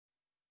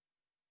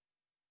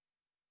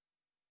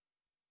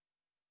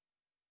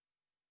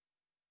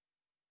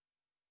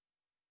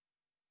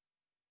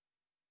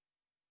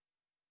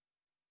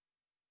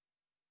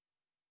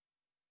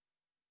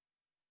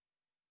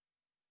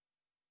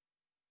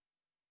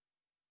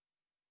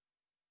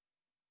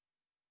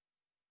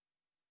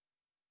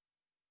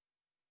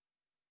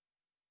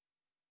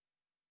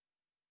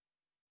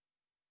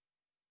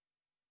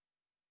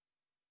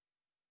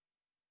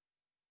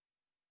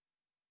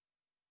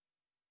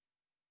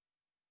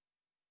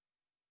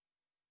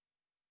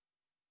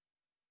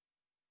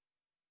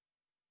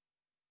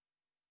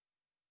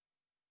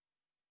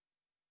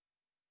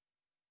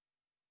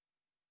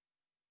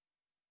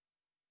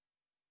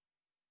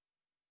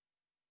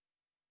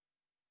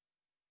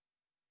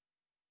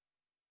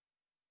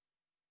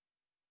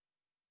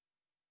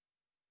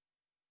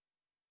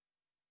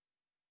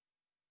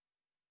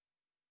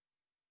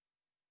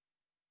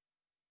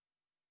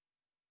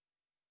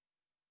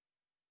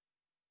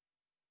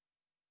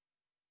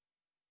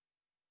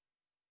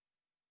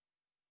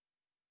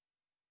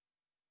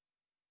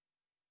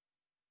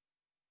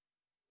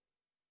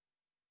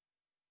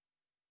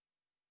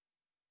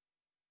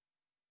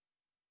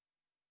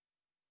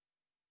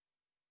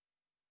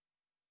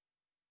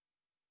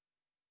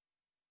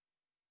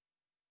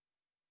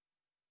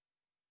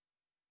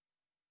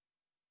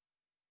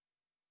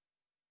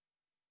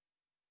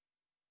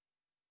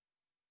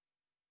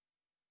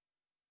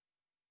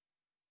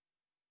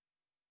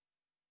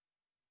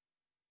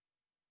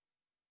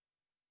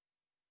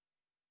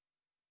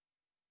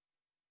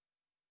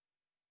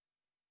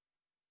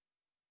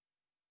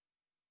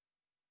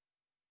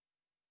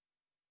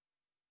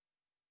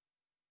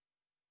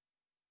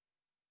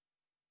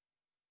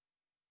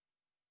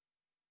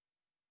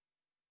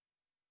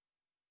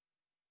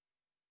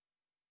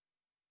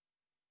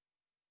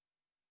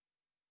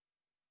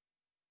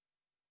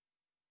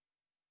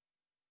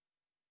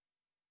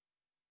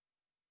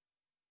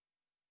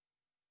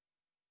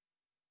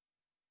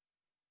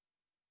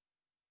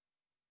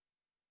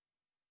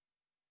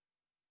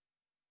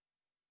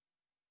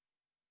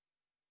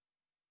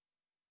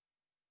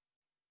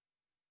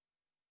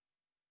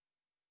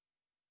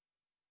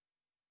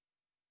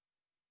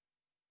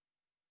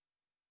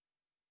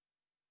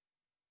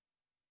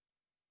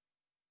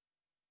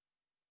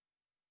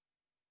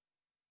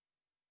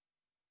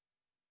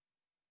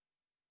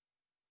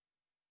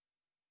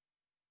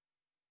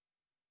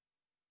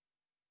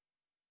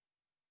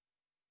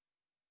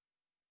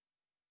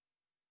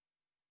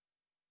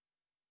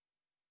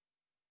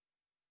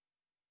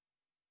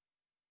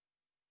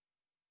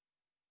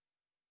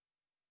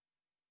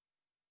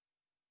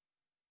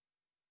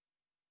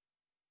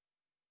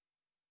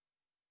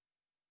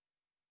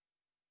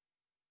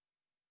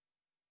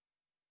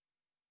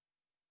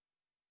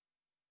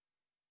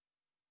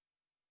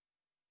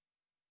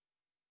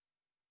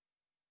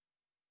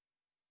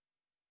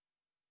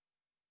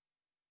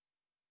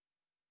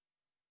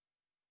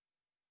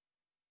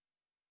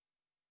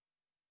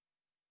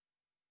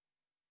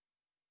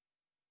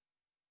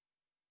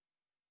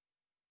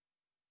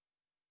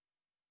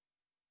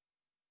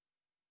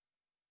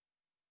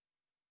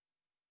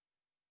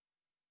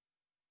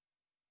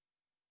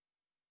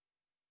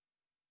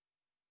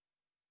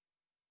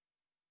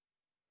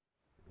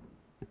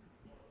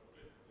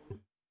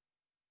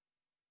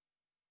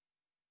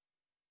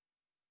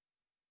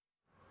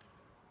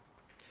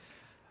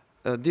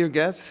Dear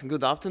guests,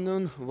 good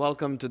afternoon.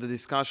 Welcome to the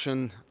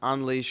discussion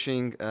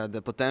Unleashing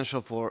the Potential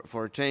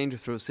for Change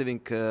through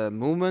Civic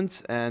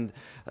Movements and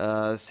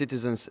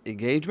Citizens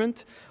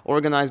Engagement,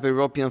 organized by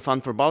European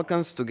Fund for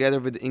Balkans, together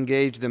with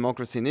Engage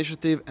Democracy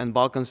Initiative and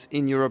Balkans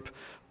in Europe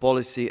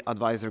Policy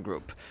Advisor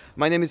Group.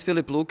 My name is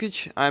Filip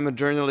Lukić. I'm a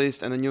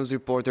journalist and a news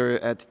reporter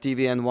at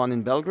TVN1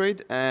 in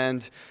Belgrade,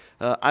 and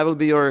I will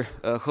be your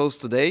host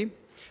today.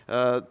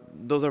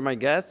 Those are my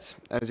guests,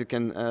 as you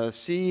can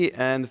see.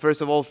 And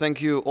first of all,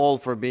 thank you all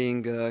for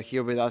being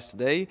here with us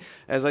today.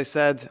 As I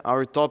said,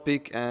 our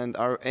topic and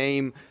our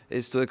aim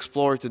is to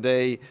explore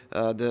today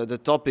the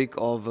topic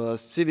of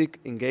civic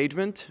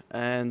engagement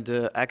and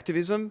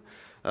activism,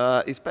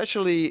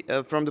 especially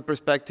from the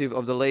perspective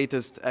of the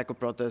latest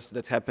eco-protests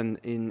that happened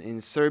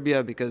in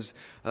Serbia, because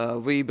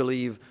we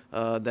believe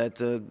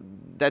that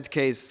that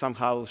case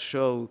somehow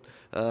showed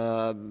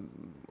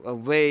a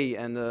way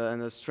and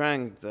a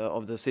strength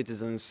of the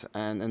citizens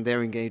and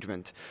their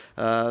engagement.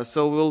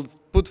 So we'll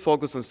put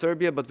focus on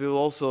Serbia, but we will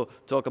also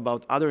talk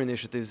about other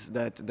initiatives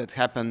that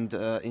happened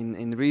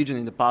in the region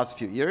in the past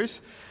few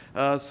years.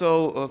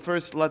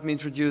 First, let me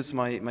introduce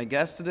my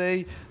guest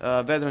today,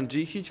 Vedran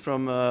Džihić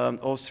from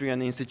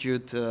Austrian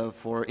Institute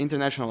for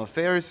International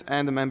Affairs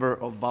and a member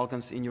of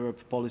Balkans in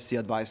Europe Policy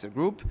Advisor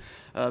Group.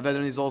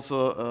 Vedran is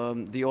also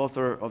the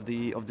author of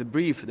the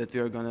brief that we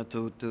are going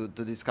to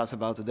discuss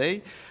about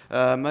today.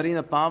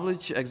 Marina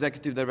Pavlić,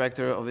 Executive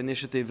Director of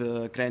Initiative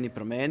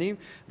Kreni-Promeni,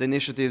 the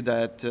initiative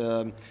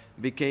that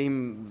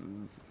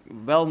became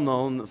well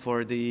known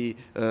for the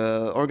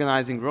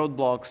organizing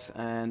roadblocks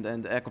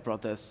and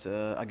eco-protests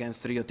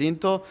against Rio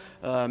Tinto.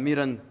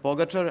 Miran,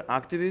 Pogačar,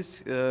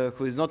 activist,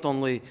 who is not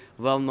only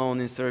well known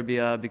in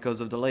Serbia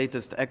because of the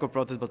latest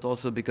eco-protests, but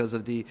also because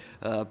of the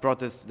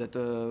protests that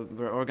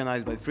were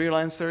organized by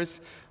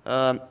freelancers.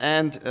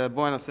 And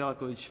Bojana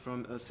Selaković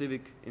from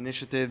Civic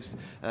Initiatives,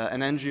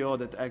 an NGO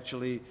that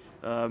actually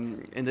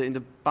in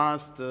the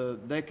past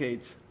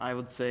decades, I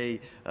would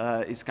say,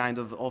 is kind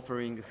of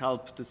offering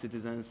help to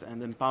citizens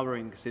and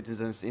empowering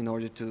citizens in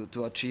order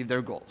to achieve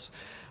their goals.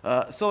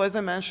 So as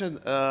I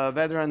mentioned,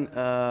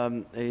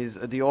 Vedran is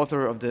the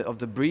author of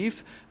the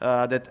brief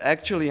that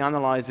actually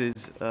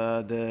analyzes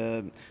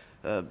the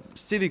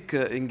civic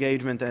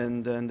engagement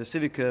and the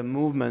civic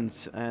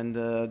movements and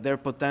their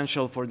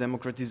potential for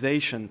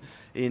democratization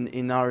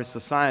in our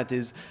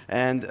societies.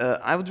 And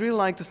I would really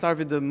like to start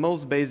with the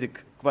most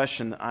basic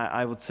question,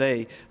 I would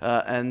say,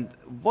 and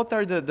what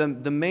are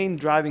the main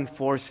driving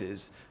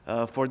forces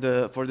for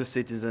the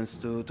citizens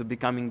to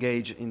become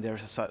engaged in their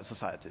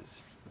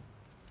societies?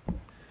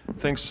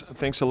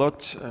 Thanks a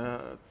lot.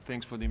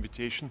 Thanks for the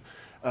invitation.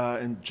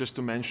 And just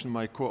to mention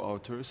my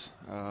co-authors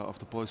of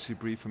the policy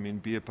brief, I mean,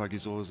 BiEPAG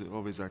is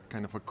always a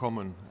kind of a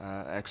common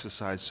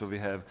exercise. So we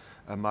have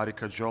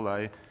Marika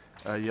Đolaj,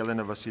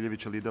 Jelena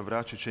Vasiljević, Alida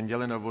Vračić, and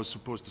Jelena was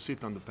supposed to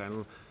sit on the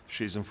panel.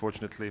 She's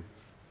unfortunately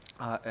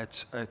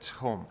at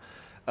home.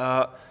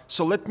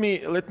 So let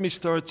me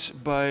start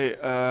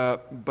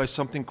by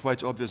something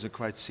quite obvious and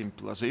quite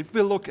simple. So if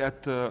we look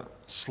at the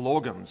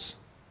slogans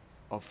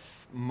of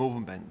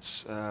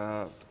movements,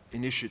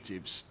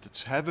 initiatives that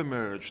have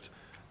emerged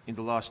in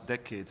the last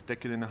decade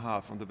and a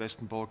half on the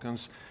Western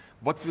Balkans,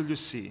 what will you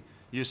see?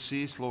 You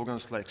see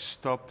slogans like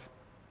stop,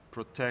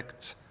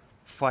 protect,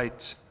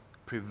 fight,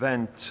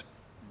 prevent,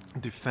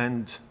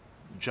 defend,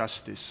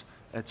 justice,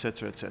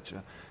 etc.,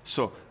 etc.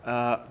 So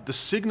the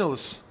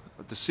signals,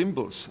 the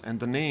symbols, and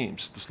the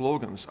names, the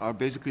slogans are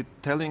basically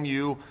telling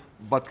you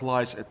what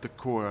lies at the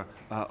core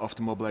of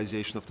the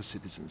mobilization of the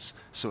citizens.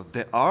 So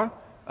there are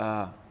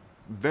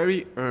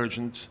very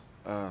urgent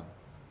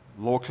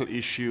local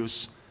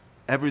issues,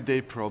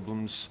 everyday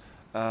problems.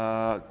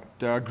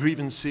 There are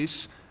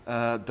grievances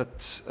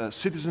that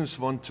citizens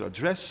want to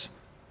address,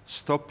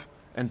 stop,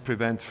 and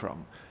prevent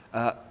from.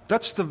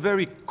 That's the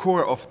very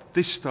core of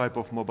this type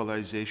of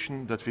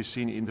mobilization that we've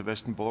seen in the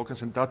Western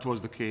Balkans, and that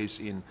was the case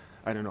in,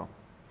 I don't know,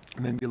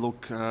 when we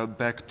look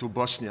back to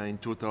Bosnia in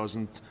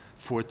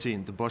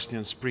 2014, the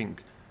Bosnian Spring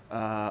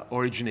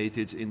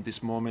originated in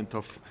this moment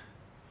of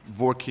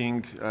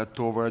working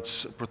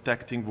towards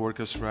protecting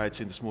workers' rights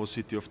in the small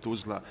city of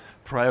Tuzla.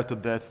 Prior to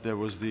that, there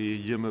was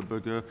the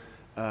JMBG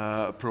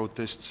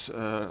protests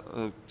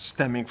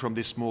stemming from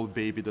this small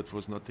baby that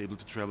was not able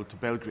to travel to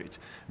Belgrade.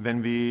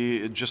 When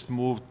we just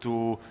moved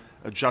to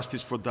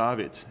justice for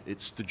David,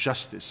 it's the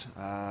justice,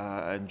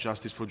 and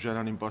justice for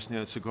Vedran in Bosnia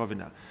and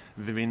Herzegovina.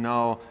 We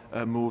now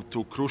move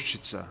to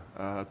Kruščica,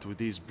 to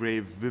these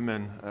brave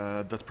women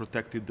that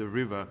protected the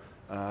river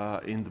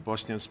in the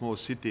Bosnian small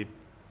city.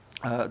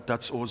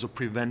 That's also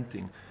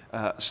preventing,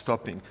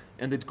 stopping.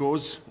 And it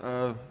goes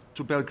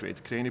to Belgrade.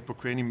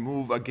 Kreni-Promeni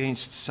move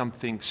against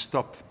something,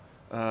 stop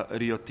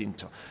Rio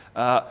Tinto.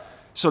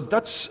 So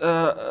that's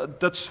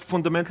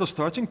fundamental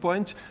starting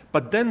point.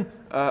 But then,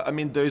 I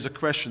mean, there is a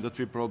question that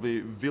we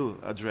probably will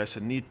address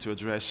and need to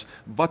address.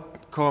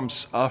 What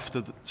comes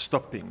after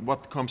stopping?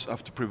 What comes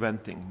after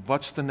preventing?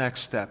 What's the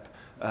next step?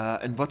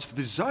 And what's the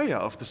desire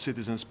of the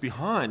citizens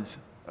behind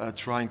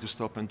trying to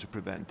stop and to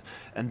prevent.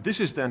 And this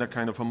is then a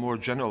kind of a more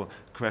general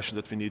question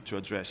that we need to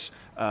address,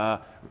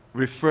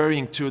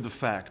 referring to the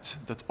fact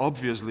that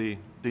obviously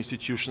the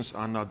institutions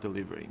are not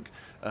delivering,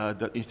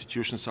 that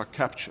institutions are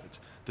captured,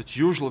 that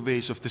usual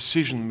ways of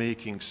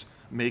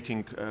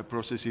decision-making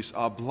processes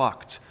are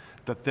blocked,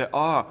 that there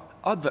are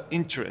other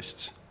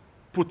interests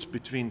put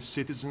between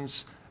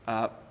citizens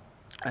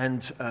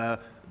and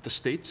the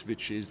state,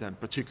 which is then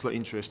particular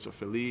interests of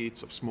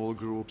elites, of small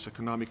groups,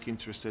 economic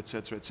interests,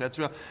 etc.,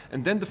 etc.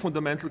 And then the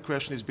fundamental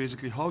question is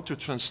basically how to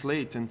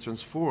translate and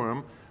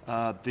transform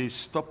this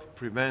stop,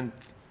 prevent,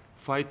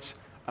 fight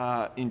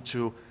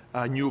into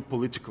a new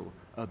political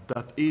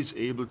that is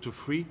able to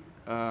free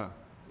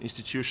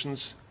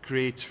institutions,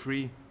 create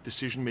free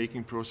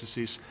decision-making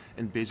processes,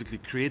 and basically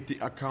create the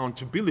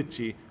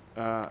accountability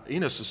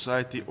in a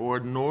society, or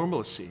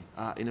normalcy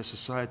in a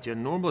society.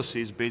 And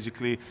normalcy is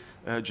basically,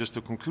 just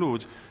to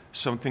conclude,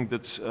 something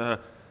that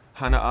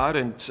Hannah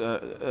Arendt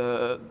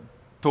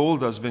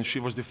told us when she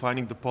was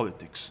defining the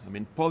politics. I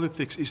mean,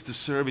 politics is the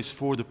service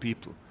for the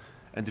people.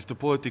 And if the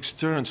politics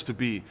turns to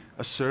be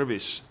a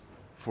service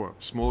for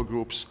small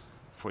groups,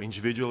 for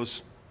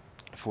individuals,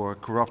 for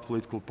corrupt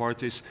political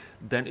parties,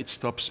 then it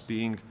stops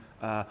being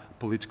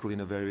political in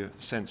a very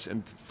sense.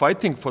 And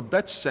fighting for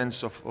that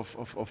sense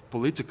of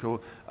political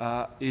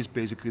is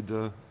basically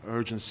the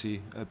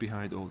urgency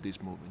behind all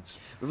these movements.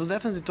 We will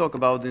definitely talk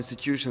about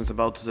institutions,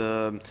 about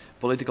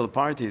political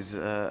parties,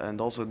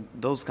 and also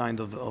those kind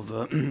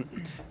of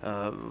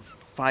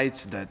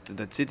fights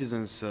that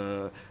citizens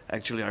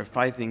actually are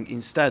fighting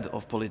instead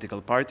of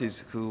political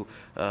parties who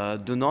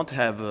do not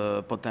have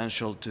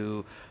potential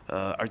to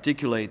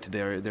articulate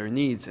their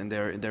needs and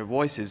their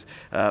voices.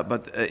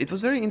 But it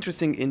was very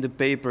interesting in the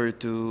paper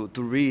to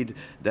read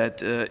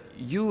that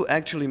you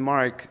actually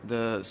mark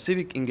the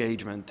civic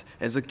engagement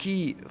as a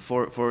key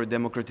for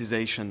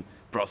democratization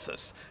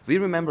process. We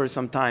remember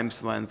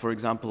sometimes when, for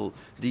example,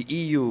 the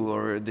EU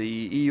or the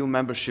EU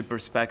membership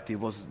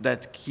perspective was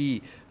that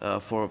key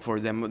for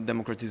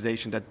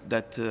democratization,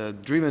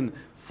 that driven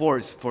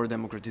force for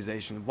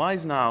democratization. Why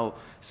is now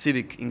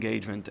civic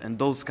engagement and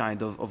those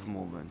kind of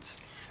movements?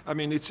 I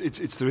mean,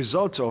 it's the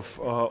result of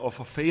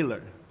a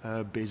failure,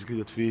 basically,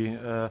 that we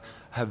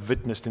have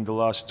witnessed in the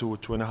last two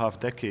and a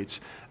half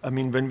decades. I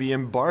mean, when we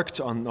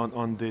embarked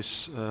on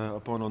this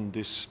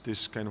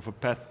kind of a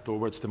path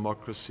towards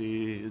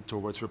democracy,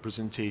 towards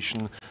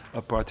representation,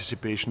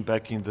 participation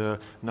back in the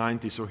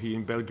 90s or here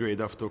in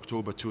Belgrade after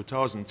October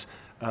 2000,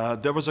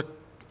 there was an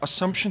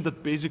assumption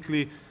that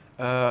basically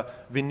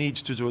we need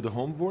to do the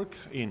homework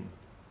in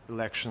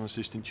elections,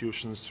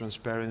 institutions,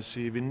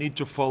 transparency. We need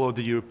to follow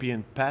the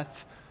European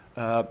path.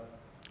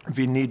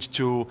 We need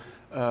to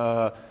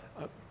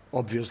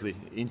obviously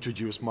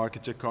introduce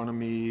market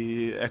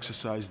economy,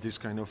 exercise this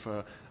kind of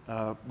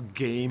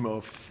game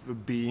of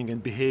being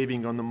and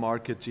behaving on the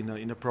market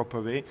in a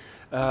proper way.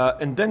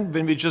 And then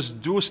when we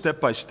just do step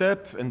by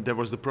step, and there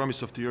was the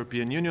promise of the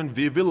European Union,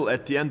 we will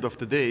at the end of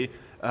the day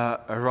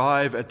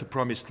arrive at the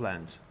promised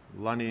land.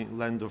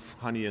 Land of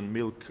honey and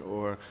milk,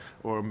 or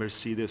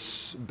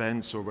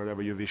Mercedes-Benz, or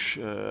whatever you wish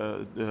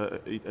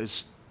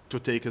as to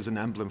take as an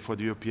emblem for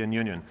the European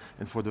Union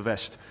and for the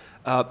West.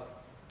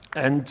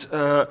 And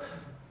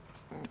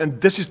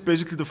this is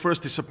basically the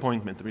first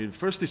disappointment. I mean, the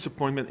first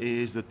disappointment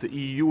is that the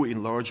EU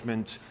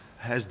enlargement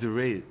has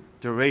derailed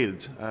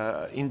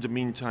in the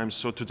meantime.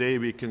 So today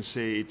we can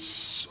say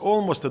it's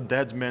almost a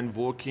dead man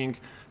walking,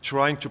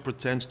 trying to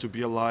pretend to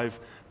be alive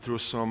through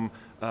some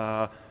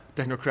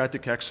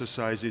technocratic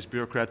exercises,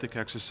 bureaucratic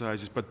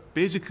exercises, but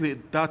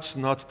basically that's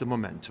not the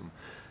momentum.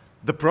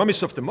 The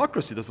promise of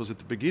democracy that was at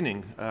the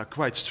beginning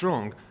quite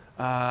strong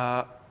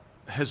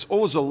has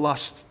also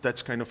lost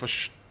that kind of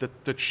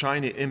that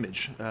shiny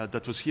image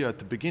that was here at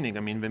the beginning.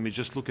 I mean, when we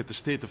just look at the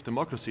state of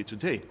democracy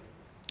today,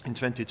 in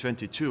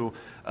 2022,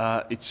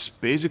 it's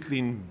basically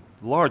in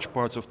large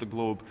parts of the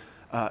globe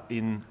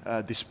in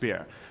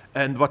despair.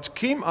 And what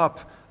came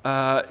up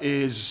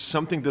is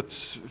something that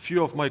a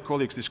few of my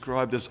colleagues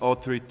described as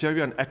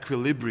authoritarian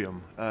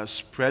equilibrium,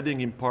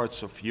 spreading in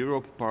parts of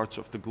Europe, parts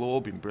of the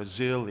globe, in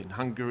Brazil, in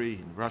Hungary,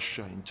 in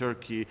Russia, in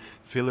Turkey,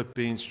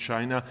 Philippines,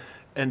 China,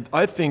 and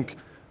I think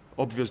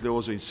obviously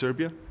also in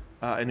Serbia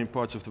and in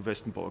parts of the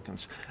Western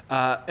Balkans.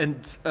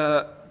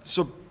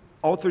 So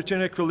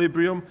authoritarian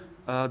equilibrium,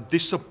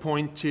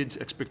 disappointed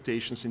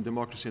expectations in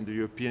democracy in the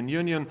European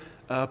Union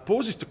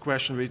poses the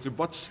question, really,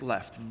 what's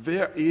left?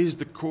 Where is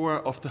the core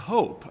of the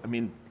hope? I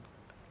mean,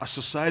 a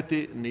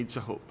society needs a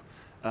hope.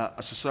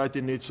 A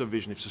society needs a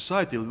vision. If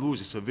society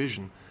loses a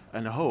vision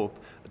and a hope,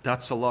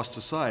 that's a lost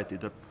society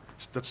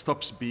that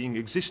stops being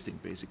existing,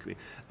 basically.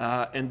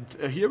 And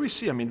here we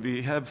see, I mean,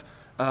 we have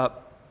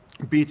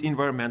be it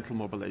environmental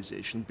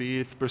mobilization, be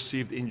it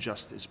perceived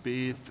injustice,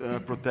 be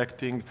it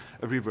protecting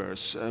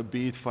rivers,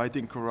 be it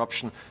fighting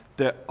corruption.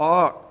 There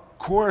are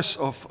cores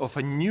of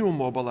a new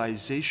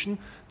mobilization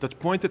that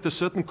point at a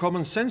certain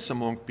common sense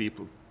among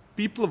people.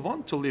 People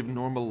want to live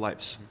normal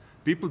lives.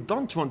 People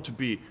don't want to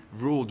be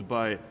ruled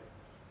by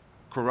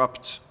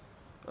corrupt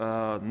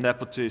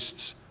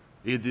nepotists,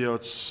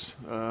 idiots,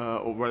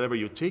 or whatever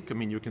you take. I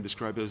mean, you can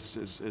describe it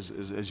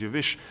as you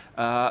wish.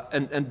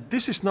 And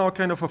this is now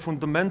kind of a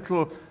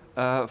fundamental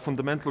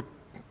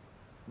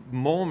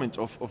moment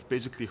of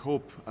basically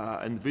hope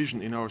and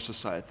vision in our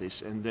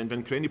societies. And then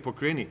when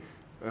Kreni-Promeni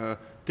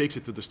takes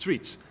it to the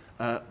streets,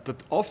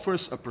 that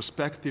offers a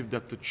perspective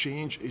that the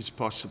change is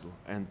possible.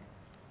 And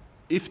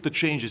if the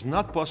change is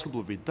not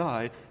possible, we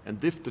die.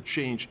 And if the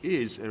change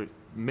is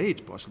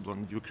made possible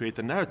and you create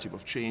a narrative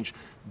of change,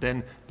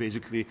 then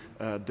basically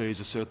there is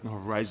a certain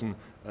horizon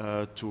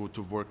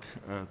to work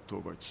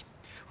towards.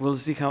 We'll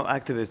see how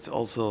activists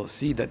also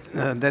see that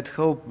that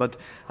hope. But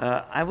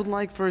I would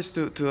like first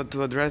to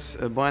address,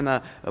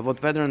 Bojana,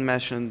 what Vedran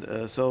mentioned.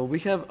 So we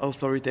have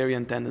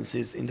authoritarian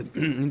tendencies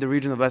in the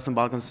region of Western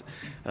Balkans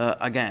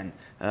again.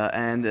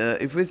 And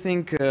if we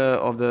think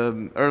of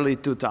the early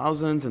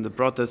 2000s and the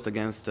protest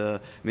against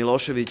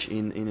Milosevic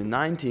in the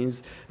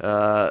 90s,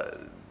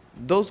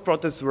 those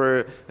protests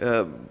were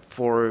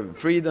for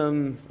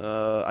freedom,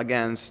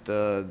 against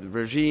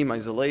regime,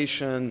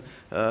 isolation,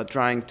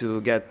 trying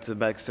to get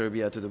back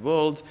Serbia to the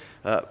world.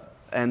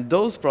 And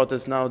those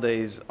protests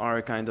nowadays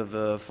are kind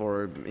of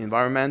for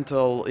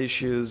environmental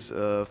issues,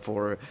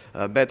 for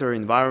better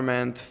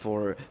environment,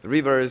 for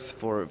rivers,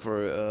 for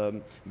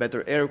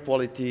better air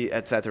quality,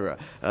 etc.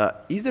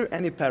 Is there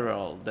any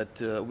parallel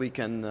that we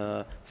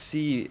can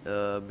see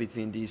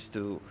between these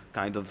two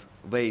kind of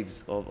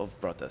waves of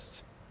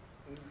protests?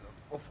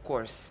 Of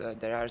course,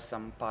 there are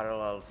some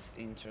parallels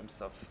in terms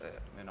of,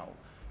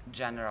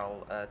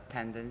 general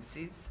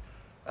tendencies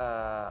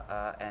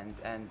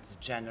and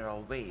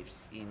general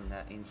waves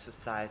in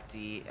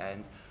society,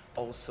 and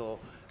also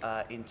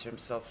in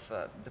terms of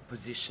the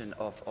position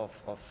of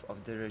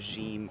the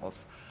regime, of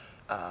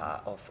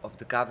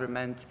the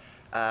government.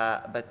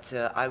 But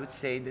I would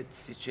say that the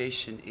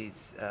situation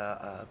is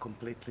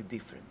completely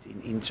different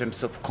in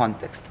terms of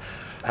context.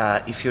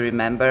 If you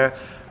remember,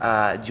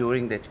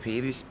 during that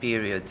previous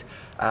period,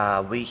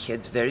 we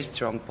had very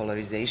strong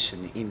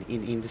polarization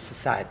in the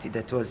society.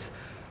 That was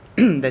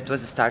that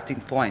was a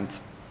starting point.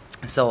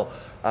 So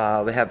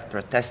we have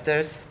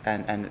protesters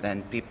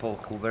and people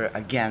who were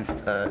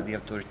against the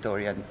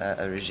authoritarian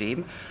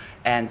regime,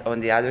 and on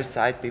the other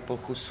side, people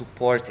who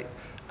supported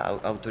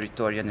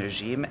authoritarian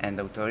regime. And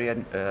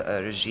authoritarian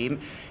regime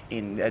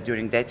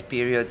during that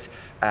period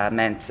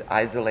meant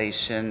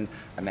isolation,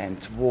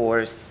 meant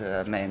wars,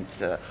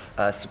 meant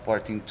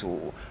supporting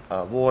to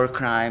war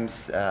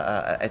crimes,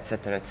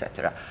 etc.,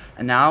 etc.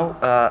 And now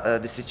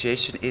the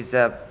situation is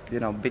a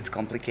bit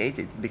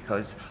complicated,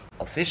 because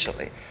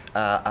officially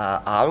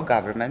our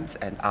government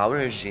and our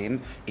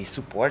regime is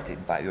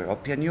supported by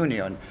European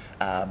Union,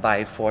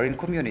 by foreign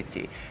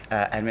community,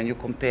 and when you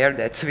compare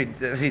that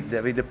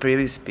with the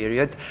previous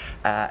period,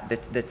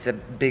 that's a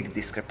big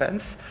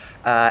discrepancy,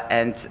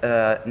 and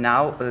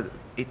now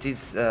it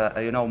is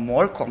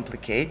more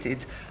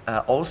complicated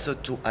also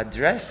to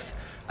address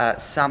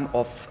some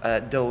of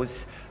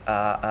those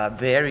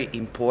very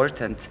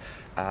important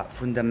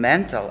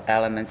fundamental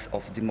elements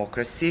of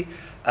democracy,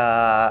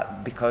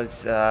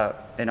 because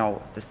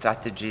the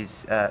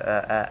strategies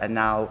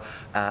now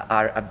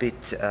are a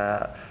bit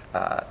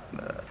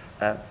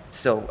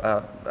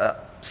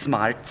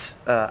smart,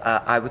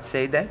 I would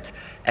say that,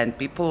 and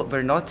people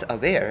were not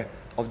aware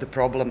of the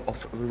problem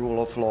of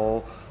rule of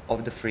law,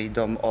 of the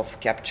freedom of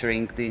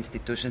capturing the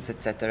institutions,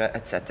 etc.,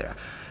 etc.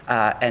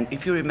 And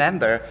if you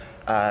remember,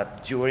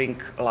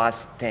 during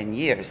last 10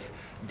 years,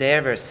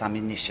 there were some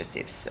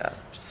initiatives,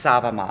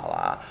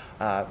 Savamala,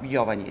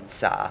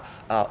 Jovanjica,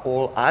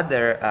 all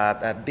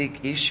other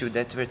big issues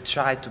that were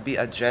tried to be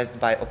addressed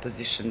by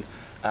opposition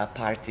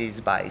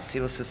parties, by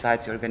civil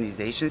society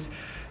organizations.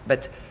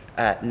 But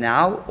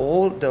now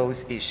all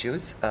those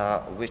issues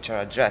which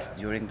are addressed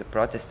during the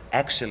protests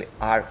actually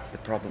are the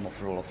problem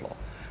of rule of law.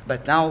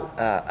 But now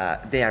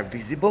they are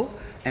visible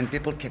and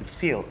people can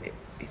feel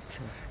it.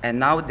 And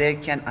now they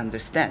can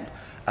understand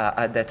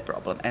that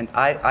problem. And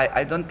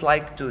I don't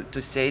like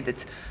to say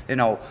that,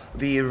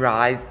 we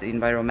raised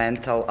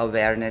environmental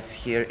awareness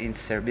here in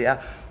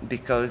Serbia,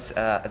 because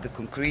the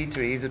concrete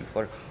reason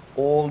for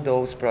all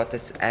those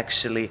protests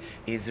actually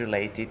is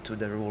related to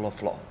the rule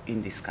of law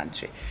in this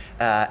country.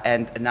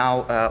 And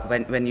now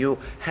when you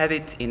have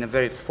it in a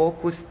very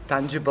focused,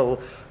 tangible,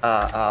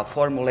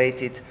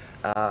 formulated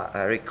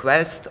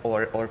request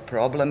or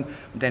problem,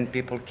 then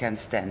people can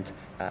stand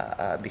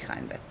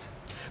behind that.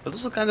 But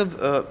also kind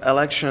of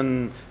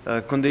election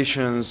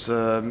conditions,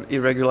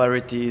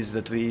 irregularities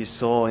that we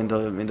saw in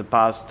the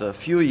past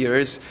few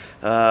years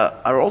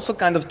are also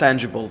kind of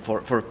tangible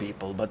for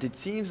people. But it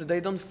seems that they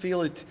don't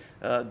feel it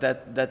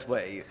that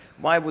way.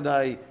 Why would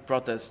I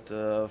protest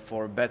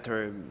for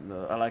better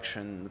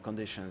election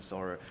conditions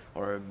or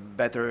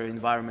better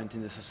environment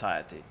in the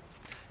society?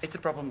 It's a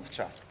problem of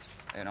trust.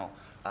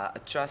 A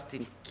trust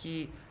in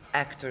key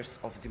actors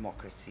of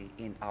democracy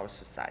in our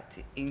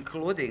society,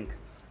 including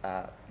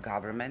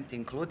government,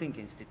 including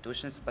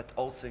institutions, but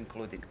also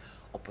including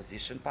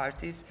opposition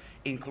parties,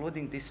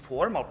 including this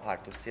formal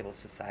part of civil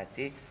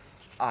society.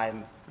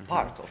 I'm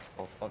part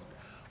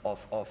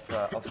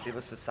of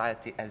civil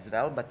society as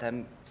well, but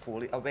I'm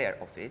fully aware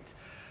of it.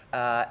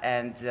 Now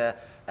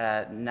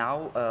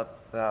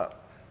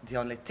the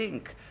only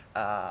thing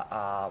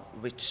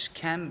which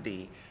can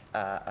be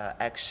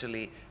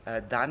actually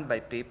done by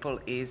people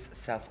is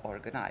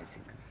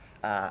self-organizing.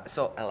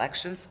 So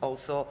elections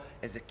also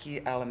as a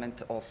key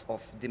element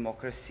of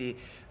democracy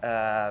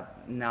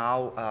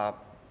now,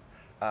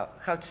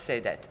 how to say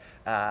that?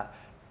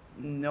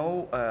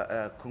 No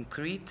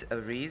concrete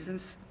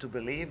reasons to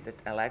believe that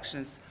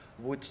elections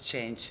would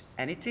change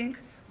anything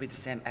with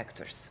the same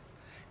actors.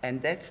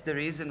 And that's the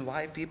reason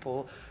why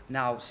people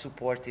now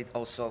supported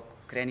also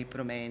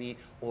Kreni-Promeni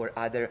or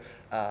other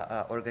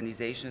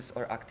organizations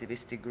or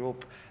activistic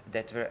group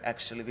that were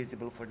actually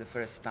visible for the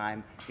first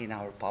time in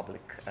our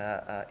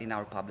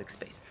public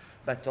space.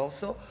 But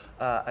also,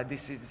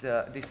 this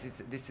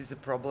is a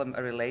problem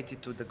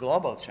related to the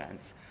global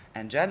trends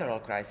and general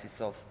crisis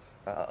of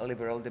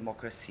liberal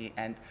democracy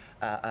and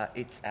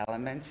its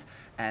elements.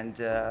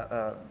 And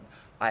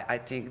I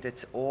think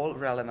that all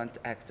relevant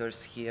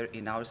actors here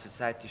in our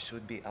society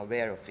should be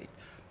aware of it,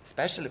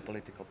 especially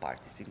political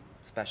parties,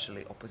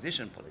 especially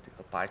opposition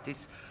political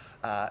parties.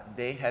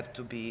 They have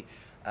to be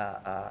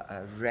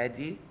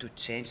ready to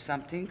change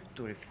something,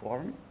 to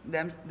reform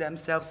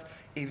themselves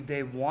if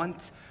they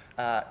want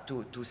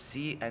to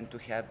see and to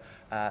have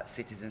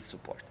citizen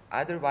support.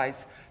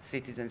 Otherwise,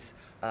 citizens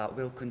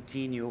will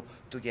continue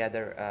to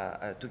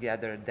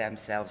gather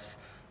themselves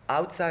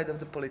outside of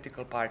the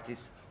political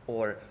parties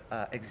or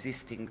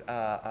existing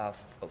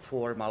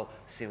formal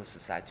civil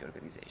society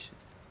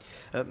organizations.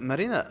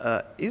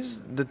 Marina,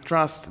 is the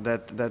trust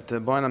that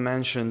Bojana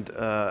mentioned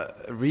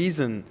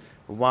reason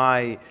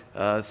why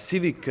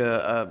civic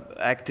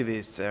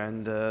activists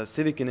and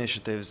civic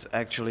initiatives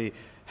actually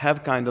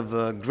have kind of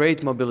a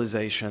great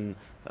mobilization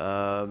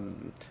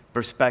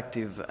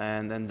perspective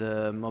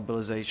and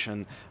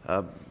mobilization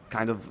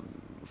kind of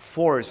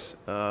force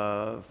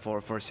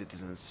for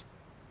citizens?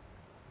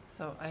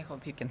 So I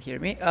hope you can hear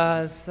me.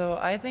 So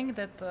I think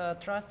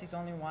that trust is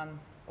only one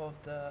of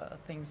the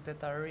things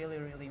that are really,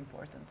 really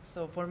important.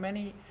 So for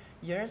many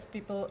years,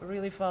 people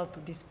really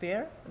felt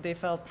despair. They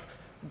felt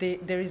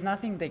there is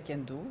nothing they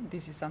can do.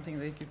 This is something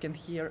that you can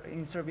hear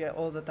in Serbia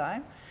all the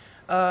time.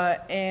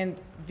 And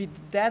with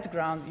that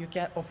ground,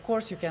 of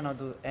course, you cannot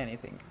do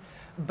anything.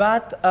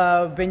 But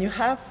when you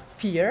have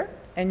fear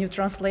and you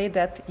translate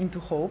that into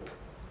hope,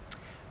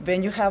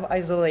 when you have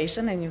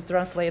isolation and you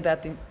translate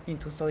that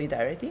into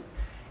solidarity,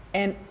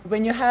 and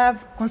when you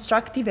have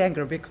constructive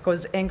anger,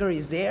 because anger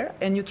is there,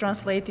 and you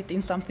translate it in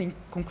something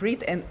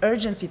concrete and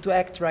urgency to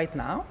act right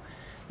now,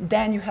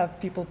 then you have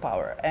people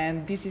power.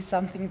 And this is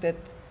something that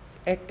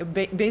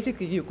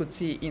basically you could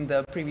see in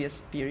the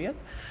previous period.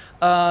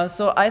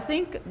 So I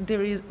think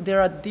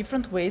there are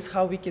different ways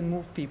how we can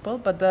move people,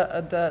 but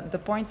the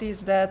point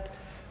is that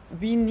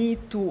we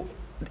need to,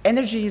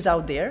 energy is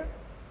out there.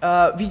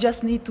 We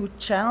just need to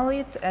channel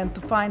it and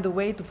to find a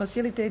way to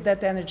facilitate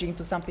that energy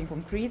into something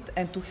concrete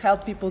and to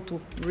help people to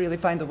really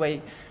find a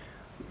way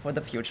for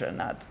the future,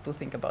 not to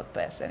think about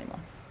past anymore.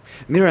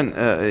 Miran,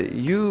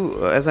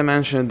 you, as I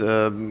mentioned,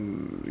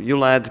 you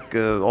led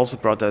also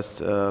protests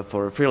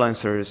for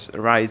freelancers'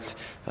 rights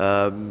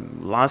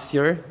last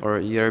year or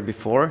a year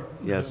before,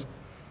 yes?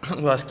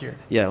 Last year.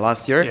 Yeah,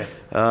 last year.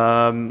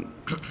 Yeah.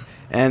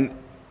 And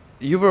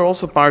you were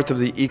also part of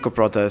the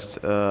eco-protest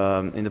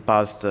in the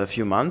past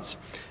few months.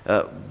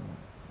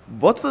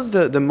 What was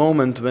the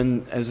moment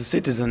when, as a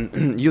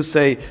citizen, you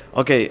say,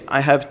 okay,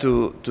 I have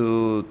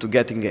to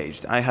get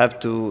engaged, I have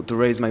to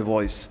raise my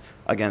voice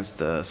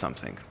against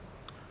something?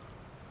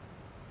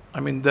 I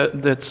mean,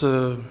 that's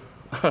a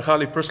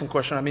highly personal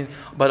question. I mean,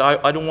 but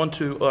I don't want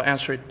to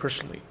answer it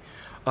personally.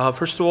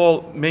 First of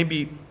all,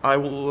 maybe I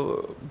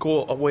will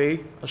go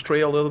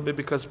astray a little bit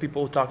because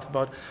people talked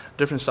about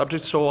different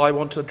subjects. So I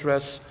want to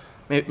address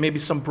maybe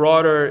some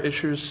broader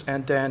issues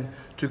and then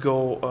to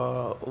go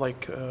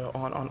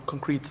on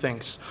concrete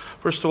things.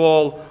 First of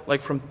all,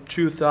 like from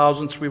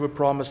 2000s, we were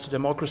promised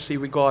democracy.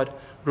 We got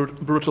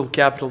brutal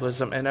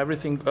capitalism and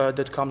everything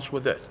that comes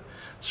with it.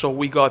 So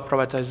we got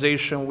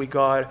privatization, we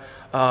got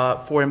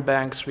foreign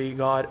banks, we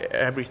got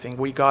everything.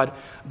 We got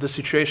the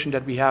situation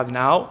that we have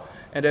now,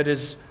 and that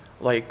is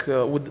like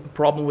with the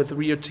problem with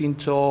Rio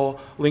Tinto,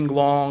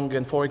 Linglong,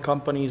 and foreign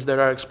companies that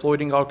are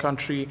exploiting our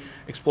country,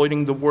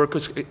 exploiting the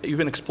workers,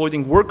 even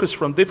exploiting workers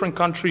from different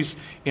countries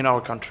in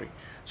our country.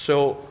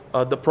 So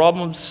the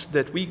problems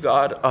that we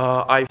got,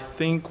 I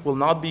think, will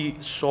not be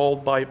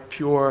solved by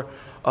pure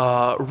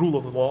rule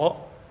of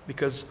law,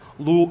 because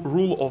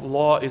rule of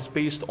law is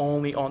based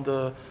only on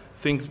the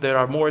things that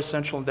are more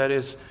essential, and that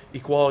is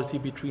equality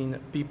between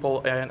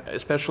people and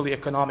especially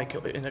economic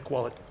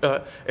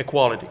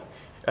equality.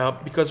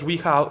 Because we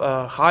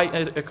have high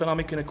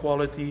economic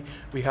inequality,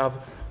 we have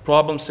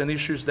problems and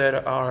issues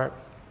that are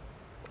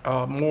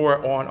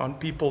more on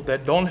people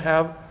that don't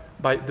have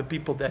by the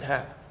people that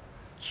have.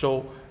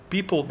 So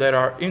people that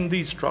are in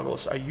these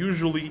struggles are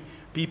usually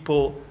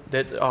people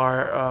that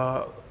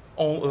are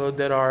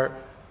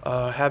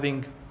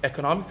having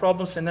economic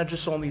problems, and not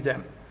just only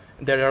them.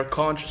 that are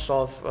conscious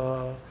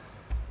of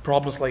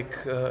problems like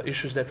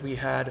issues that we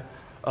had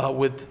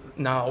with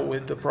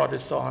the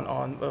protests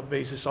on a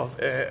basis of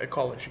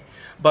ecology.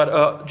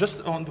 But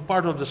just on the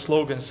part of the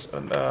slogans,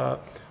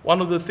 one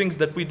of the things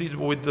that we did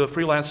with the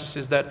freelancers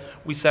is that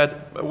we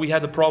said we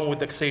had a problem with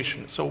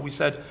taxation. So we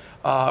said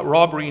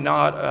robbery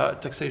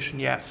not, taxation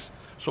yes.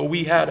 So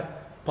we had a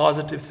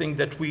positive thing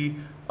that we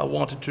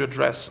wanted to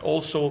address.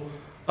 Also,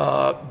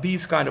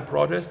 these kind of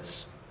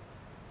protests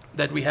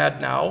that we had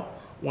now,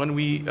 when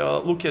we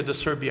look at the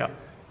Serbia,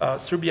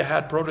 Serbia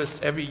had protests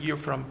every year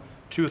from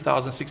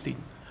 2016.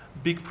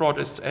 Big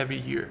protests every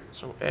year,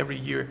 so every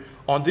year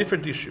on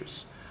different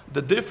issues.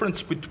 The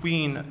difference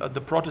between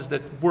the protests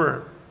that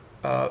were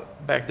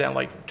back then,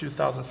 like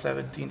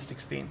 2017,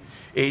 16,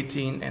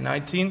 18, and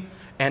 19,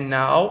 and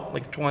now,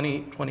 like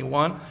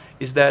 2021,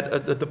 is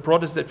that the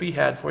protests that we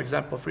had, for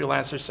example,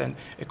 freelancers and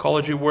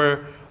ecology,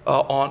 were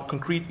on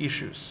concrete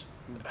issues,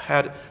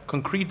 had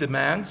concrete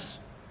demands,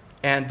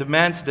 and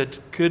demands that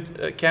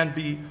can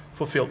be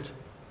fulfilled.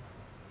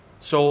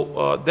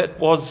 So that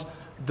was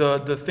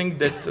the thing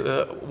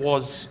that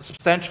was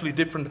substantially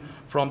different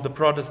from the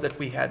protests that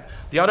we had.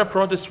 The other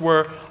protests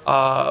were,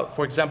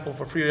 for example,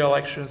 for free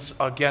elections,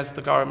 against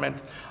the government,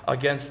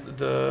 against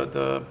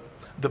the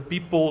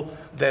people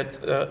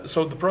that,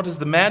 so the protests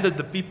demanded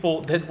the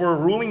people that were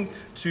ruling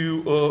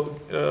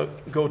to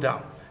go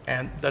down,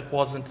 and that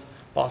wasn't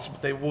possible.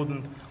 They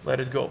wouldn't let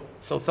it go.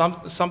 So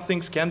some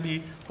things can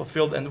be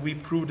fulfilled, and we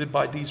proved it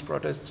by these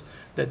protests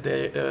that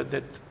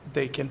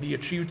they can be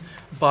achieved.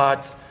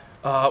 But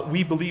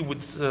we believe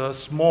with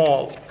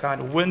small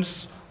kind of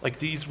wins like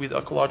these, with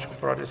ecological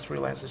protests,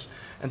 freelancers,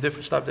 and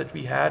different stuff that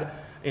we had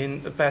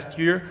in the past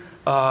year,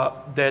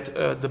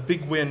 that the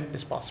big win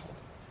is possible.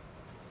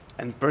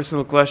 And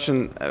personal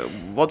question,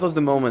 what was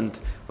the moment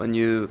when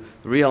you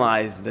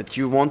realized that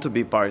you want to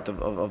be part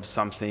of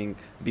something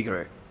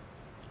bigger?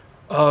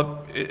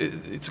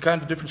 It's a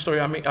kind of different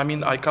story. I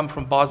mean, I come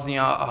from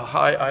Bosnia.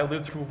 I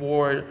lived through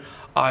war.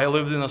 I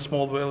lived in a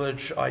small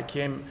village. I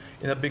came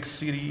in a big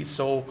city,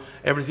 so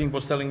everything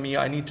was telling me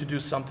I need to do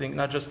something,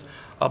 not just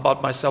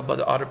about myself, but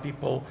other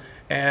people.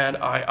 And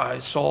I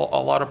saw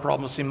a lot of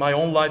problems in my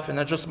own life, and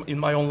not just in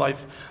my own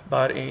life,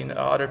 but in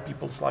other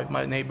people's life,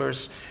 my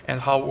neighbors, and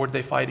how were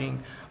they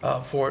fighting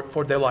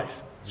for their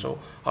life. So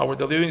how were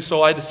they living?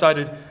 So I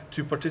decided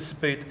to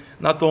participate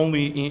not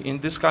only in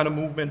this kind of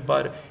movement,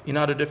 but in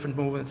other different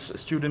movements,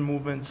 student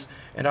movements,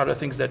 and other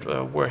things that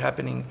were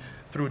happening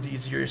through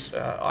these years.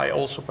 I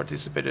also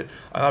participated.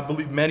 I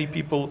believe many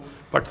people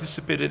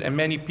participated, and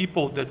many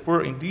people that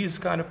were in these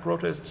kind of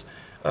protests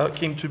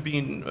came to be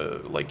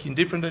in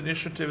different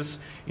initiatives,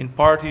 in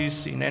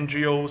parties, in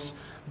NGOs,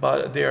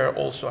 but they are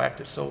also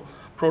active. So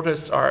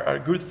protests are a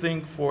good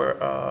thing for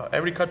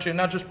every country, and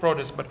not just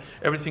protests, but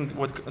everything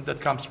that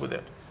comes with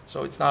it.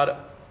 So it's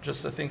not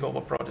just a thing of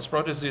a protest.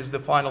 Protest is the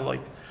final,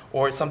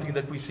 or something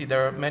that we see.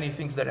 There are many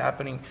things that are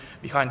happening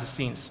behind the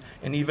scenes,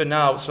 and even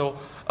now. So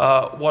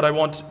what I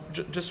want,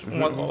 just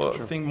one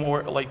thing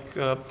more,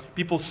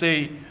 people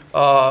say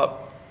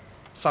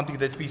something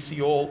that we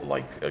see all,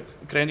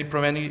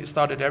 Kreni-Promeni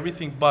started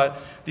everything,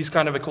 but these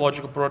kind of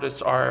ecological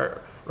protests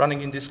are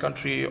running in this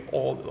country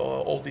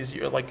all these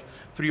years, like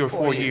 3 or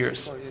 4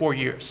 years. 4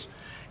 years.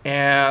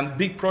 And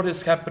big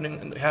protests happened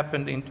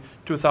in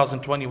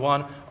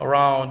 2021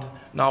 around,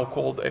 now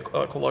called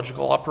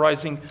ecological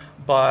uprising,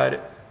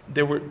 but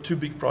there were 2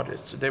 big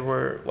protests. They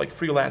were like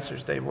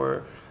freelancers, they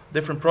were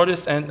different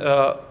protests, and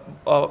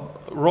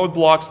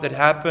roadblocks that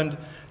happened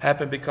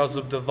because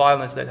of the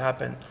violence that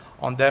happened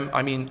on them.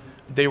 I mean,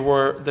 they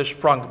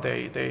sprung,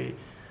 they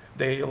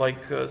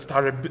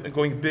started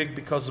going big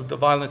because of the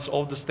violence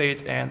of the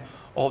state and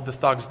all the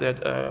thugs that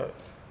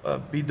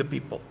beat the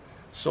people.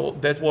 So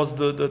that was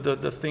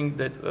the thing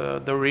that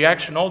the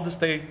reaction of the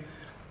state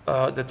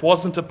that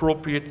wasn't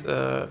appropriate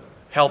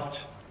helped.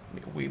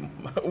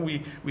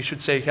 We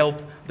should say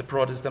helped the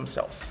protests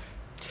themselves.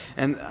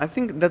 And I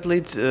think that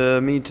leads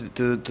me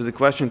to the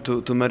question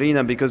to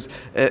Marina, because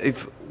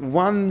if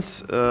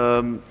one's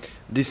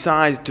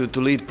decide to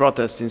lead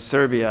protests in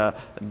Serbia,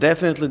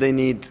 definitely they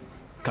need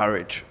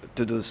courage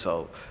to do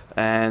so.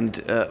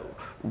 And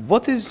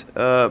what is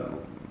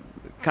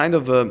kind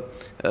of a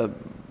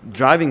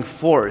driving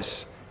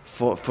force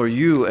for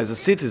you as a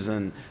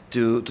citizen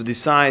to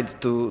decide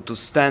to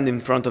stand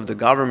in front of the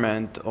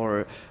government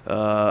or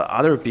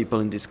other people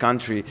in this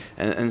country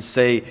and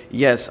say,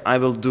 yes, I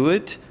will do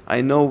it. I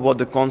know what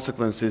the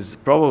consequences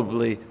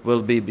probably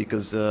will be,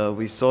 because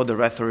we saw the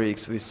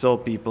rhetorics, we saw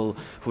people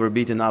who were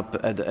beaten up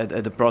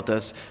at the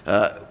protests.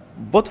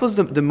 What was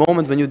the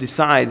moment when you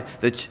decide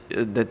that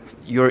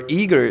you're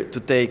eager to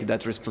take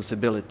that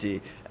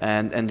responsibility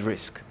and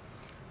risk?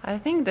 I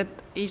think that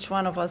each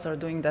one of us are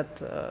doing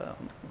that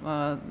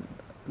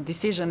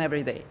decision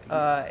every day.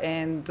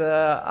 And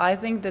I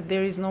think that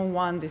there is no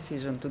one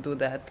decision to do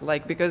that.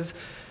 Because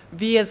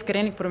we as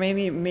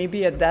Kreni-Promeni,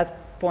 maybe at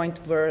that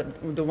point were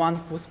the one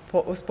who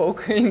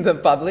spoke in the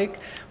public,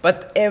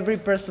 but every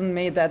person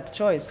made that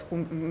choice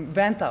who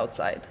went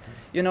outside.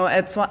 You know,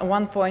 at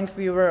one point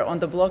we were on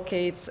the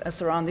blockades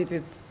surrounded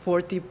with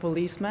 40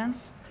 policemen,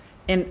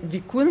 and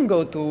we couldn't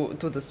go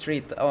to the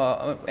street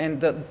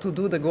to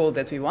do the goal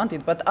that we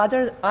wanted, but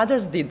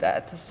others did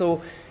that.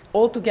 So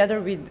all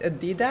together we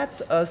did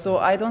that. So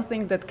I don't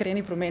think that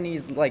Kreni-Promeni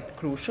is like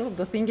crucial.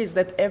 The thing is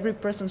that every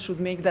person should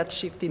make that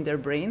shift in their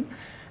brain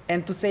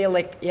and to say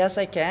like, yes,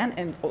 I can,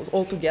 and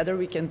all together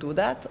we can do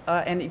that.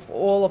 And if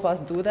all of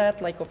us do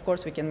that, like, of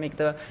course we can make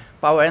the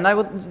power. And I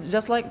would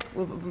just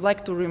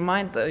like to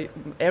remind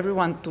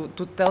everyone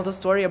to tell the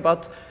story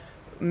about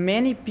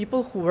many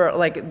people who were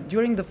like,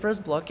 during the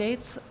first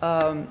blockades,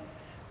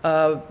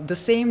 the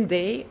same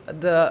day,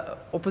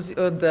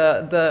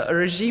 the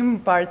regime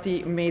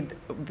party made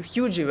a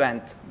huge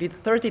event with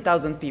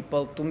 30,000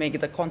 people to make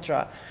the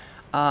contra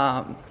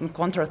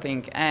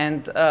thing.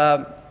 And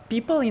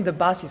people in the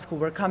buses who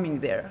were coming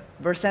there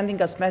were sending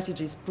us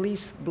messages,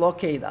 please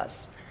blockade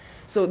us.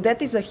 So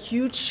that is a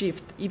huge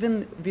shift,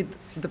 even with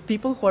the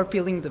people who are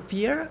feeling the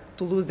fear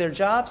to lose their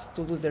jobs,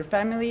 to lose their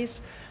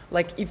families.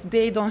 Like, if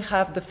they don't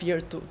have the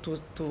fear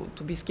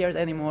to be scared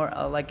anymore,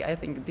 like, I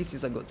think this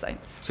is a good sign.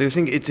 So you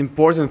think it's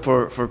important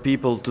for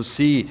people to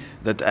see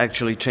that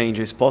actually change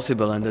is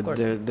possible and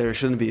that there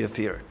shouldn't be a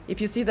fear?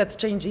 If you see that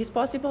change is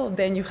possible,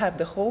 then you have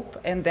the hope,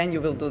 and then you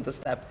will do the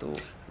step to...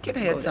 Can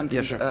I add something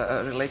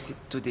related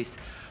to this?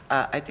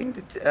 I think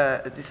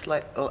that this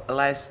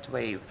last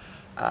wave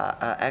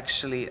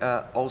actually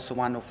also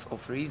one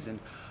of reason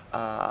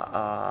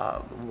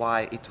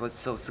why it was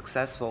so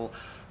successful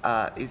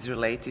is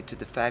related to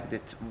the fact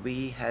that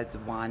we had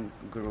one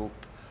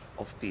group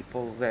of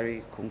people,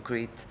 very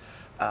concrete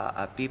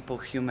people,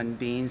 human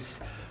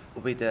beings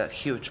with a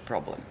huge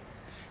problem.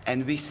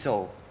 And we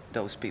saw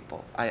those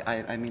people.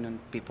 I mean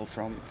people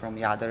from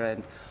Jadar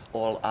and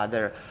all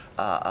other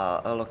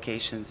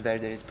locations where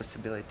there is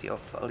possibility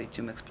of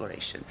lithium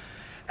exploration.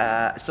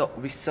 So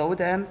we saw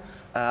them,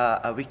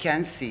 we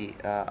can see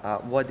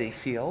what they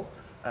feel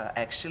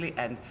actually,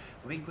 and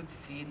we could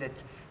see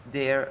that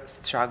their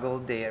struggle,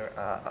 their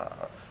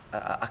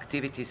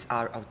activities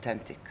are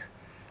authentic.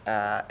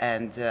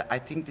 And I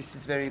think this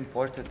is very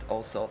important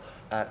also.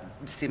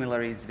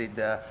 Similar is with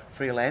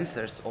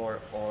freelancers or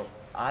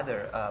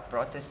other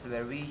protests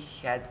where we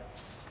had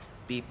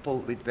people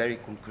with very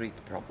concrete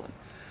problems.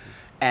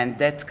 And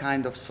that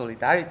kind of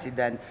solidarity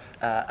then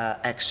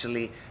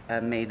actually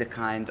made a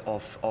kind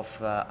of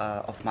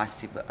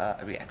massive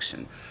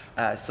reaction.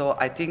 So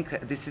I think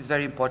this is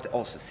very important.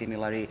 Also,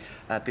 similarly,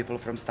 people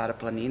from Stara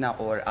Planina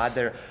or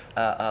other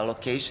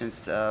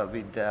locations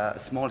with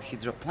small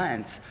hydro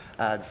plants,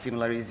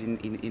 similar is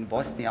in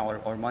Bosnia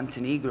or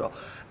Montenegro.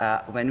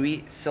 When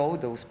we saw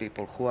those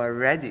people who are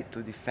ready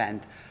to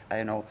defend,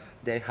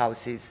 their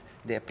houses,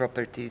 their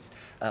properties,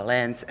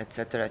 lands,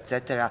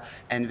 etc.,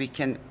 and we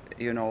can,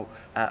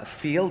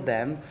 feel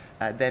them,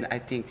 then I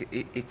think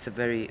it's a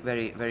very,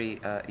 very, very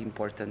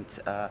important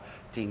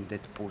thing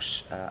that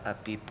push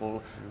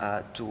people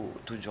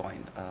to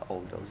join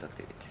all those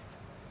activities.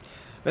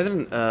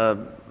 Vedran,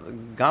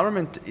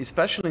 government,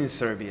 especially in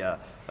Serbia,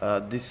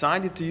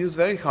 decided to use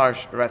very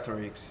harsh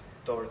rhetorics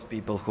towards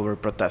people who were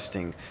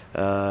protesting.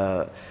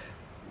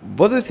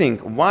 What do you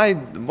think? Why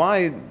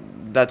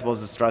that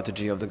was the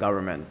strategy of the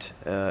government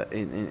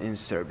in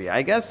Serbia?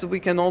 I guess we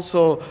can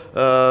also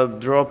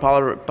draw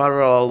a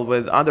parallel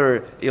with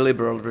other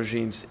illiberal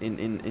regimes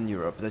in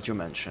Europe that you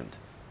mentioned.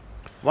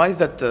 Why is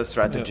that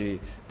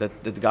strategy that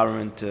the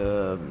government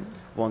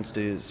wants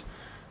to use?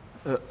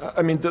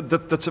 I mean,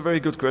 that's a very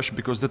good question,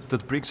 because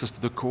that brings us to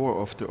the core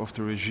of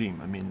the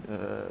regime. I mean,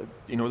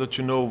 in order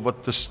to know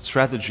what the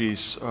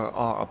strategies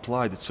are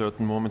applied at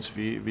certain moments,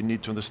 we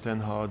need to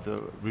understand how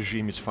the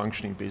regime is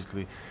functioning,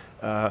 basically.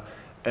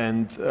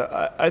 And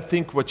I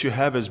think what you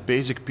have as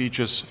basic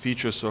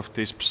features of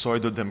this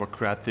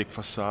pseudo-democratic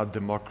facade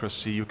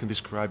democracy, you can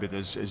describe it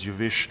as you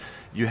wish.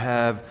 You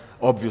have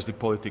obviously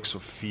politics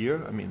of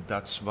fear. I mean,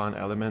 that's one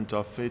element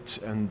of it,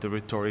 and the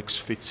rhetorics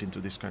fits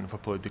into this kind of a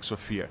politics of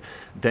fear.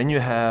 Then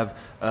you have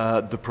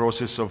the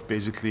process of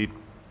basically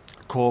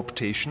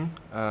co-optation,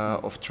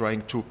 of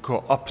trying to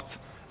co-opt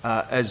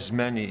as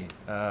many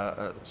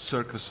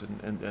circles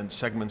and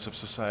segments of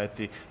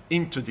society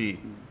into the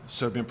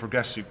Serbian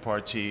Progressive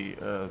Party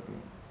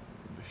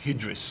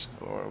hydris,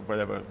 or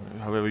whatever,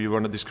 however you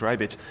want to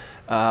describe it.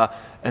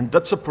 And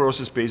that's a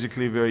process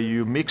basically where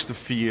you mix the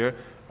fear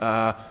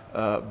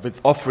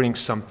with offering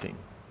something,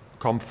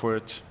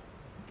 comfort,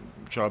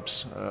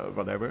 jobs,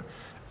 whatever.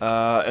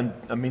 And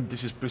I mean,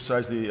 this is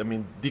precisely, I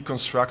mean,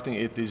 deconstructing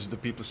it is the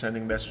people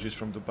sending messages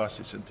from the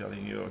buses and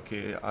telling you,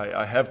 okay,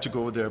 I have to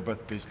go there,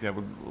 but basically I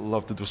would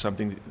love to do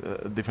something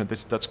different.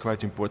 That's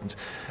quite important.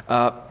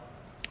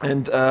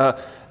 And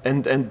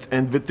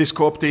with this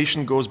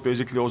co-optation goes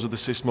basically also the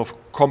system of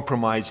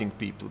compromising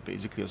people,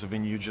 basically. So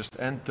when you just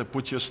enter,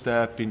 put your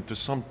step into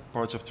some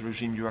parts of the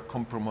regime, you are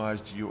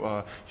compromised,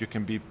 you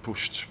can be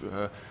pushed,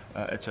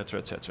 etc.,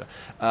 etc.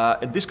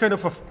 And this kind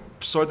of a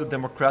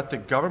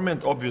pseudo-democratic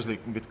government, obviously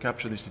with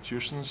captured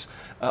institutions,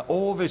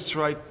 always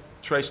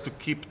tries to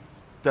keep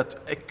that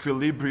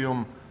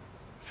equilibrium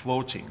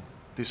floating,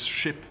 this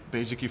ship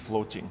basically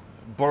floating.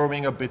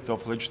 borrowing a bit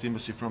of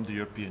legitimacy from the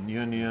European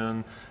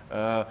Union,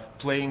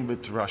 playing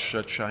with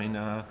Russia,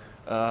 China,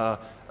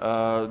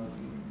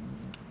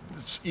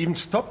 it's even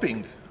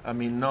stopping, I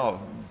mean,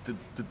 now,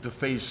 the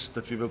phase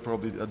that we will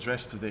probably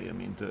address today. I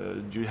mean,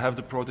 you have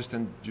the protest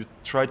and you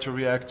try to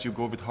react, you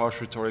go with harsh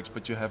rhetorics,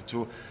 but you have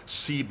to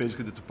see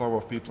basically that the power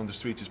of people on the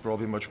streets is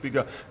probably much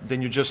bigger.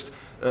 Then you just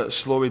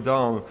slow it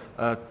down,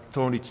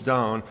 tone it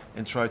down,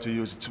 and try to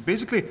use it. So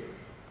basically,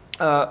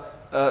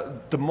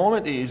 the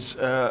moment is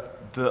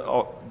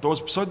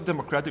those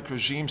pseudo-democratic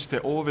regimes, they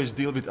always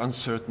deal with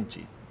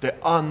uncertainty. They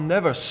are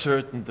never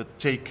certain that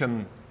they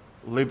can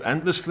live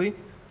endlessly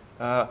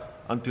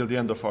until the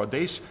end of our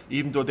days,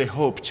 even though they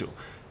hope to.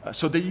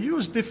 So they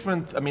use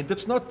different, I mean,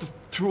 that's not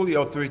truly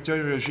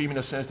authoritarian regime in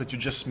a sense that you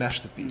just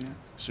smash the people. Yeah.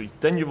 So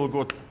then you will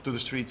go to the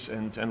streets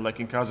and like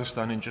in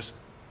Kazakhstan and just,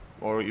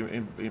 or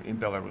in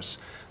Belarus.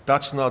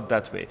 That's not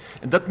that way.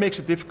 And that makes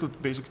it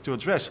difficult basically to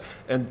address.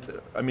 And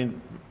I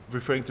mean,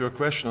 referring to your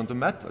question on the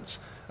methods,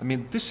 I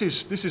mean, this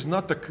is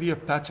not a clear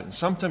pattern.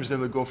 Sometimes they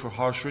will go for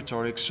harsh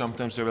rhetoric,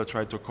 sometimes they will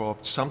try to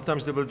co-opt,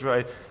 sometimes they will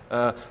try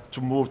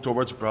to move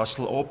towards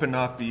Brussels, open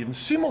up, even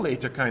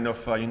simulate a kind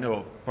of, you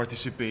know,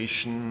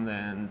 participation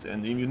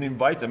and even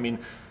invite. I mean,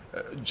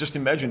 just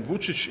imagine,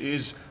 Vučić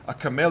is a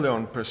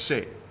chameleon per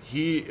se.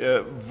 He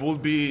will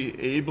be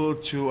able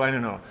to, I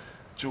don't know,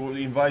 to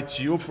invite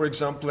you, for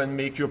example, and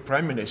make you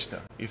prime minister,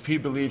 if he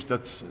believes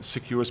that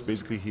secures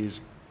basically his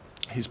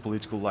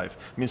political life.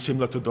 I mean,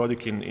 similar to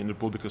Dodik in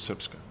Republika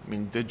Srpska. I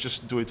mean, they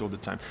just do it all the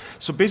time.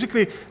 So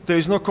basically, there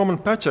is no common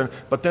pattern,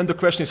 but then the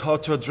question is how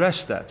to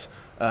address that.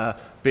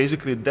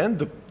 Basically, then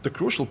the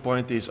crucial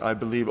point is, I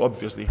believe,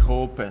 obviously,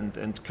 hope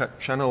and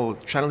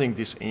channeling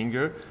this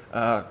anger,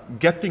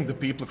 getting the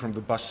people from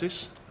the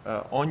buses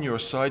on your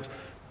side,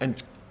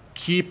 and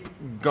keep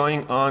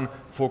going on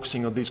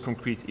focusing on these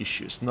concrete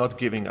issues, not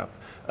giving up.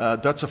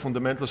 That's a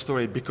fundamental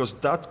story, because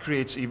that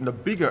creates even a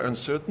bigger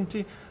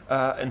uncertainty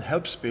and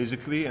helps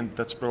basically, and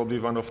that's probably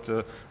one of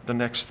the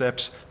next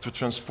steps, to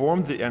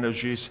transform the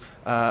energies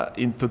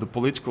into the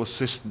political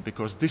system,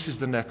 because this is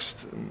the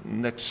next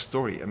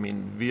story. I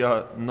mean, we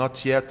are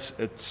not yet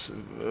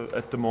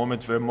at the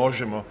moment where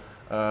Možemo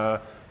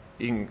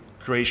in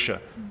Croatia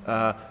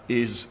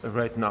is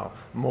right now.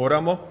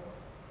 Moramo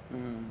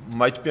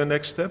might be a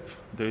next step.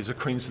 There is a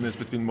coincidence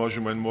between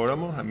Možemo and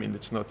Moramo. I mean,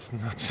 it's not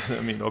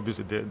I mean,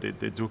 obviously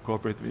they do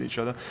cooperate with each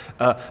other.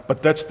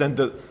 But that's then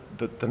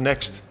the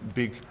next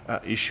big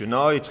issue.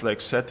 Now it's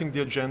like setting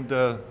the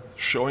agenda,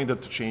 showing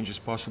that the change is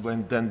possible,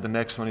 and then the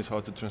next one is how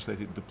to translate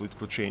it into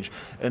political change.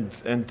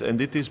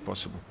 And it is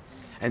possible.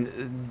 And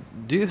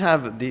do you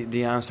have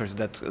the answer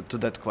to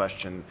that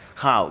question?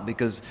 How?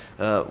 Because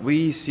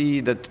we see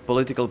that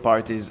political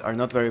parties are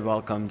not very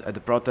welcomed at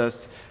the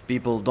protests.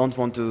 People don't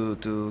want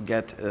to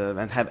get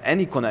and have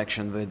any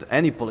connection with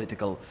any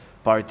political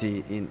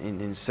party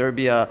in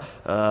Serbia.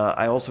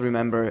 I also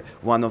remember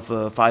one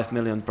of 5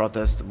 million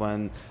protests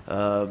when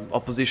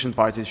opposition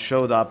parties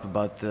showed up,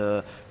 but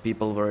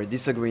people were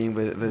disagreeing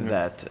with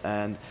that.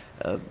 And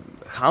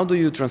how do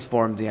you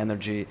transform the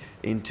energy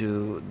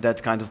into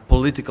that kind of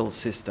political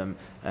system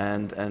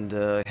and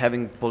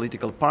having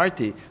political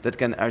party that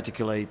can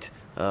articulate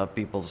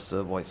people's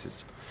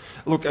voices?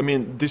 Look, I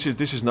mean, this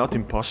is not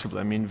impossible.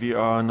 I mean, we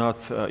are not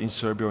in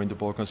Serbia or in the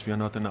Balkans. We are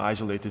not an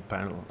isolated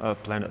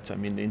planet. I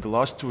mean, in the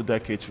last 2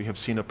 decades, we have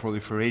seen a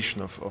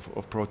proliferation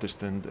of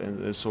protest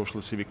and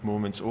social civic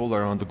movements all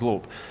around the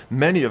globe.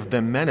 Many of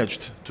them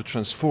managed to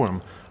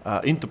transform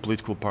into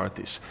political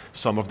parties.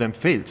 Some of them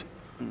failed,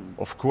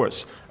 of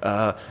course.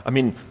 I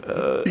mean,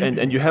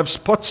 and you have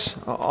spots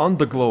on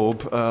the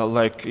globe,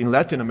 like in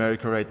Latin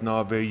America right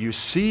now, where you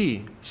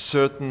see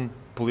certain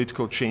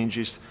political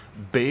changes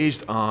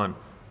based on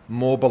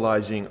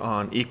mobilizing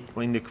on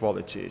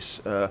inequalities,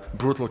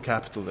 brutal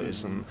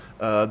capitalism,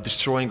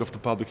 destroying of the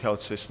public health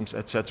systems,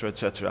 etc.,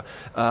 etc.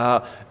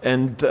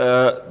 And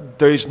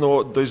there is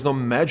no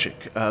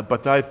magic.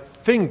 But I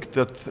think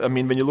that, I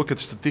mean, when you look at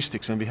the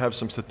statistics, and we have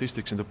some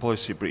statistics in the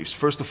policy briefs,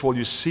 first of all,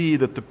 you see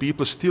that the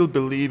people still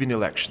believe in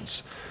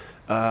elections.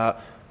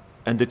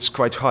 And it's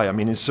quite high. I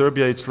mean, in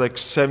Serbia, it's like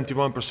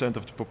 71%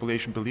 of the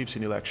population believes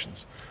in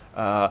elections.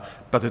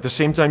 But at the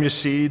same time, you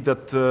see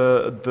that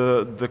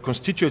the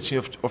constituency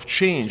of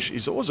change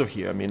is also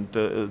here. I mean,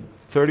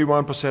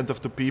 31% of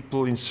the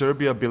people in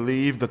Serbia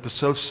believe that the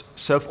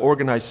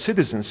self-organized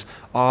citizens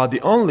are the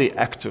only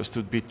actors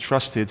to be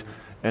trusted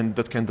and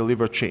that can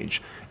deliver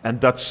change. And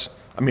that's,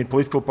 I mean,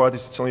 political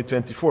parties, it's only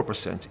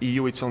 24%.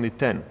 EU, it's only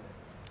 10%.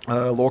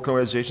 Local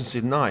organizations,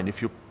 it's 9%.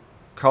 If you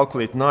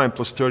calculate 9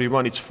 plus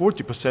 31, it's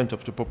 40%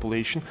 of the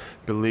population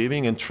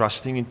believing and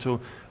trusting into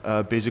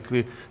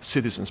basically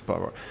citizens'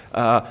 power.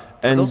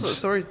 And also,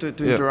 sorry to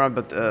interrupt,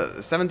 but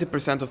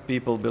 70% of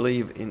people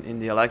believe in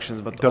the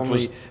elections, but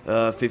only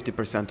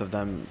 50% of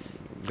them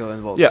go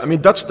and vote. Yeah, I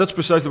mean, that's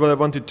precisely what I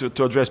wanted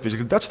to address,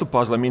 basically. That's the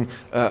puzzle. I mean,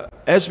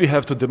 as we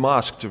have to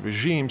demask the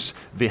regimes,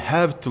 we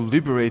have to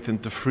liberate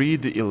and to free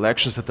the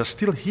elections that are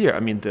still here. I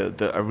mean,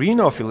 the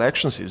arena of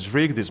elections is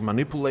rigged, is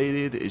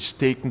manipulated, is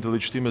taken, the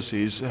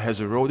legitimacy has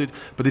eroded,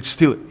 but it's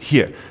still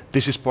here.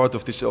 This is part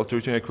of this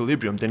authoritarian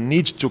equilibrium. They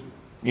need to,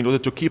 in order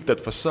to keep that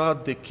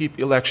facade, they keep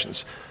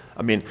elections.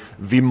 I mean,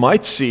 we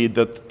might see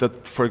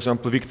that for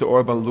example, Viktor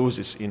Orban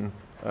loses in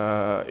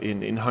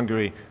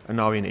Hungary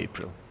now in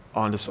April.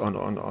 At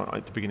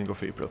the beginning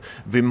of April.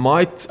 We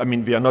might, I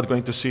mean, we are not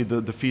going to see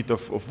the defeat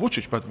of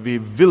Vučić, but we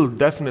will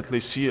definitely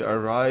see a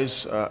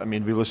rise. I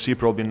mean, we will see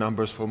probably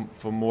numbers for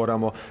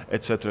Moramo,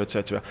 etc.,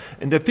 etc.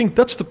 And I think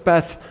that's the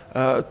path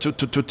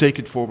to take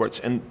it forwards.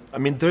 And I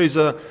mean, there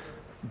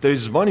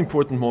is one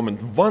important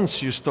moment.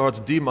 Once you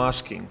start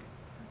demasking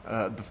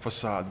the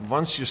facade,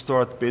 once you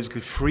start basically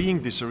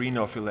freeing this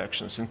arena of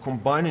elections and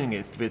combining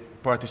it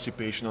with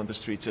participation on the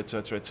streets,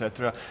 etc.,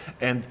 etc.,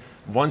 and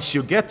once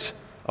you get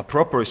a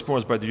proper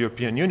response by the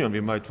European Union, we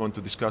might want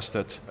to discuss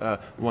that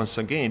once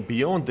again,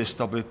 beyond the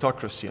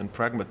stabilitocracy and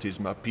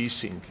pragmatism,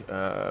 appeasing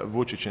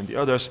Vučić and the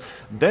others,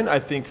 then I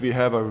think we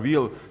have a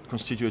real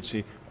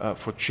constituency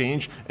for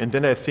change. And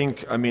then I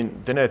think,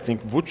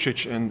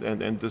 Vučić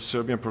and the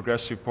Serbian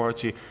Progressive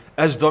Party,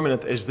 as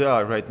dominant as they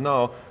are right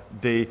now,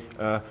 they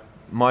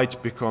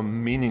might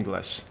become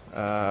meaningless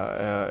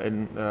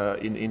in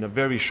a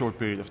very short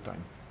period of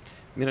time.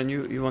 Miran,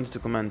 you wanted to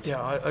comment?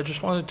 Yeah, I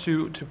just wanted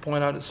to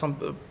point out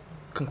some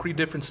concrete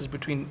differences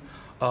between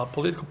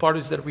political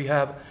parties that we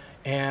have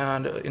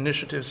and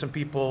initiatives and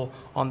people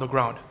on the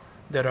ground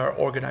that are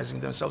organizing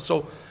themselves.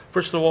 So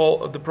first of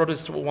all, the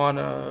protests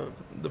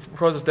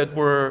that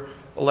were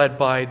led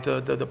by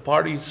the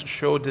parties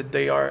showed that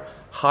they are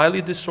highly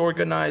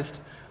disorganized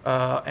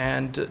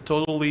and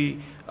totally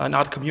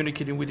not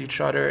communicating with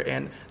each other,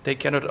 and they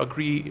cannot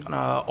agree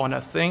on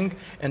a thing,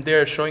 and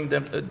they're showing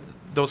them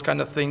those kind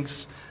of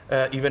things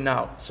even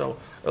now. So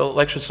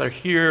elections are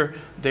here,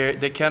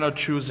 they cannot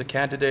choose a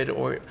candidate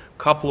or a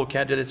couple of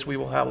candidates. We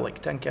will have like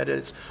 10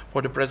 candidates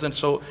for the president.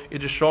 So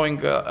it is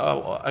showing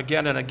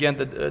again and again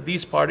that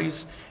these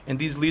parties and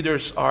these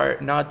leaders are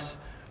not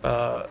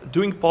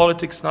doing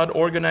politics, not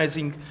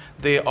organizing.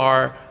 They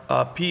are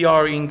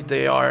PRing,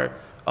 they are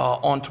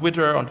on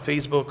Twitter, on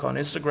Facebook, on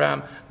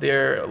Instagram.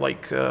 They're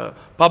like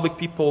public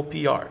people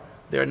PR.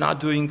 They're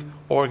not doing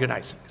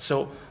organizing.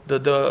 So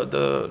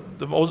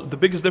the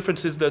biggest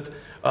difference is that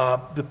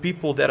the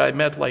people that I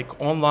met like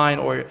online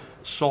or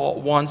saw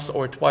once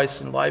or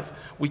twice in life,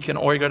 we can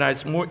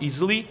organize more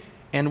easily,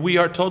 and we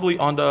are totally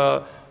on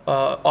the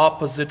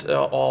opposite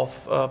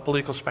of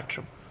political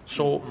spectrum.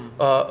 So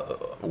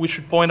we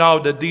should point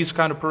out that these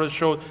kind of protests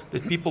show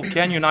that people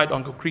can unite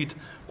on concrete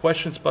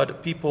questions,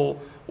 but people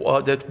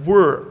that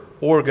were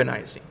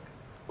organizing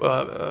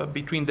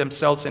between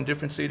themselves in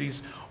different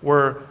cities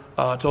were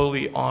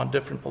totally on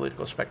different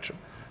political spectrum.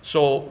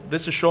 So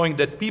this is showing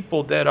that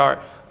people that are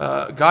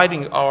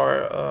guiding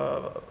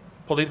our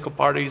political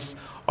parties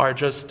are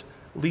just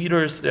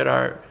leaders that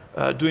are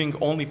doing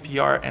only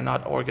PR and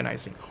not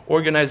organizing.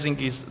 Organizing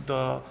is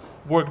the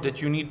work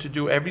that you need to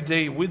do every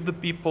day with the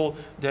people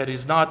that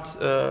is not,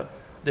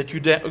 that you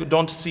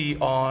don't see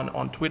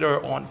on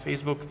Twitter, on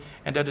Facebook,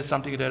 and that is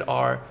something that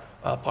our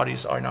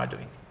parties are not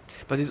doing.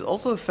 But it's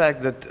also a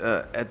fact that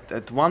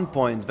at one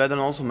point, Vedran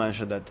also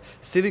mentioned that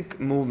civic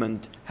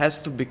movement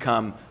has to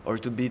become or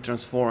to be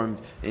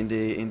transformed in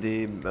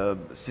the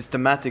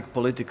systematic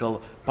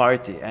political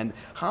party. And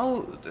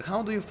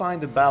how do you find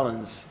the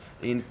balance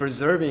in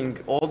preserving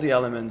all the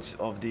elements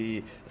of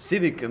the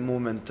civic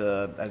movement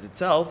as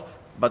itself,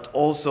 but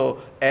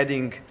also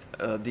adding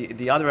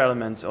the other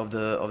elements of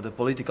the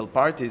political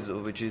parties,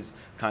 which is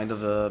kind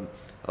of a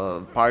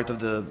part of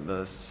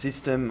the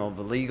system, of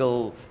the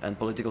legal and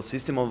political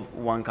system of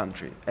one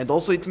country. And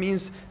also it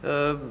means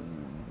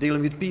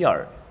dealing with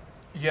PR.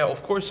 Yeah,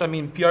 of course. I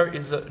mean, PR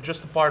is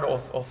just a part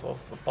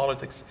of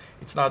politics.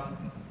 It's not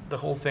the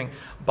whole thing.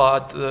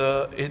 But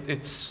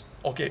it's,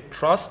 okay,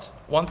 trust,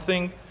 one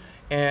thing,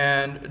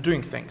 and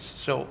doing things.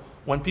 So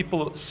when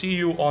people see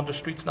you on the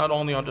streets, not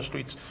only on the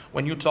streets,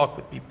 when you talk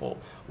with people,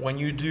 when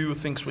you do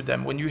things with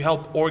them, when you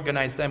help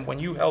organize them, when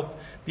you help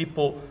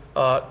people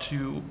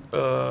to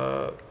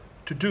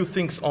do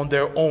things on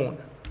their own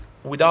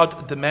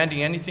without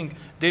demanding anything,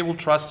 they will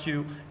trust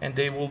you and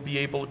they will be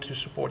able to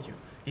support you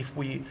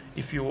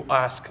if you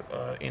ask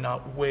in a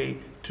way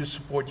to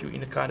support you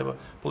in a kind of a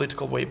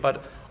political way.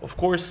 But of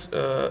course,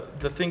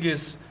 the thing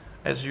is,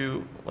 as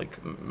you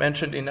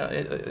mentioned in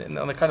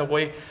a kind of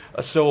way,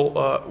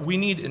 we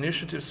need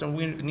initiatives, and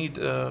we need,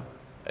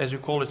 as you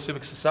call it,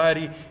 civic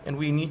society, and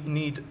we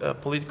need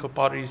political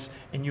parties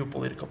and new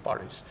political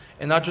parties.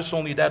 And not just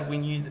only that, we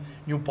need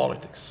new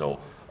politics. So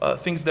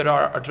things that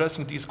are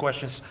addressing these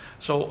questions.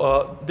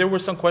 So there were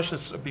some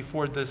questions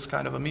before this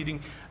kind of a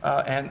meeting,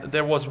 and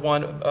there was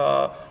one,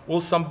 will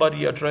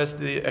somebody address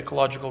the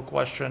ecological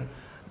question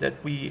that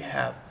we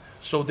have?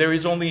 So there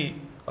is only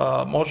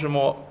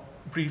možemo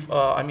brief,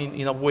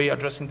 in a way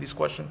addressing this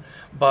question,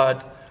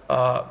 but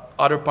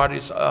other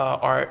parties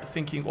are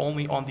thinking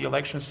only on the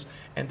elections,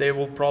 and they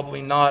will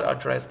probably not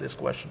address this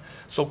question.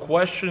 So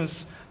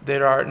questions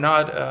that are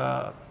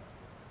not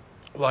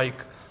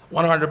like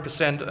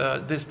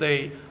 100% this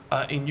day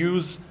in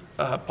news,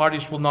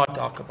 parties will not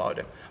talk about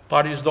it.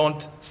 Parties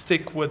don't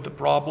stick with the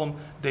problem.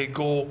 They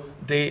go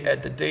day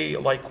at the day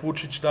like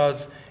Lukić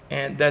does,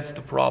 and that's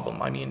the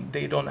problem. I mean,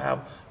 they don't have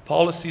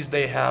policies.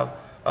 They have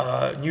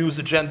news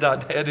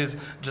agenda that is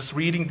just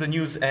reading the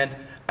news and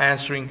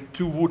answering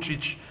to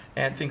Lukić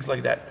and things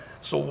like that.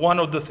 So one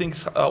of the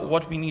things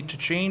what we need to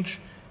change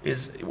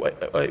is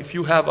if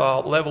you have a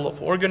level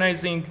of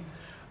organizing,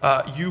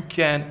 you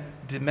can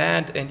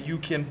demand and you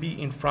can be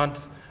in front,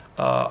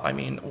 I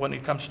mean, when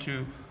it comes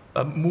to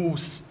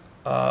moves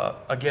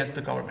against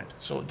the government.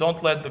 So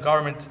don't let the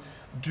government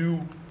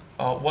do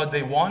what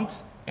they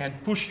want and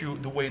push you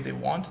the way they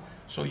want.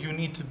 So you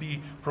need to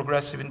be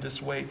progressive in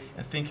this way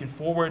and thinking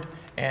forward.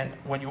 And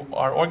when you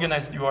are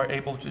organized, you are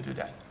able to do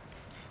that.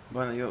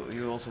 Bojana,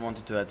 you also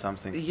wanted to add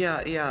something.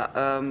 Yeah.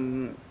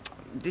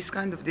 This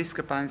kind of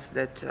discrepancy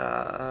that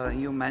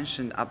you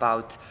mentioned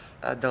about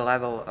the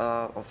level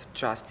of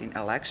trust in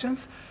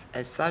elections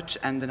as such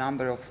and the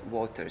number of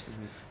voters,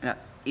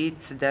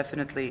 it's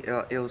definitely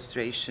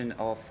illustration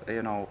of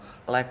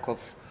lack of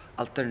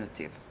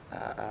alternative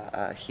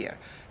here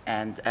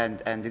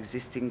and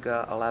existing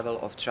level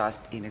of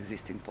trust in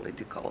existing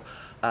political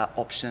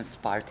options,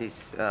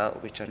 parties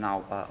which are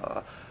now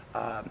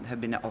have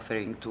been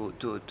offering to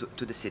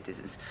the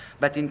citizens.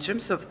 But in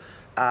terms of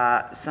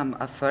some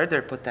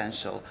further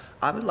potential,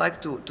 I would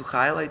like to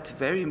highlight a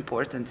very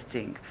important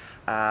thing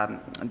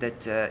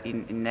that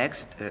in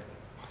next,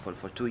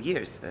 for 2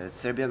 years,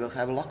 Serbia will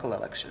have local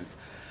elections.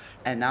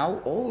 And now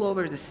all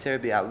over the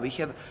Serbia, we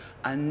have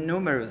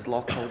numerous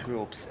local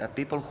groups,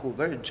 people who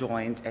were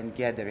joined and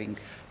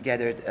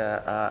gathered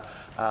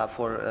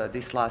for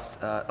this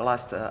last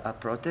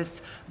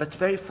protests, but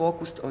very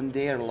focused on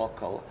their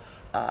local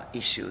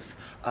issues,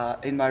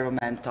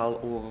 environmental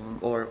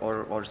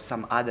or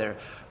some other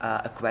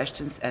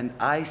questions. And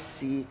I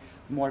see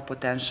more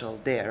potential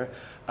there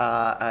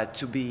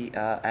to be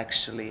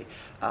actually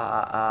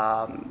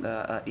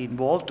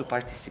involved, to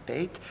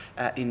participate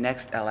in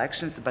next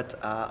elections, but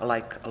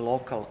like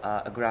local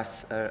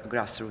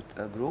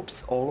grassroots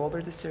groups all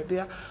over the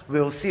Serbia.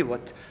 We'll see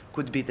what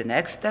could be the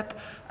next step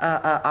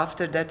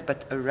after that,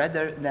 but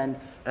rather than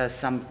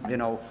some,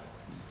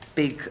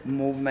 big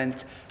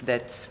movement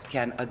that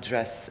can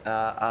address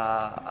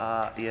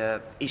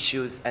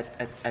issues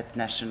at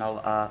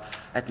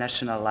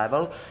national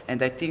level.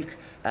 And I think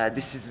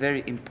this is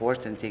very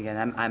important thing,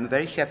 and I'm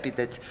very happy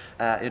that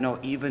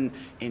even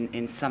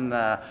in some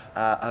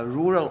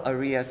rural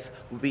areas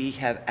we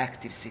have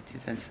active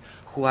citizens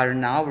who are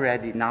now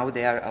ready, now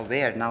they are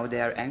aware, now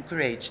they are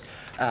encouraged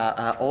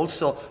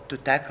also to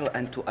tackle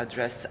and to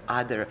address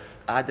other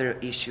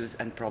issues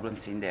and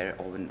problems in their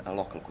own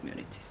local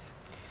communities.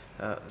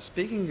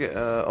 Speaking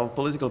of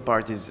political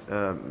parties,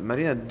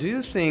 Marina, do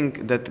you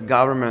think that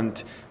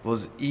government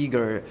was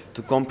eager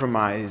to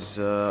compromise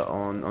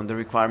on the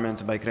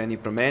requirements by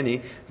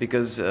Kreni-Promeni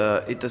because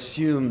it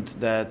assumed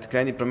that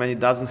Kreni-Promeni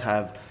doesn't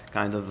have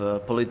kind of a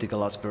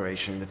political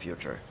aspiration in the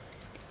future?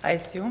 I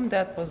assume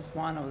that was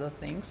one of the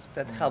things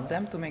that helped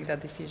them to make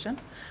that decision,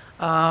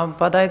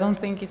 but I don't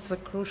think it's a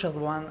crucial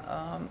one.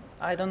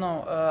 I don't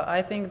know.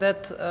 I think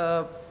that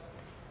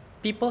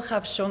people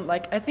have shown,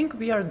 I think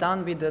we are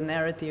done with the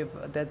narrative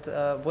that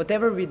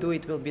whatever we do,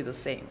 it will be the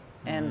same.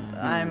 And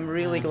I'm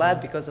really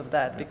glad because of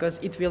that, because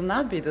it will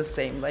not be the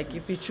same.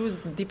 If we choose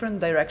different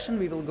direction,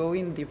 we will go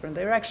in different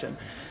direction.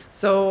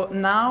 So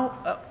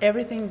now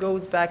everything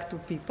goes back to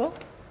people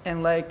and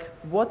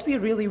what we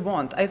really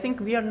want. I think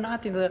we are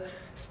not in the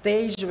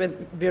stage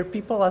where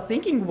people are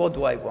thinking, what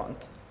do I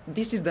want?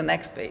 This is the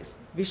next phase.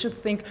 We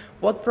should think,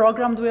 what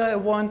program do I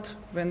want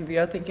when we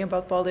are thinking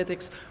about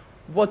politics?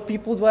 What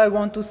people do I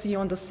want to see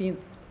on the scene?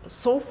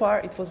 So far,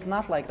 it was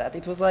not like that.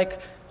 It was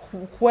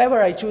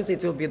whoever I choose,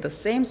 it will be the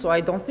same, so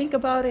I don't think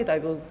about it. I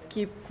will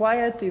keep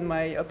quiet in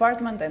my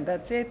apartment, and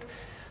that's it.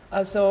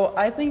 So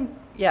I think,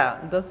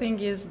 the thing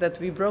is that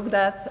we broke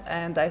that,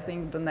 and I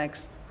think the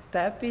next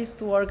step is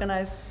to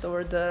organize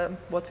toward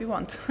what we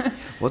want.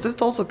 Was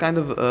it also kind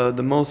of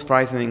the most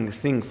frightening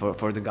thing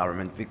for the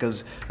government?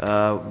 Because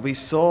we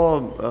saw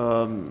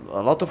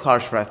a lot of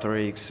harsh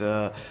rhetorics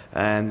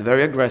and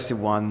very aggressive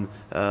one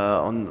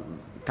on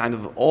kind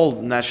of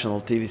all national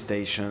TV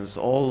stations,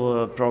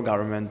 all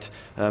pro-government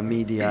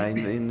media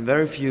in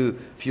very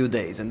few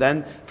days. And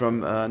then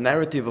from a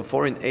narrative of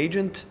foreign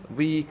agent,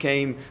 we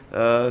came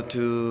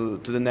to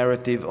the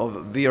narrative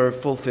of we are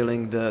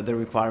fulfilling the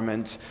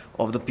requirements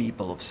of the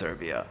people of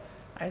Serbia.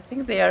 I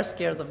think they are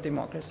scared of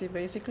democracy,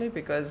 basically,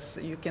 because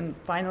you can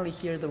finally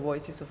hear the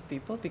voices of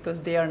people, because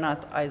they are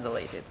not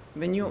isolated.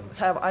 When you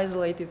have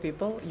isolated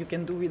people, you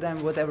can do with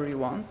them whatever you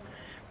want.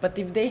 But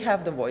if they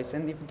have the voice,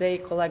 and if they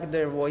collect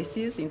their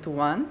voices into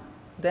one,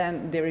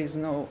 then there is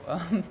no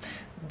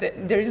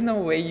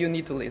way you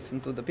need to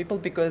listen to the people,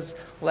 because,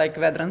 like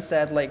Vedran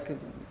said,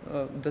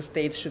 the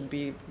state should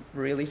be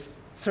really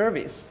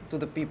service to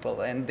the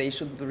people, and they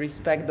should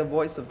respect the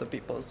voice of the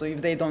people. So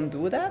if they don't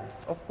do that,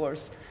 of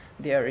course,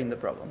 they are in the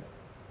problem.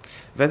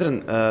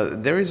 Vedran,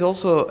 there is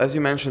also, as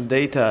you mentioned,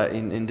 data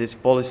in this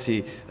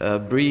policy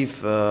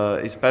brief,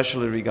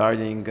 especially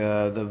regarding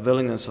the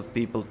willingness of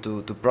people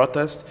to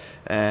protest.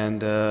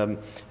 And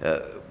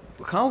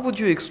how would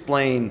you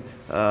explain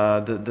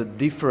the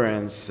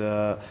difference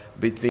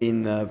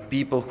between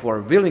people who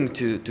are willing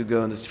to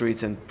go on the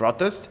streets and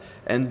protest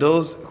and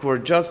those who are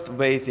just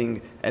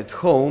waiting at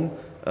home,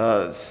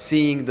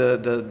 seeing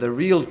the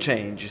real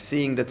change,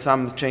 seeing that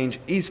some change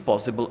is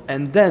possible,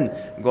 and then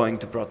going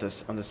to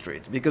protest on the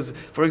streets? Because,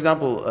 for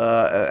example,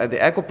 at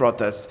the eco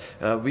protests,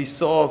 we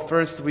saw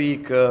first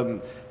week,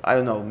 I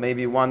don't know,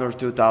 maybe 1,000 or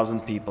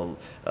 2,000 people.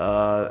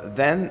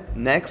 Then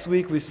next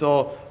week we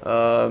saw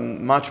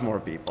much more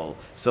people.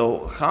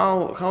 So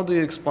how do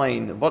you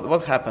explain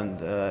what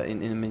happened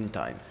in the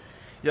meantime?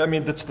 Yeah, I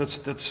mean,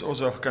 that's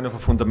also a kind of a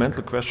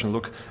fundamental question.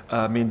 Look,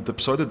 I mean, the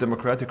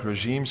pseudo-democratic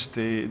regimes,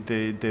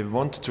 they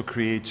want to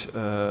create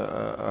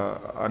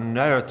a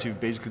narrative,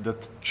 basically,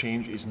 that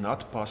change is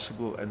not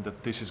possible and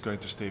that this is going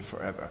to stay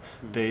forever.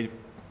 They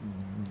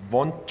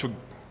want to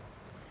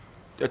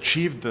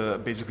achieve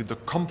basically the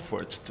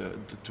comfort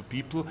to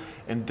people,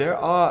 and they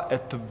are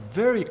at the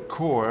very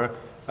core,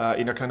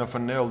 in a kind of a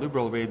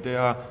neoliberal way, they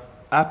are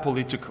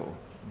apolitical.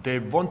 They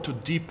want to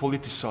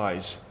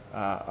depoliticize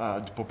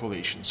the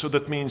population. So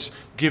that means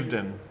give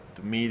them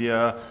the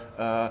media,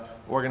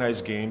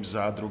 organize games,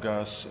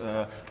 zadrugas,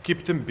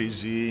 keep them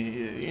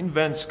busy,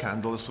 invent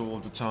scandals all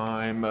the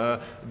time,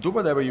 do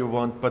whatever you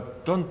want,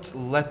 but don't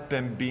let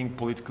them being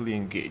politically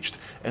engaged.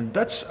 And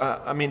that's,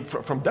 I mean,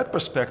 from that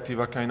perspective,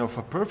 a kind of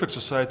a perfect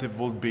society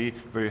would be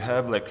where you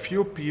have like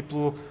few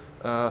people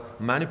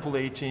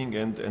manipulating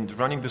and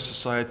running the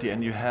society,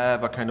 and you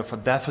have a kind of a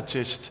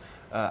defeatist,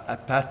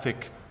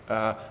 apathic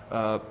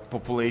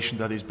population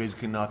that is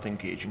basically not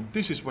engaging.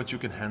 This is what you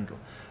can handle.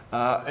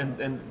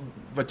 And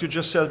what you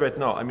just said right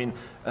now, I mean,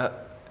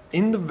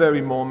 in the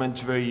very moment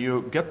where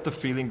you get the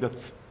feeling that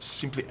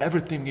simply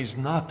everything is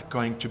not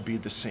going to be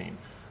the same,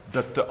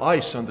 that the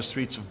ice on the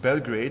streets of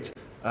Belgrade,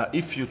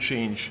 if you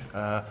change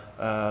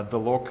the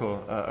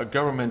local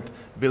government,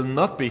 will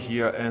not be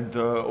here, and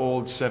the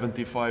old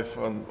 75,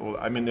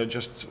 I mean,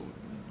 just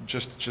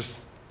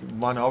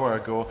 1 hour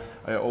ago,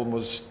 I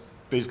almost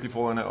basically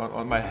fallen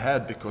on my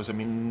head, because I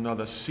mean,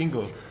 not a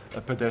single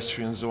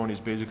pedestrian zone is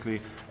basically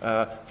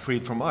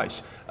freed from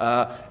ice,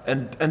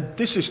 and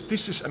this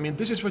is I mean,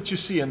 this is what you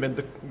see. And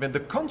when the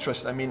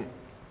contrast, I mean,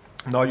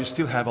 now you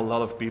still have a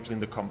lot of people in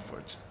the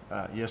comfort,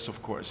 yes,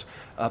 of course,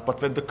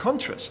 but when the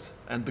contrast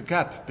and the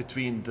gap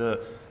between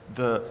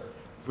the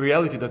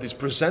reality that is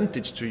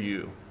presented to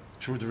you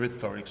through the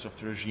rhetorics of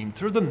the regime,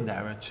 through the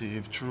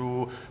narrative,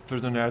 through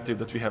the narrative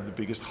that we have the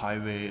biggest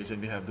highways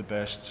and we have the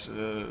best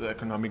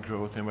economic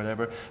growth and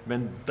whatever,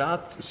 when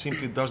that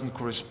simply doesn't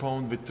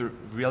correspond with the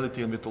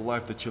reality and with the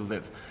life that you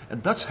live.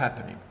 And that's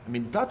happening. I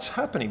mean, that's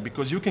happening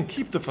because you can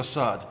keep the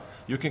facade.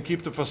 You can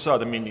keep the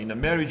facade. I mean, in a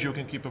marriage you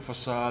can keep a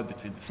facade,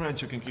 between the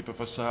friends you can keep a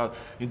facade,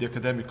 in the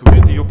academic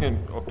community you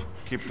can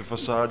keep the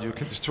facade, you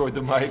can destroy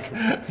the mic.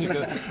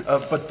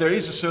 But there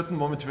is a certain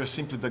moment where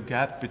simply the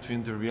gap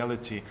between the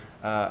reality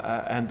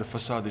and the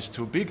facade is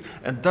too big,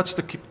 and that's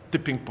the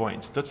tipping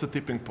point. That's the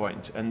tipping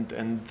point.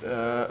 And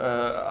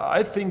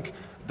I think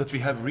that we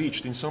have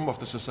reached, in some of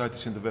the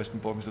societies in the Western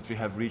Balkans, that we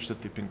have reached the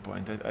tipping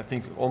point. I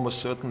think almost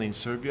certainly in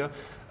Serbia,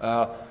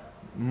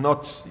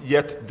 not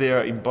yet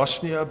there in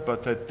Bosnia,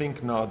 but I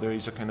think now there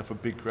is a kind of a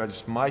big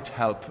rise, might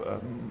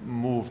help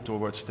move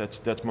towards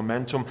that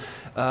momentum.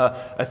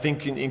 I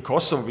think in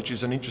Kosovo, which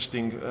is an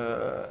interesting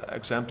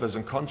example as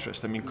a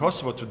contrast. I mean,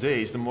 Kosovo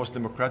today is the most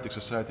democratic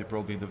society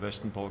probably in the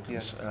Western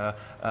Balkans,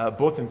 yes.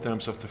 Both in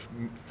terms of the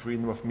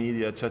freedom of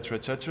media, etc.,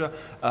 etc.,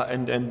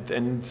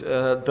 and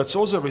that's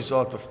also a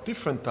result of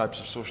different types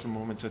of social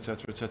movements,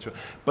 etc., etc.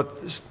 But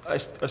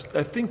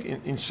I think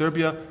in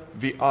Serbia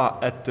we are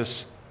at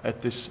this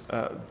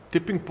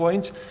tipping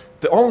point.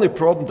 The only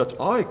problem that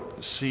I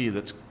see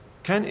that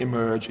can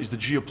emerge is the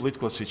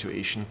geopolitical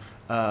situation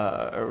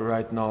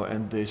right now,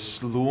 and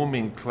this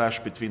looming clash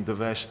between the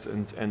West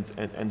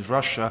and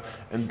Russia,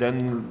 and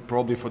then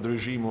probably for the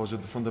regime also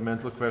the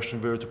fundamental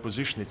question where to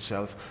position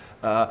itself,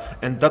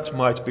 and that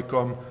might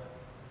become,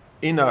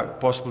 in a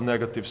possible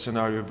negative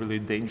scenario, really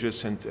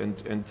dangerous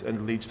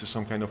and leads to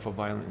some kind of a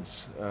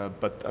violence.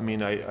 But I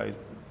mean,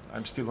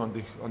 I'm still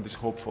on this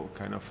hopeful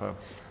kind of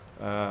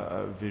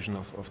vision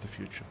of the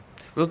future.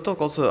 We'll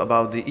talk also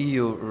about the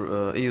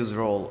EU's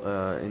role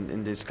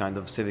in this kind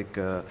of civic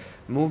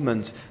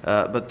movement.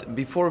 But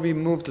before we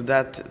move to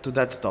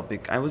that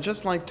topic, I would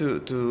just like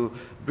to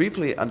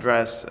briefly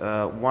address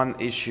one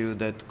issue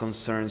that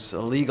concerns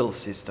a legal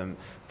system.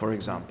 For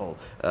example,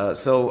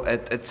 so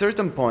at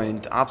certain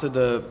point after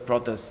the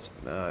protests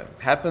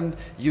happened,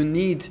 you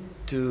need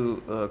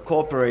to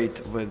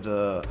cooperate with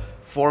the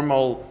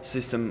formal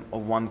system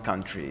of one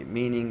country,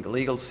 meaning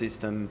legal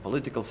system,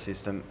 political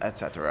system,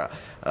 etc.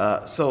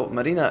 So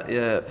Marina,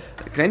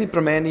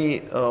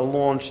 Kreni-Promeni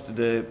launched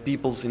the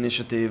People's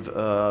Initiative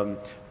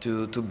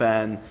to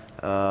ban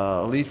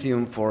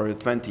lithium for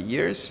 20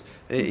 years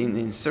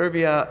in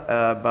Serbia,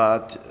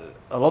 but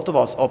a lot of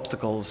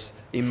obstacles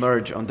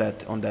emerge on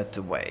that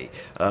way.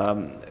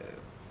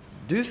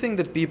 Do you think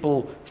that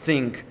people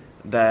think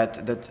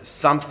that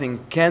something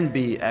can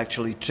be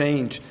actually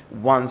changed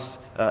once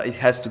it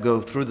has to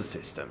go through the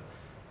system?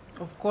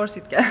 Of course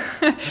it can.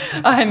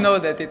 I know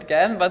that it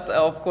can, but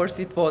of course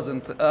it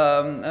wasn't.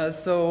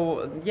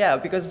 So yeah,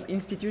 because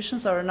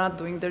institutions are not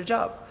doing their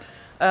job.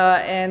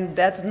 And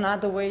that's not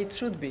the way it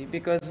should be,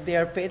 because they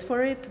are paid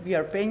for it, we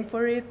are paying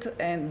for it,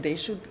 and they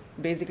should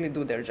basically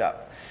do their job.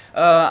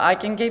 I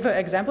can give an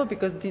example,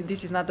 because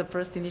this is not the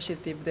first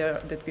initiative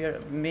that we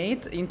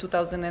made. In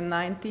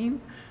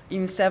 2019,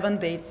 in 7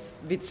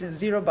 days, with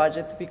zero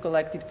budget, we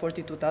collected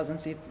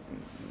 42,000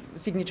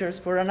 signatures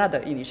for another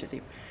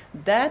initiative.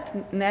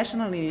 That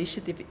national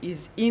initiative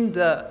is in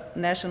the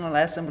National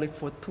Assembly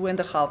for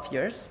 2.5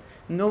 years.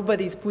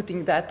 Nobody is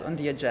putting that on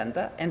the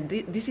agenda, and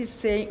this is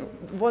saying,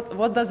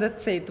 what does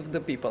that say to the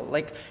people?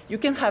 Like, you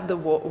can have the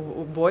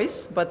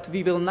voice, but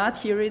we will not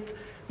hear it,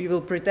 we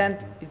will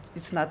pretend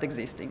it's not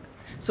existing.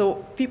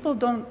 So people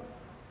don't,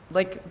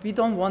 like, we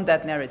don't want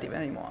that narrative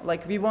anymore.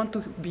 Like, we want to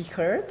be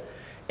heard,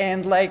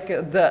 and like,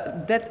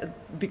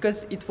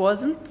 because it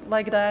wasn't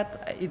like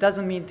that, it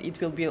doesn't mean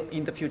it will be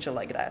in the future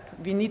like that.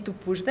 We need to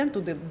push them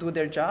to do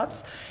their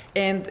jobs.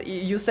 And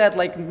you said,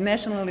 like,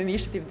 national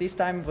initiative this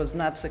time was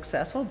not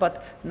successful,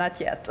 but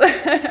not yet.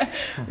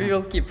 We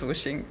will keep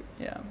pushing,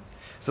 yeah.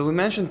 So we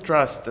mentioned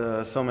trust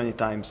so many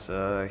times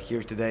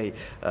here today,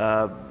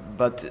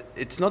 but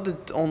it's not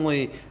that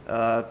only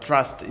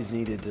trust is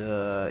needed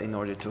in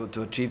order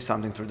to achieve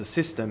something through the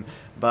system,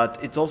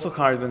 but it's also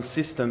hard when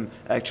system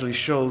actually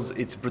shows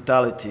its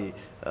brutality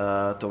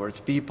towards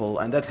people,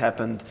 and that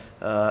happened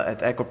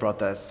at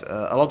eco-protests.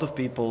 A lot of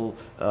people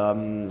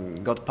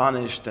got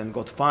punished and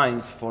got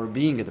fines for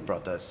being at the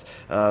protests.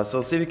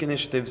 So civic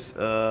initiatives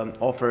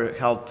offer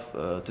help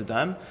to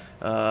them.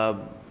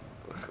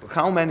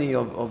 How many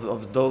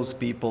of those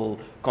people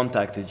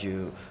contacted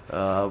you?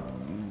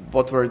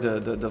 What were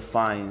the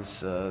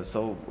fines?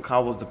 So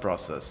how was the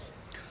process?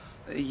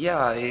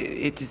 Yeah,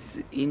 it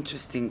is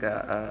interesting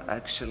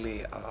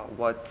actually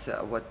what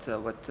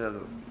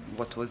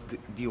was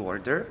the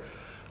order.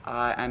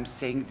 I'm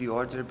saying the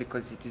order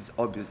because it is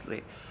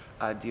obviously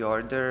the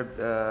order,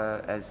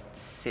 as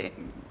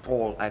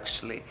all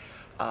actually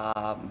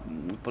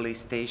police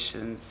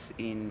stations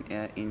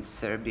in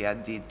Serbia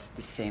did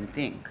the same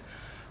thing.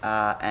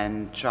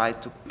 And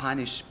tried to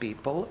punish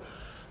people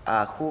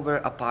who were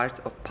a part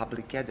of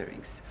public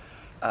gatherings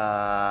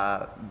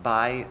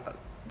by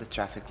the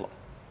traffic law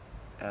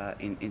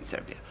in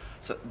Serbia.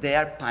 So they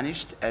are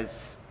punished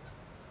as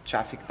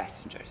traffic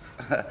passengers.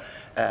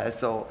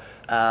 So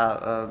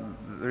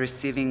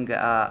receiving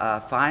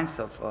fines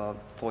of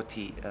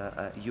 40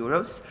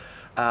 euros.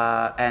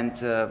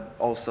 And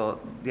also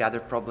the other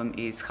problem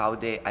is how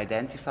they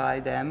identify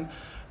them.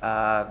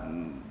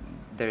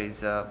 There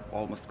is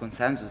almost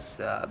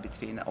consensus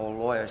between all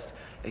lawyers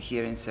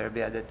here in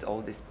Serbia that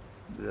all these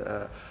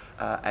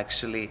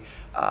actually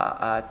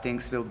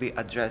things will be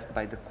addressed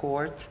by the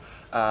court,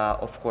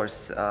 of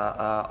course,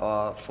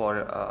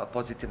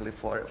 positively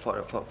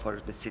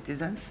for the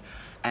citizens.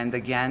 And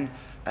again,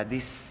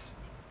 this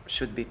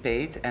should be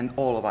paid, and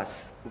all of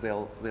us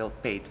will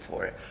pay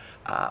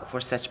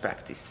for such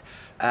practice.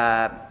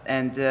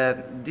 And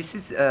this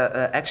is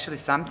actually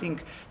something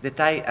that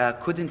I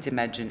couldn't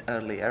imagine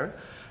earlier.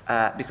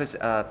 Because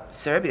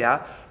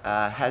Serbia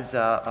has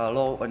a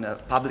law on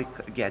public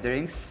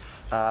gatherings,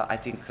 I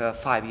think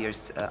 5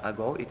 years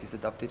ago. It is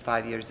adopted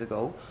 5 years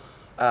ago.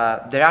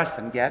 There are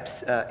some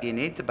gaps in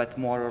it, but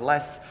more or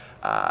less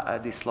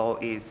this law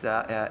is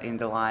in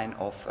the line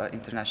of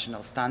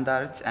international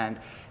standards, and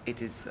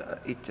it is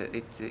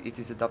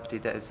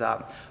adopted as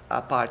a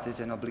part,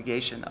 as an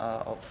obligation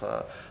of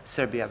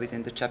Serbia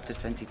within the Chapter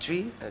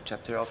 23,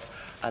 chapter of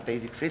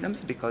basic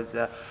freedoms, because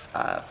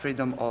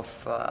freedom of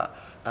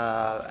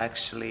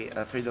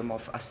freedom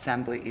of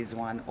assembly is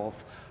one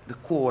of the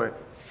core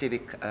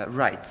civic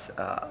rights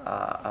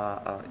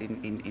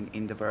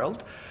in the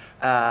world.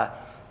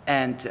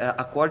 And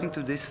according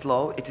to this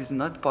law, it is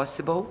not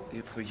possible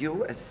for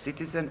you as a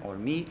citizen or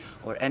me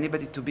or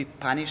anybody to be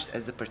punished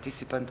as a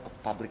participant of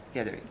public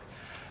gathering.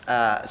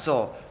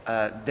 So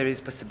there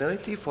is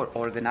possibility for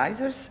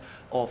organizers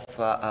of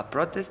a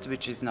protest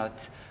which is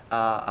not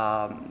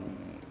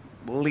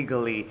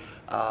legally,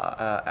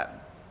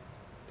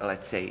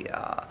 let's say,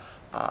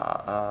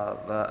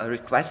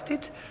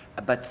 requested,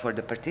 but for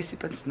the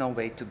participants, no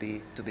way to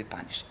be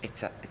punished.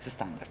 It's a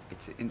standard.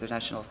 It's an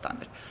international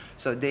standard.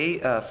 So they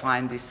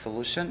find this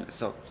solution.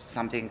 So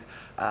somebody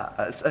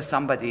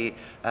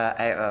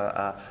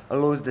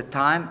lose the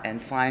time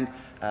and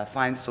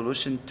find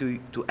solution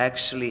to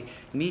actually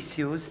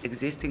misuse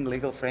existing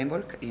legal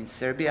framework in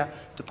Serbia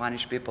to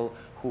punish people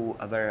who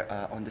were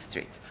on the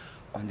streets.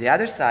 On the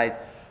other side,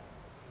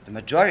 the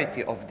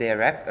majority of their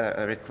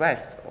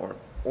requests, or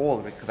all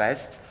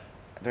requests,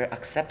 were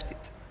accepted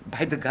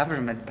by the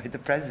government, by the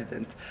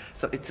president.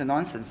 So it's a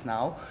nonsense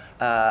now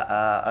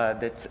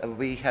that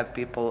we have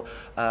people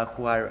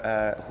who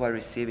are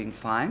receiving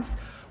fines.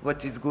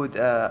 What is good,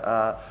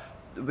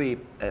 we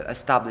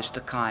established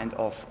a kind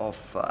of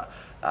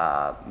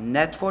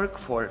network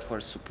for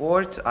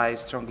support. I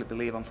strongly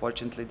believe,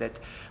 unfortunately, that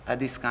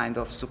this kind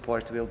of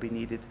support will be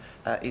needed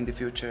in the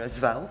future as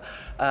well.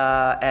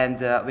 And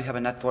we have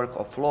a network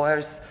of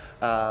lawyers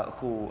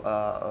who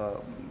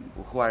are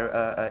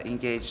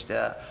engaged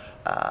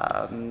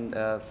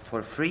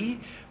for free,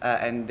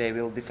 and they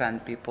will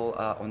defend people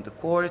on the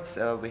courts.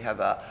 We have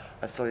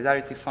a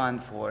solidarity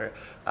fund for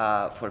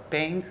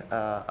paying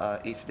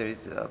if there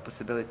is a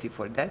possibility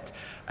for that.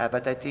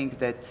 But I think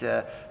that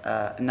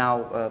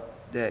now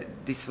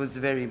this was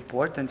very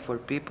important for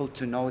people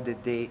to know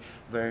that they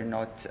were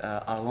not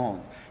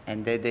alone,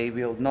 and that they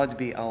will not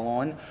be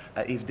alone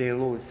if they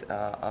lose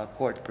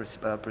court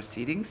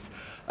proceedings.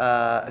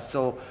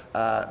 So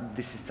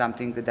this is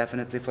something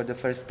definitely for the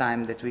first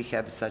time that we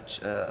have such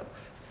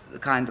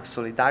kind of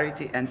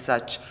solidarity and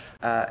such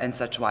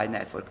wide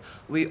network.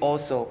 We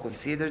also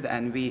considered,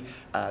 and we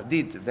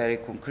did very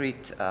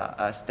concrete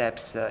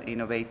steps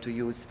in a way to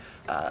use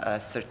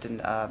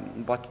certain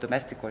both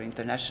domestic or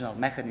international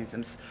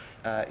mechanisms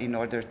in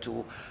order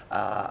to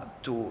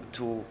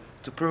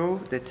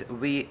prove that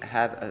we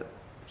have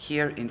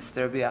here in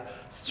Serbia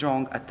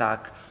strong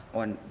attack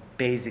on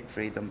basic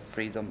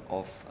freedom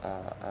of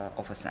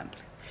assembly.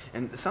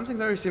 And something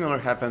very similar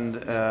happened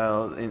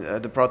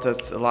in the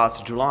protests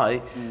last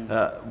July.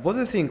 What do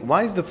you think?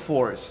 Why is the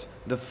force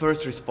the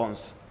first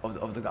response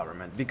of the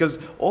government? Because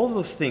all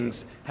those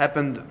things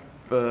happened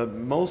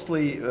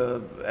mostly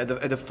at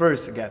the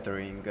first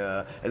gathering,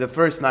 at the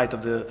first night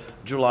of the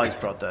July's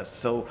protests.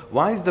 So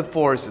why is the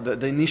force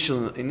the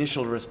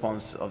initial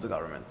response of the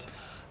government?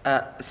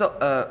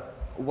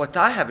 What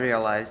I have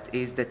realized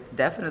is that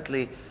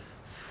definitely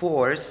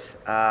force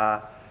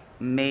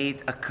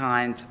made a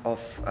kind of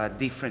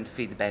different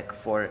feedback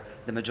for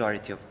the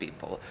majority of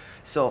people.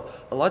 So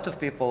a lot of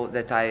people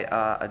that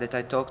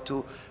I talked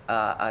to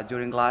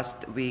during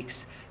last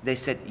weeks, they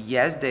said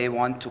yes, they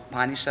want to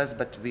punish us,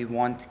 but we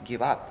won't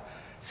give up.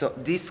 So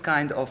this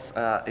kind of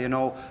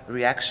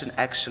reaction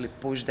actually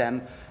pushed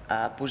them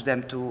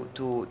to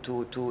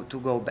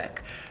go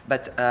back.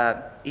 But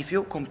if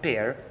you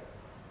compare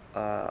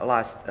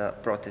last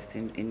protest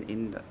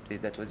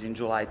that was in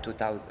July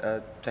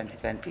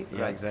 2020.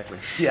 Yeah, right? exactly.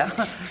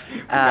 Yeah,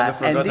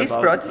 and this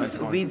protest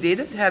we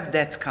didn't have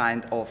that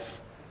kind of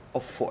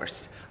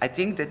force. I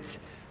think that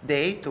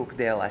they took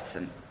their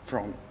lesson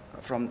from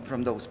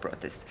those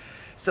protests.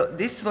 So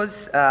this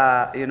was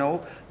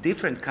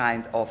different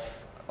kind of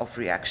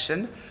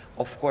reaction.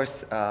 Of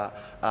course,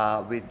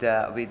 with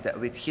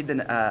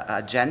hidden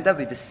agenda,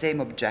 with the same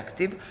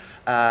objective,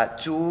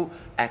 to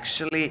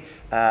actually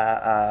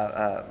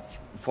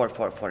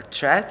for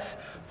threats,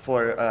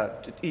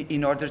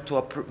 in order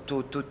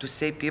to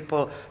say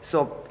people,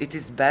 so it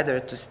is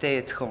better to stay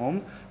at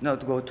home,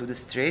 not go to the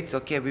streets.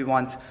 Okay, we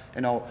want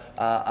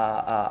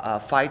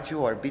fight you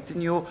or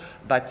beaten you,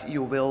 but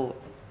you will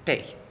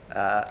pay.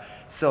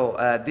 So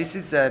this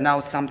is now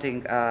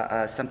something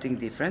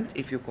different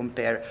if you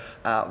compare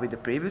with the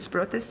previous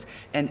protests.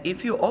 And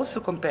if you also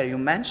compare, you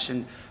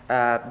mentioned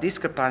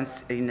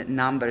discrepancy in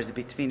numbers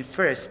between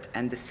first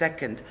and the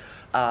second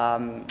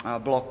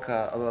block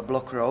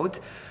road.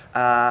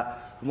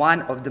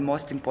 One of the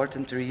most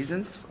important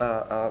reasons,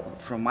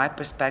 from my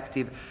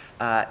perspective,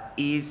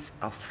 is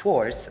a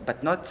force,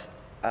 but not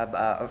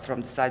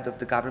from the side of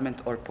the government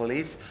or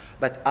police,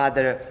 but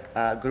other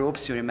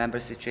groups. You remember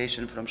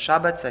situation from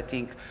Šabac. I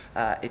think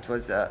it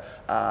was a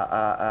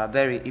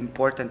very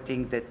important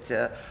thing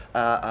that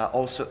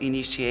also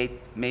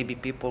initiate maybe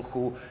people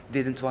who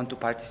didn't want to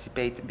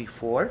participate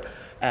before,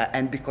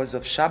 and because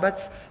of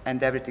Šabac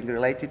and everything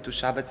related to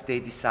Šabac, they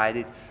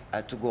decided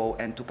to go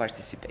and to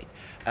participate.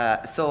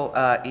 So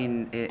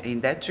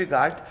in that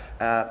regard,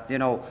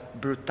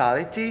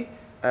 brutality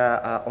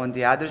on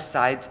the other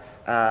side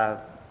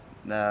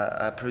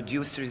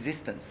produce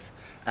resistance,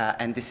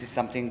 and this is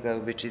something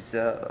which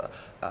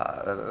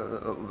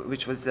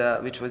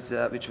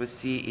was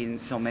seen in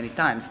so many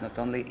times, not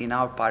only in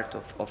our part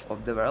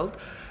of the world,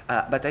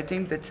 but I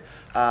think that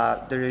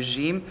the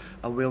regime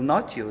will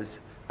not use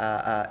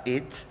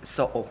it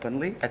so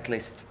openly, at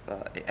least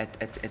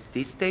at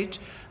this stage.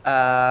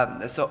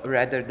 So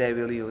rather they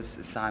will use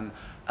some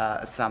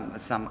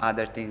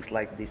other things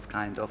like this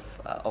kind of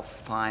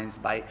fines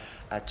by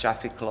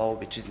traffic law,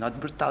 which is not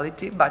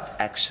brutality, but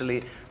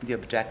actually the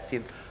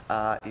objective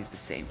is the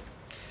same.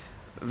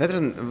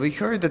 Vedran, we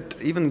heard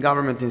that even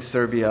government in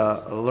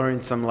Serbia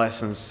learned some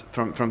lessons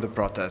from the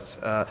protests.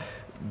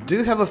 Do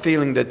you have a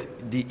feeling that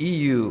the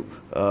EU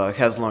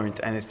has learned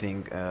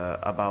anything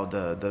about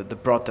the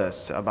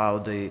protests,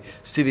 about the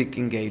civic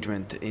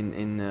engagement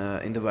in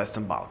the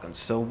Western Balkans?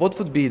 So what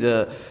would be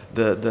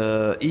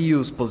the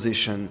EU's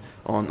position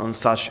on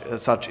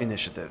such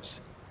initiatives?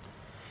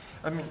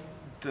 I mean,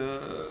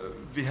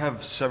 we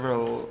have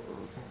several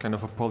kind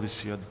of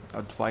policy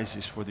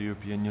advices for the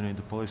European Union in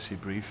the policy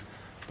brief.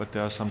 but they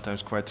are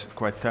sometimes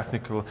quite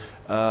technical.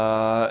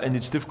 And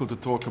it's difficult to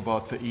talk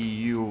about the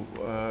EU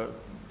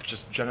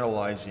just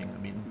generalizing. I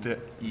mean, the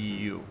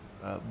EU.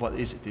 What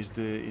is it?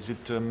 Is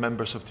it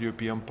members of the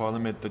European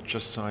Parliament that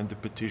just signed the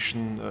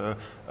petition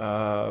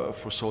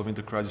for solving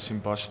the crisis in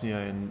Bosnia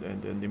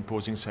and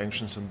imposing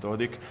sanctions on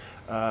Dodik?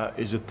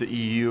 Is it the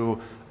EU,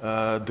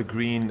 the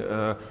Green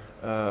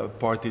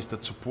parties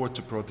that support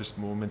the protest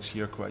movements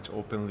here quite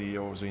openly,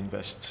 also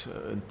invest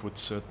and put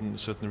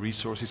certain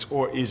resources?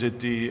 Or is it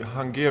the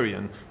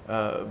Hungarian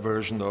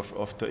version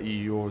of the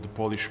EU, or the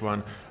Polish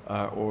one,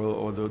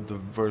 or the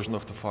version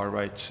of the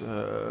far-right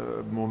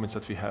movements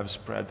that we have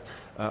spread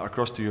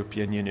across the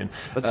European Union?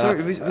 But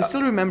sorry, we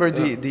still remember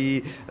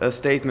the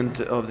statement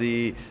of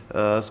the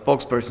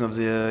spokesperson of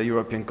the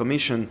European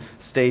Commission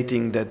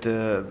stating that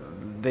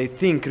they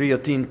think Rio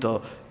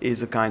Tinto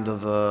is a kind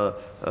of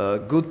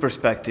good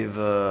perspective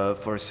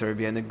for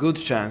Serbia and a good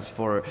chance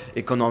for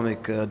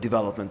economic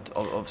development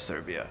of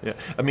Serbia. Yeah,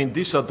 I mean,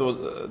 these are those.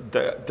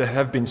 There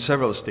have been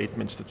several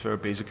statements that were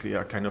basically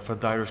a kind of a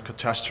direct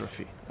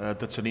catastrophe.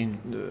 That's an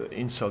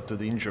insult to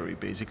the injury,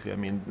 basically. I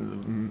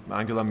mean,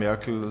 Angela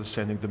Merkel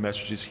sending the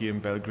messages here in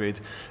Belgrade,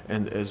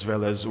 and as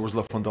well as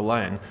Ursula von der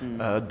Leyen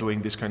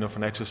doing this kind of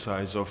an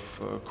exercise of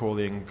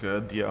calling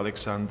Dear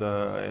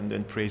Alexander and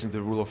then praising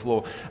the rule of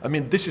law. I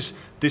mean, this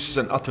is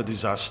an utter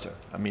disaster.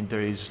 I mean,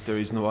 there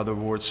is no other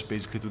words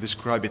basically to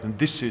describe it, and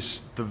this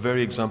is the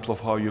very example of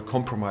how you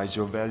compromise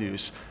your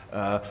values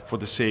for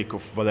the sake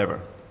of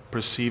whatever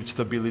perceived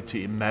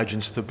stability,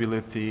 imagined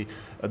stability,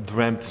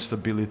 dreamt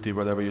stability,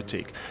 whatever you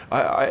take.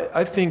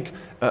 I think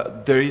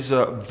there is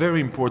a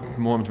very important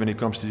moment when it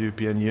comes to the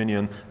European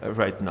Union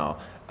right now.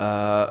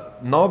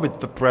 Now with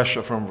the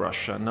pressure from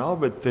Russia, now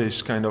with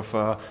this kind of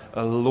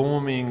a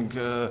looming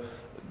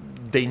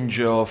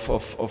danger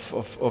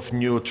of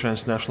new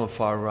transnational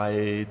far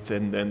right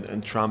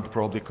and Trump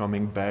probably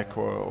coming back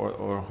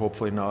or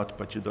hopefully not,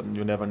 but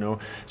you never know.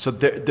 So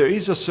there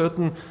is a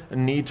certain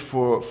need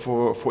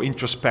for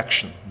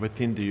introspection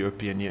within the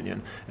European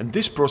Union, and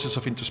this process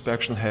of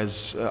introspection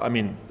has, I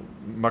mean,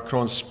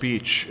 Macron's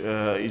speech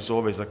is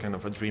always a kind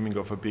of a dreaming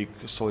of a big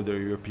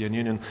solidary European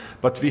Union,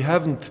 but we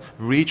haven't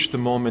reached the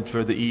moment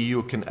where the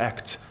EU can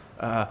act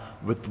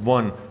with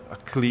a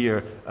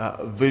clear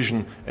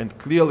vision and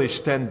clearly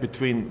stand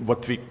between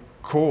what we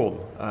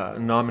call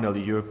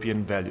nominally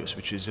European values,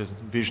 which is a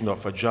vision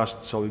of a just,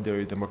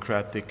 solidary,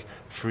 democratic,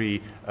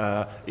 free,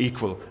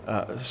 equal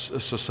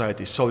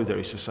society,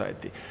 solidary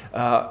society.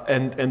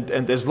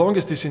 And as long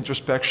as this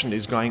introspection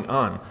is going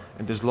on,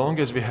 and as long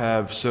as we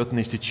have certain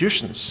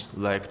institutions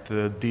like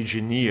the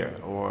DG NEAR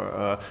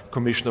or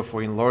Commissioner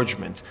for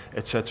Enlargement,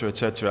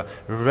 etc.,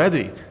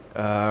 ready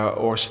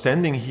or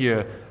standing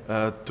here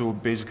to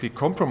basically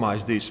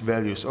compromise these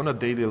values on a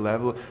daily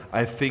level,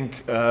 I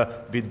think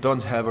we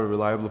don't have a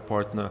reliable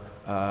partner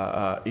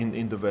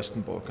in the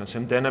Western Balkans.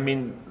 And then, I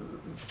mean,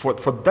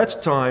 for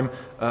that time,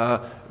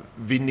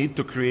 we need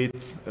to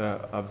create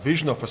a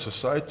vision of a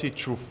society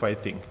through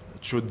fighting,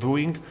 through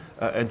doing,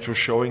 and through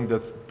showing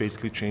that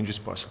basically change is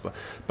possible.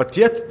 But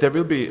yet, there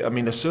will be, I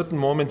mean, a certain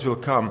moment will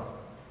come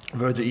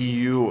where the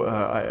EU,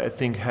 I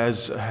think,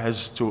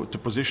 has to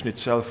position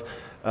itself.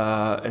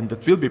 And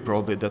that will be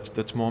probably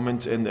that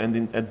moment.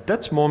 And at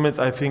that moment,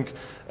 I think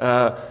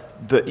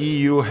the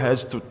EU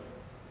has to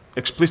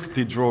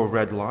explicitly draw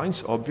red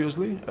lines,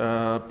 obviously,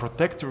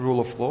 protect the rule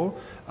of law,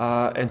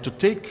 and to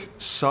take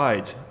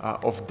side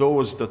of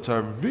those that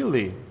are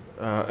really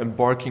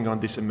embarking on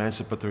these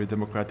emancipatory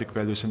democratic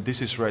values. And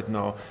this is right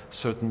now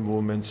certain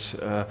movements,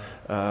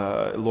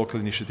 local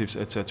initiatives,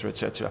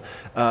 etc.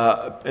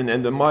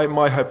 And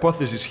my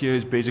hypothesis here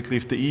is basically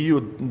if the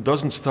EU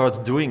doesn't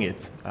start doing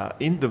it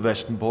in the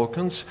Western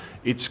Balkans,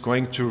 it's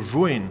going to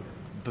ruin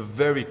the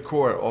very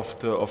core of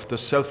the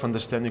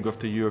self-understanding of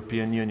the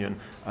European Union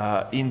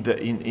in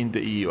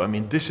the EU. I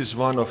mean, this is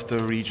one of the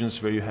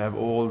regions where you have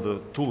all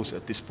the tools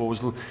at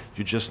disposal.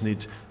 You just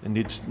need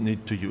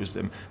to use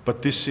them.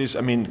 But this is,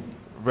 I mean,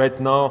 right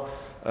now,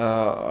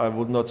 I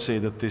would not say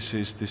that this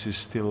is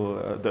still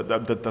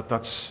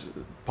that's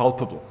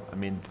palpable. I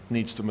mean, it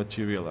needs to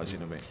materialize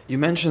in a way. You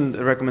mentioned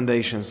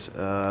recommendations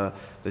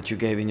that you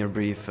gave in your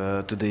brief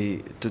to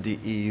the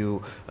EU.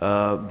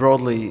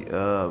 Broadly,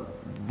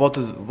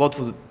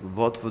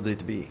 what would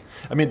it be?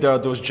 I mean, there are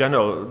those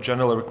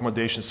general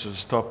recommendations to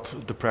stop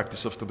the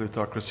practice of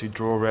stabilitocracy,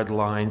 draw red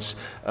lines,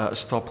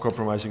 stop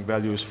compromising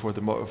values for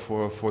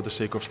the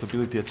sake of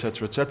stability,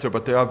 etc.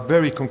 But there are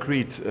very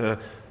concrete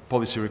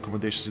policy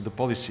recommendations in the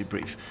policy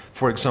brief.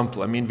 For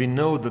example, I mean, we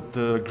know that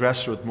the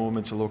grassroots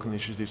movements and local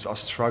initiatives are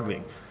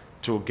struggling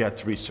to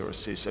get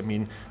resources. I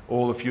mean,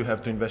 all of you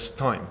have to invest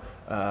time.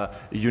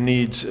 You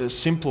need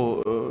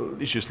simple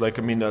issues like,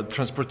 I mean,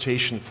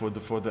 transportation for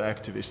the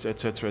activists,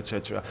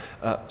 etc.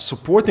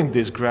 Supporting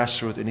these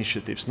grassroots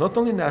initiatives, not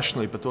only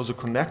nationally, but also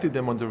connecting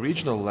them on the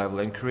regional level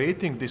and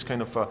creating this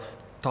kind of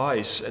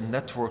ties and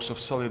networks of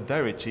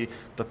solidarity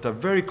that are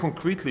very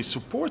concretely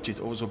supported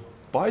also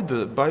buy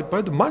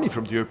the money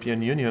from the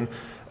European Union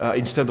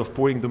instead of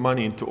pouring the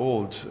money into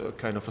old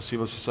kind of a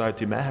civil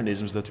society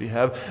mechanisms that we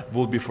have,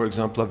 will be, for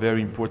example, a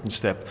very important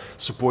step.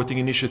 Supporting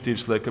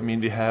initiatives like, I mean,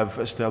 we have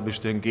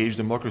established the Engaged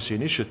Democracy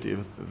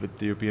Initiative with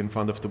the European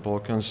Fund of the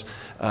Balkans.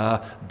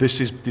 This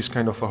is this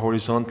kind of a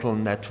horizontal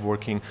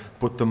networking,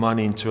 put the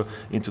money into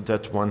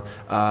that one.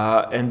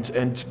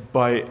 And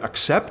by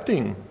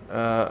accepting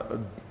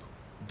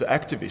the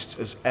activists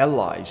as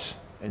allies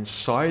and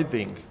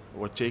siding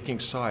or taking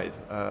side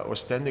or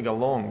standing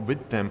along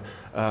with them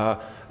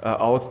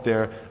out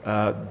there,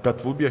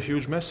 that will be a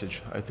huge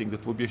message. I think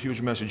that will be a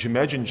huge message.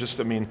 Imagine just,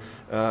 I mean,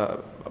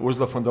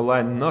 Ursula von der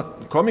Leyen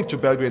not coming to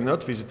Belgrade,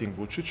 not visiting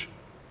Vučić,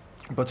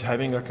 but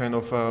having a kind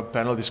of a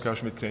panel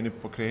discussion with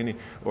Kreni-Promeni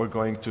or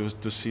going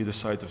to see the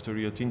site of the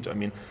Rio Tinto. I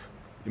mean,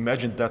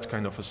 imagine that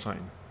kind of a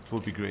sign. It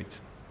will be great.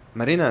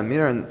 Marina,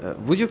 Miran,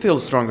 would you feel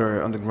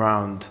stronger on the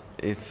ground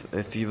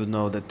if you would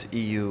know that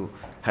EU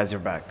has your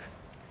back?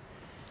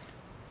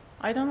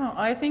 I don't know.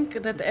 I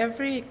think that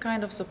every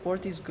kind of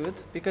support is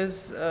good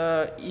because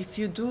if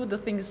you do the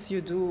things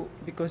you do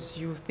because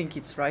you think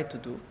it's right to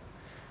do,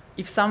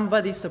 if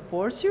somebody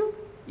supports you,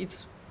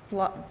 it's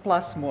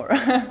plus more.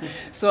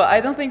 So I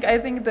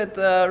think that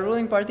the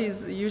ruling party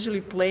is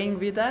usually playing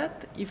with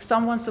that. If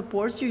someone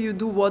supports you, you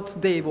do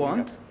what they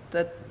want.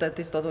 Yeah. That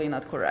is totally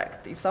not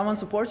correct. If someone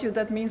supports you,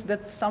 that means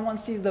that someone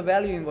sees the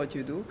value in what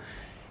you do.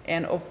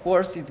 And of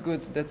course, it's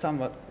good that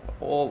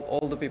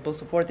all the people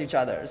support each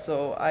other.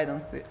 So I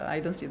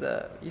don't see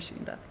the issue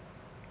in that.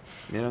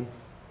 Miran?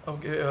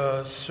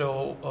 Okay,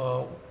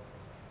 so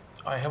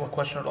I have a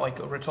question, like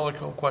a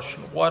rhetorical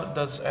question. What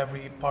does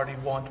every party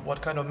want?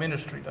 What kind of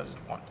ministry does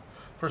it want?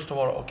 First of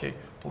all, okay,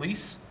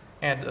 police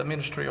and the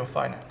Ministry of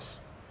Finance.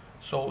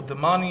 So the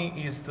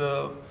money is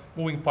the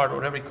moving part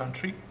of every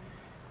country.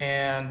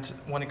 And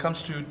when it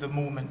comes to the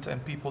movement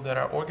and people that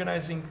are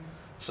organizing,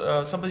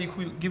 somebody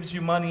who gives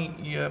you money,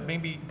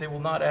 maybe they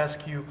will not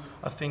ask you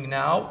a thing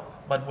now,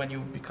 but when you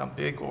become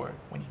big or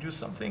when you do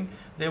something,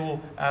 they will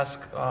ask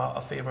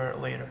a favor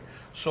later.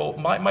 So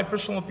my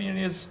personal opinion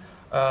is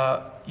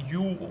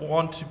you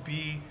want to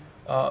be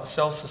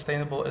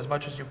self-sustainable as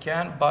much as you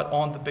can, but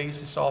on the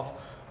basis of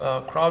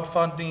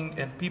crowdfunding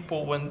and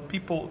people, when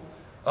people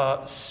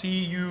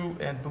see you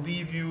and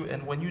believe you,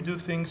 and when you do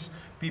things,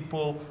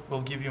 people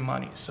will give you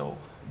money. So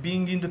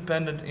being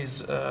independent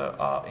is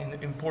an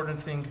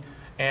important thing,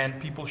 and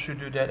people should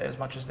do that as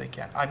much as they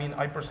can. I mean,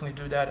 I personally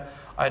do that.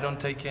 I don't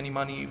take any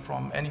money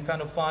from any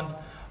kind of fund.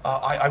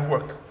 I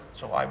work.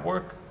 So I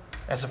work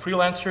as a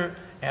freelancer,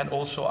 and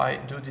also I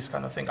do this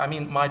kind of thing. I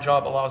mean, my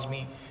job allows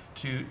me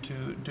to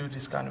do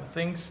this kind of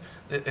things.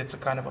 It's a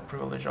kind of a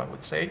privilege, I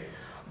would say.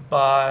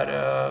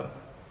 But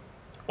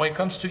when it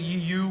comes to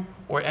EU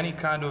or any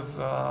kind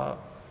of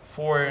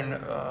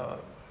foreign,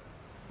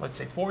 let's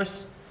say,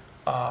 force,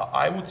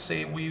 I would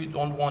say we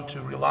don't want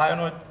to rely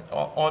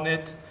on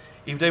it.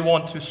 If they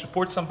want to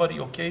support somebody,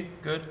 okay,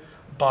 good.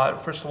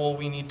 But first of all,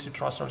 we need to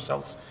trust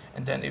ourselves.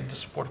 And then if the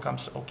support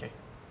comes, okay.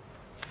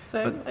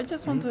 So I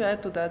just want to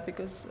add to that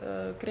because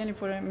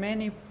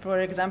Kreni-Promeni,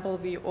 for example,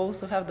 we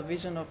also have the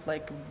vision of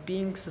like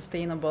being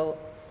sustainable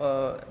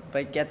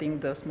by getting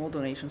the small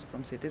donations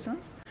from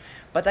citizens.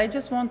 But I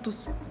just want to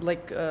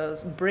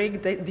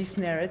break this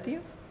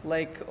narrative.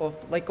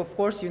 Of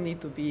course, you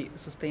need to be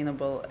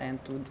sustainable and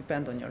to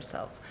depend on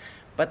yourself.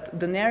 But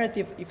the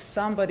narrative, if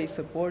somebody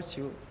supports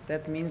you,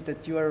 that means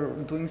that you are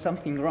doing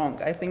something wrong.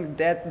 I think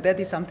that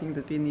is something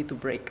that we need to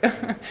break.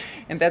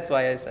 And that's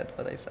why I said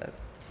what I said.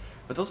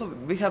 But also,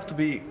 we have to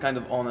be kind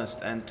of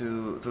honest and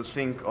to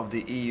think of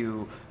the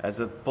EU as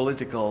a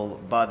political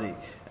body.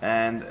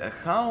 And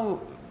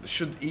how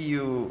should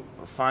EU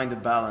find a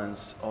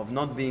balance of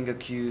not being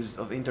accused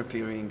of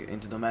interfering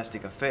into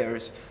domestic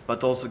affairs,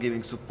 but also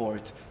giving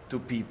support to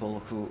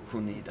people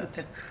who need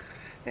that?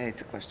 Yeah,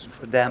 it's a question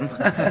for them.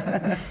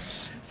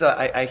 So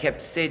I have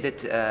to say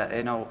that,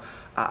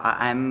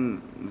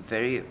 I'm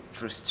very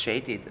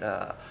frustrated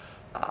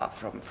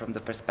from the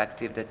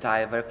perspective that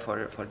I work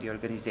for the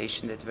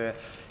organization that were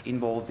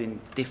involved in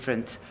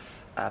different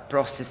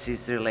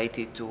processes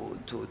related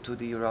to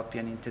the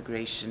European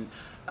integration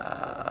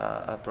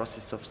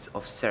process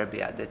of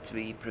Serbia, that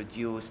we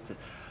produced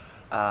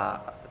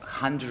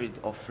hundreds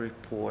of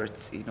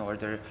reports in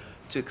order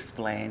to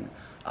explain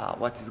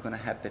what is going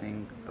to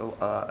happen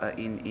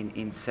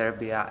in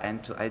Serbia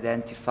and to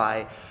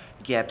identify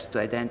gaps, to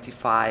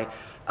identify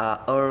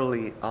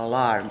early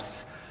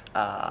alarms.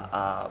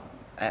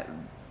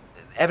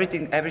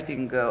 Everything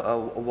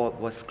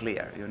was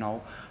clear,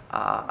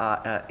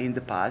 in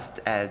the past,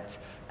 and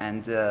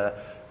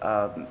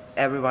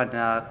everyone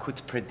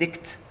could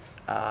predict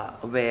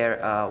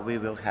where we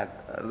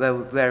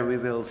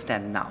will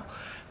stand now.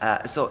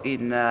 So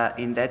in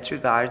that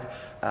regard,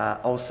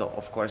 also,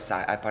 of course,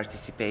 I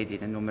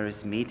participated in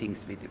numerous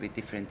meetings with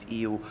different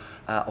EU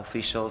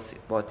officials,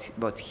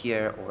 both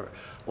here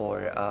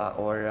or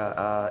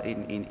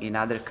in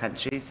other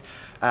countries.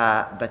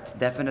 But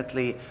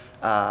definitely,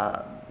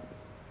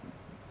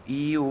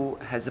 EU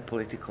has a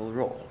political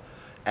role,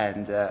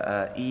 and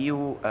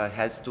EU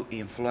has to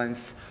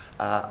influence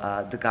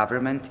the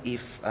government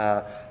if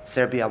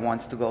Serbia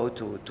wants to go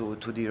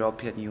to the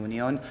European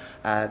Union.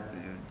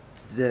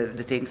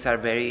 The things are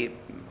very,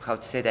 how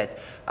to say that,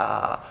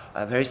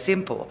 very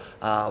simple.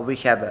 We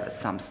have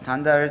some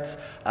standards,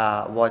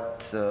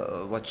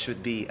 what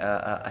should be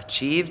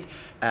achieved,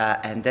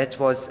 and that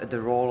was the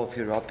role of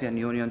European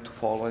Union to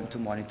follow and to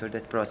monitor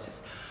that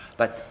process.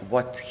 But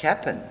what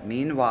happened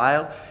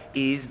meanwhile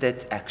is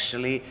that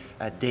actually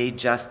they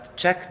just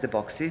check the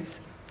boxes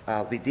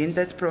within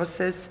that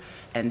process,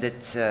 and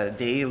that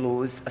they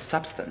lose a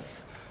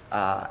substance.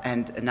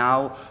 And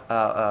now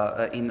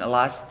in the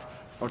last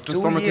or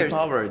 2 years,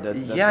 power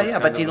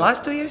but in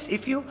last 2 years,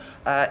 if you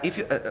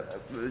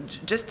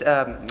just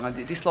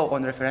this law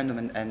on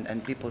referendum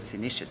and people's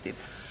initiative,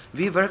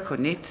 we work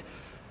on it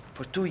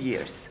for 2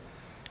 years.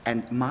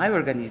 And my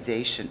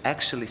organization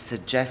actually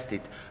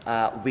suggested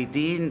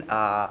within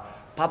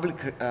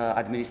public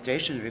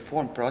administration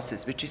reform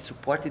process, which is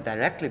supported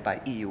directly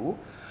by EU,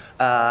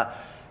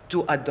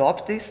 to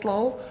adopt this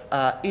law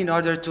in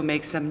order to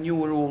make some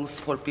new rules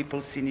for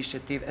people's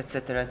initiative,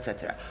 etc.,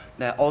 etc.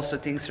 Also,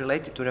 things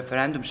related to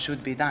referendum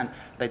should be done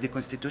by the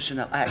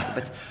Constitutional Act.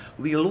 But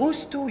we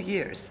lose 2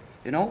 years,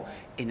 you know,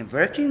 in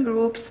working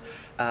groups,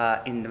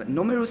 in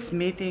numerous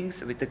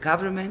meetings with the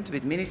government,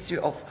 with Ministry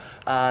of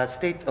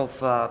State of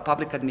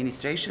Public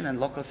Administration and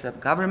Local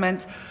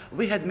Self-Government.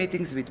 We had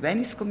meetings with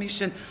Venice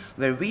Commission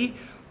where we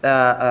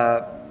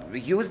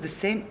used the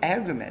same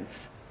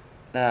arguments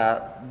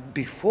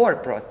before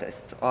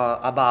protests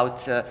about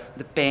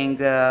the paying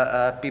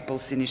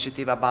people's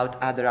initiative, about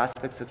other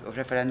aspects of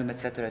referendum,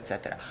 etc.,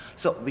 etc.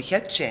 So we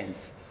had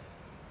chance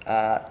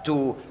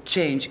to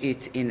change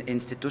it in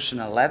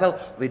institutional level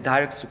with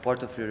direct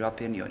support of the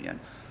European Union.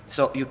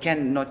 So you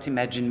cannot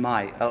imagine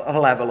my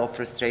level of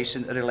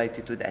frustration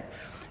related to that.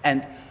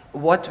 And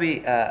what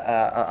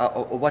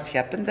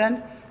happened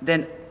then?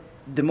 Then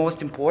the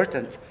most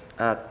important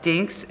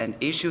things and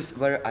issues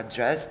were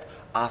addressed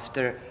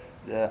after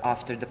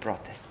the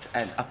protests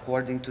and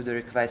according to the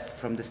requests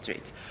from the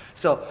streets.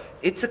 So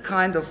it's a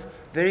kind of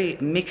very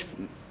mixed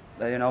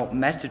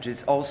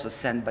messages also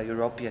sent by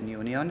European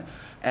Union,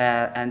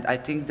 and I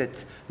think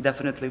that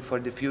definitely for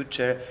the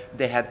future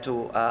they have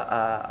to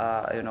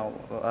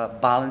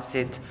balance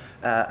it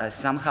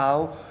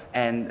somehow,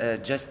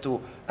 and just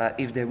to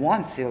if they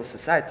want civil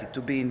society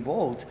to be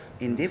involved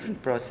in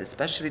different processes,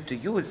 especially to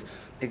use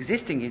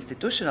existing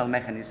institutional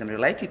mechanism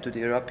related to the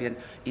European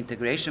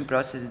integration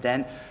process,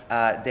 then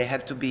they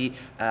have to be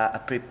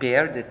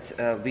prepared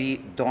that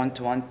we don't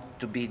want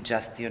to be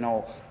just,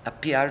 a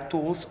PR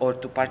tools or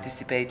to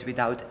participate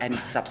without any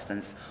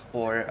substance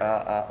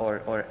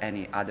or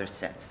any other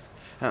sense.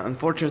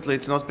 Unfortunately,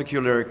 it's not a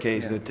peculiar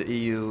case that the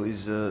EU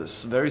is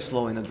very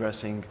slow in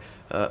addressing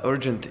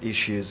urgent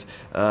issues,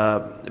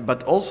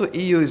 but also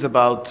EU is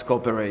about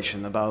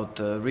cooperation, about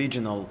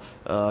regional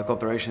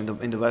cooperation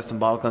in the Western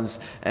Balkans.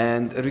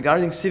 And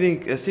regarding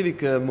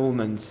civic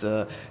movements,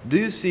 do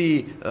you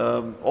see,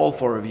 all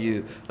four of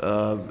you,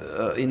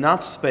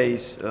 enough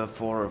space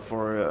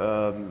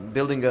for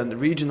building a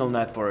regional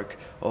network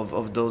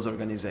of those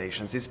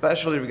organizations,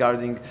 especially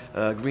regarding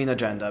green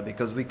agenda,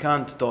 because we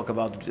can't talk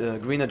about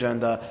green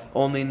agenda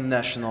only in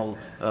national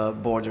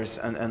borders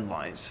and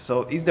lines.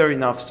 So is there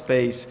enough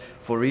space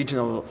for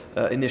regional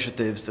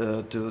initiatives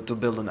to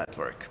build a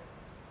network?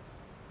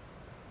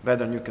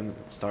 Vedran, you can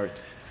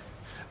start.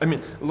 I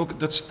mean, look,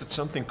 that's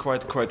something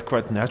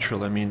quite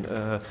natural. I mean,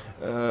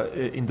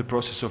 in the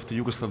process of the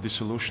Yugoslav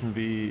dissolution,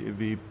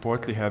 we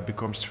partly have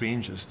become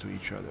strangers to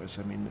each other.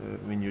 I mean,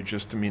 when you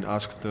just,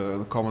 ask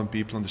the common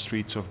people on the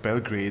streets of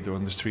Belgrade or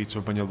on the streets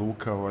of Banja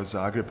Luka or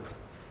Zagreb,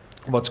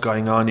 what's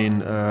going on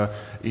in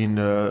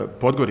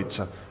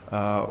Podgorica,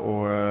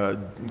 or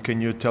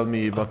can you tell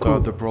me what are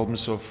the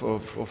problems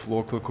of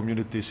local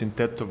communities in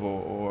Tetovo,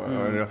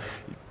 or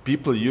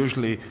people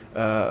usually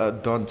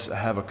don't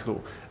have a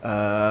clue.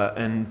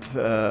 And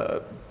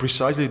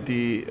precisely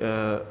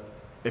the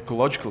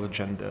ecological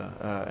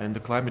agenda and the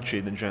climate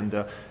change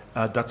agenda,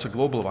 that's a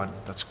global one,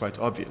 that's quite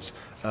obvious.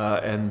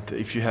 And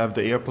if you have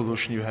the air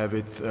pollution, you have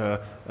it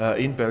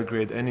in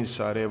Belgrade and in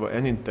Sarajevo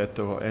and in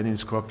Tetovo and in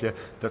Skopje,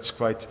 that's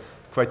quite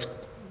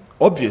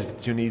obvious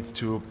that you need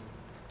to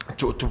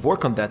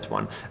work on that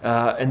one.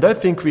 And I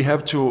think we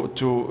have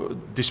to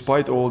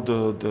despite all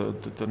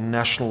the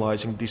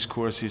nationalizing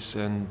discourses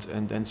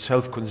and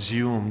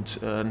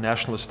self-consumed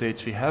national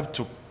states, we have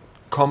to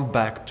come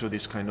back to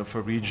this kind of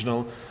a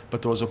regional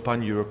but also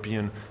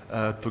pan-European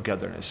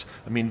togetherness.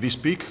 I mean, we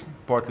speak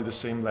partly the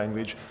same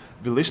language,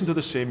 we listen to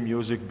the same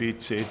music, be it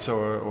Ceca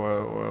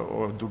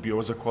or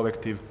Dubioza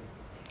Collective,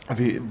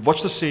 we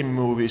watch the same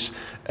movies,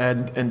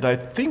 and I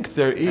think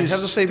there is. They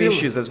have the same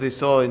issues as we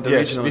saw in the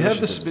regional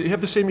initiatives. We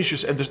have the same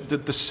issues, and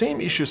the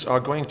same issues are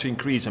going to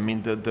increase. I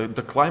mean,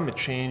 the climate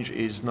change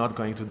is not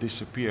going to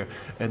disappear,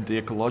 and the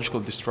ecological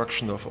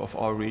destruction of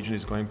our region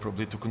is going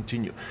probably to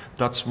continue.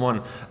 That's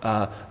one.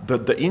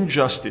 The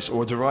injustice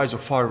or the rise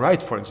of far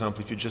right, for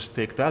example, if you just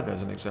take that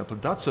as an example,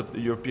 that's a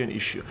European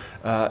issue,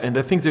 and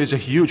I think there is a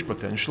huge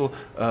potential.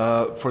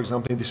 For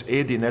example, in this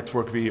AD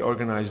network, we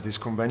organized this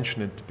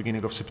convention at the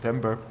beginning of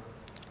September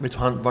with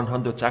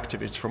 100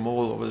 activists from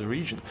all over the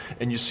region,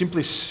 and you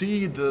simply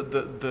see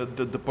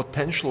the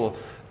potential,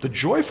 the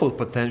joyful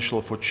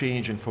potential for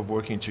change and for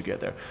working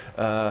together.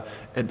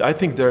 And I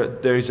think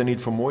there is a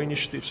need for more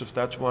initiatives of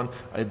that one.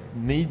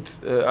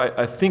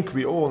 I think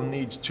we all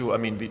need to, I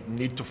mean, we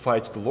need to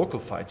fight the local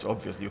fights,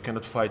 obviously. You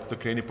cannot fight the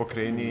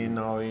Kreni-Promeni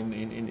now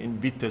in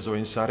Vitez or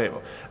in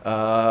Sarajevo.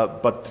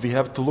 But we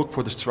have to look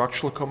for the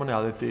structural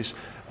commonalities,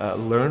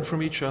 learn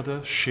from each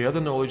other, share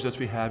the knowledge that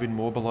we have in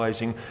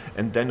mobilizing,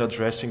 and then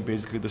addressing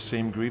basically the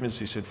same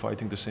grievances and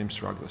fighting the same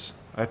struggles.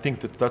 I think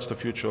that's the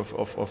future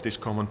of this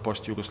common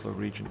post-Yugoslav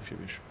region, if you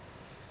wish.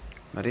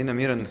 Marina,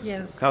 Miran,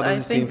 yes, how does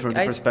it seem from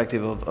the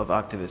perspective of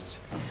activists?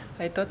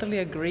 I totally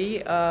agree.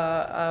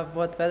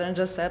 What Vedran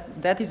just said,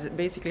 that is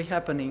basically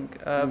happening.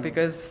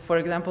 Because, for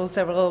example,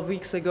 several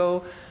weeks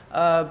ago,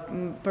 a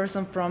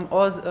person from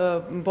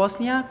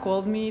Bosnia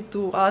called me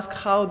to ask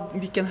how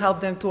we can help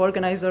them to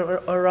organize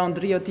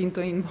around Rio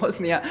Tinto in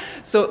Bosnia.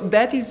 So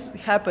that is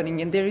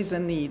happening, and there is a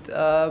need.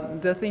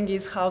 The thing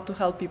is how to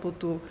help people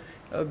to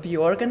be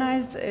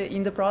organized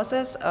in the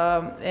process.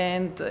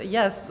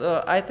 Yes,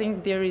 I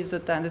think there is a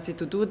tendency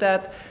to do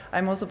that.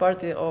 I'm also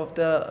part of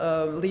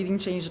the Leading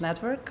Change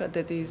Network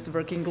that is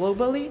working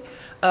globally.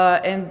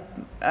 And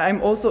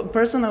I'm also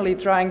personally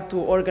trying to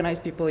organize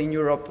people in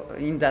Europe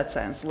in that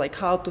sense, like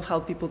how to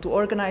help people to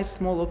organize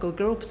small local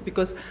groups,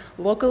 because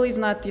local is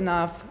not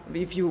enough.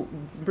 If you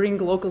bring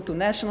local to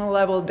national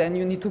level, then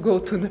you need to go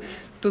to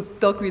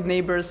talk with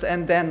neighbors,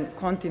 and then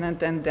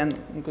continent, and then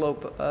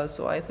globe.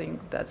 So I think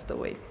that's the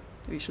way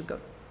we should go.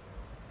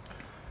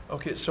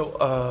 Okay,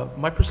 so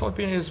my personal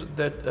opinion is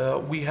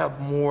that we have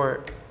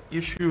more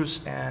issues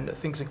and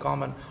things in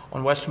common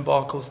on Western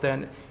Balkans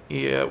than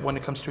when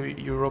it comes to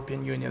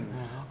European Union.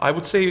 I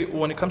would say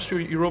when it comes to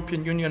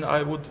European Union,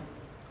 I would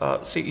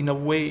say in a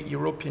way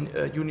European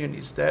Union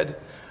is dead,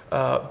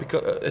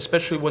 because,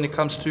 especially when it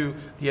comes to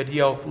the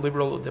idea of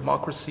liberal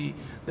democracy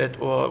that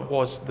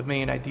was the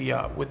main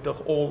idea with the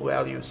whole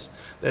values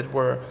that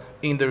were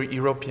in the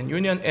European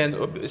Union, and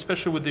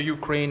especially with the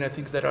Ukraine and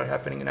things that are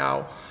happening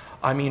now.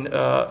 I mean,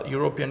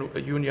 European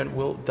Union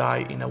will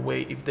die in a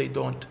way if they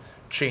don't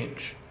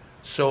change.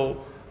 So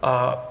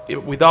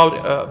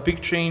without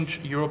big change,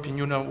 European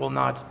Union will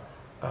not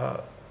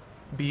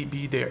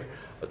be there.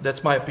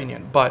 That's my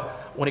opinion. But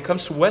when it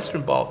comes to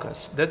Western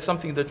Balkans, that's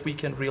something that we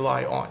can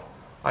rely on.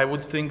 I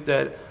would think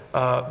that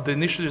the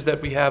initiatives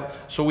that we have,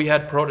 so we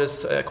had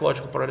protests,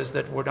 ecological protests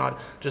that were not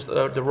just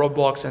the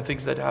roadblocks and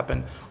things that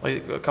happened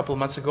like a couple of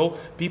months ago.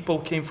 People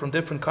came from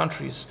different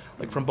countries,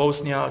 like from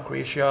Bosnia,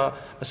 Croatia,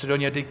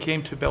 Macedonia. They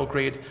came to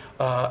Belgrade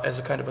as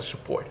a kind of a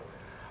support.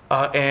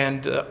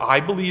 And I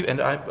believe, and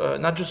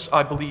not just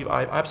I believe,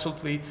 I'm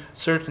absolutely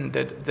certain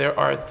that there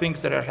are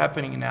things that are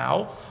happening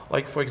now,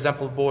 like for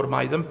example, Bor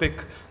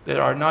Majdanpek, that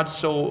are not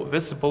so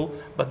visible,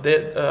 but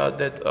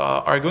that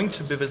are going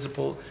to be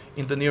visible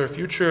in the near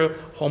future.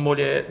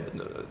 Homolje,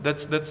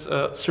 that's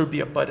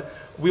Serbia, but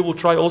we will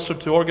try also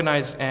to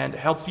organize and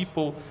help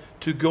people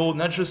to go,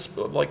 not just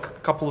like a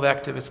couple of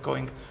activists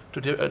going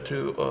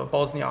to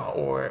Bosnia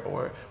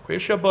or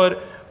Croatia,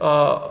 but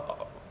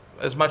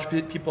as much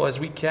people as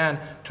we can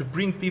to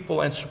bring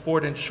people and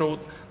support and show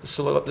the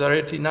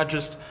solidarity, not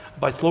just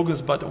by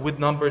slogans, but with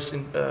numbers.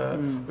 In,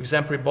 for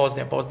example,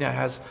 Bosnia. Bosnia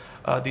has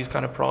these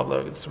kind of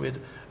problems with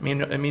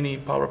mini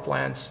power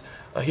plants,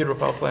 hydro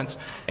power plants,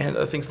 and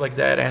things like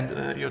that,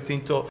 and Rio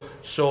Tinto.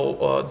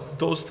 So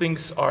those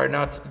things are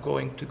not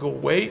going to go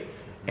away.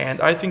 And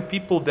I think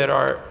people that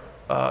are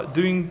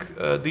doing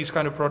these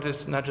kind of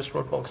protests, not just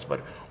roadblocks,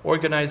 but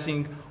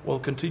organizing, will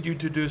continue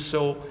to do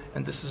so.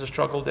 And this is a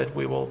struggle that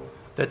will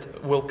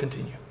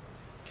continue.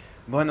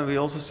 Bojana, we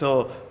also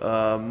saw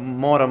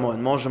Moramo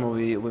and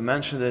Možemo, we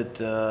mentioned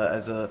it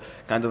as a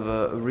kind of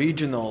a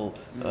regional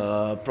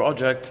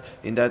project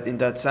in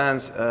that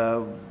sense.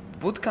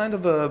 What kind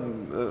of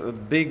a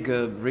big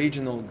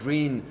regional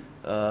green,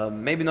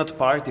 maybe not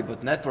party,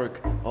 but network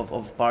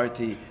of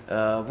party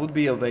would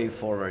be a way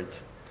forward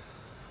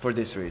for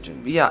this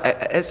region? Yeah,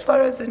 as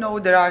far as I know,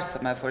 there are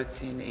some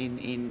efforts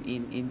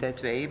in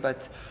that way,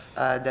 but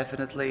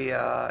definitely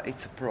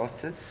it's a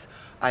process.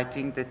 I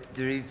think that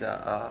there is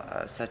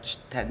such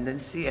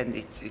tendency, and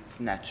it's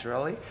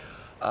naturally.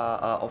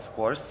 of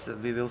course,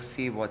 we will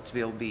see what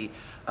will be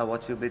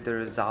the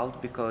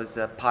result, because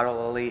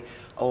parallelly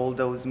all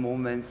those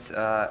movements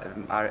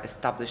are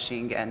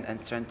establishing and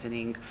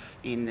strengthening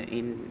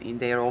in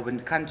their own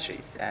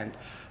countries, and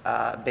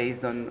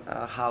based on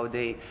how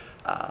they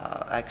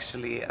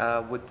actually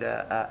would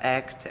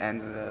act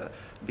and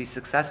be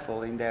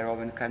successful in their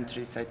own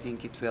countries, I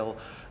think it will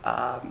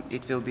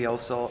be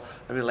also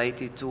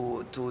related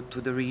to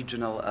the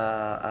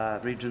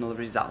regional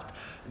result.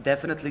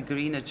 Definitely,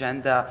 green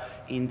agenda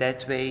in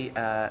that way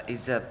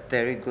is a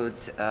very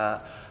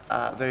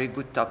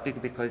good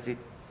topic, because it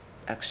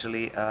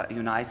actually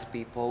unites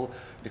people,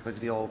 because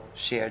we all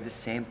share the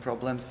same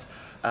problems,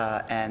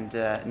 and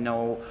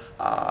no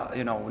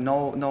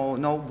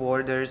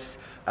borders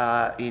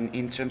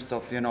in terms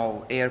of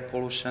air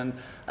pollution.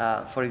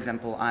 For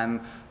example,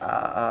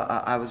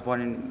 I was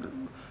born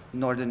in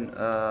northern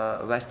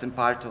western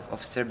part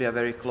of Serbia,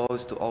 very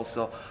close to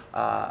also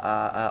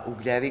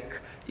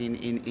Ugljevik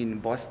in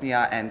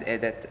Bosnia, and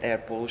that air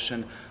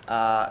pollution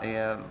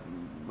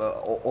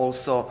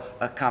also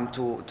come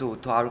to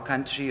our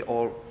country,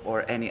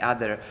 or any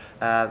other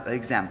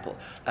example.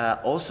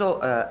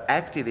 Also,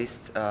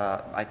 activists,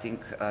 I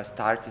think,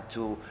 started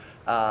to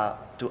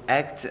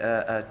act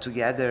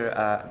together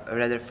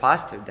rather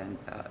faster than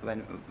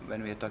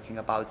when we are talking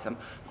about some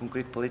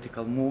concrete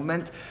political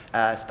movement,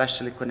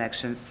 especially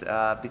connections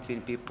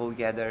between people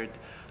gathered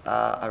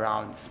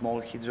around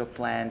small hydro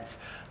plants.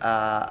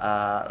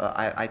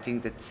 I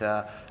think that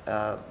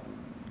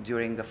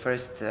during the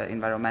first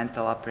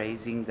environmental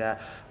appraising,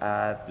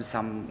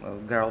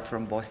 some girl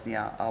from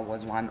Bosnia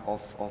was one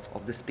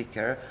of the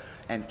speaker,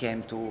 and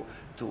came to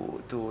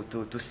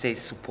say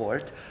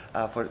support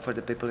for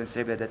the people in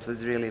Serbia. That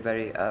was really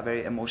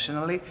very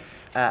emotionally.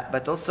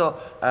 But also,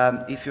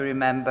 if you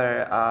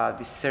remember,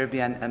 the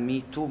Serbian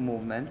Me Too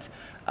movement,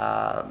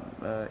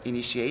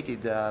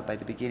 initiated by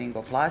the beginning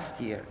of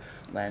last year,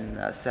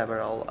 when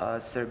several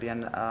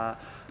Serbian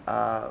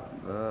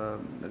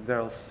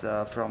girls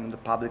from the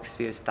public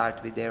sphere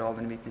start with their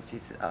own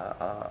witnesses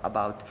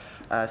about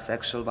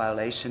sexual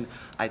violation.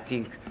 I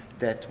think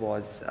that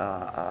was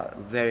a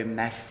very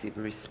massive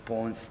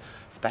response,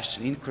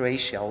 especially in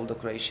Croatia, although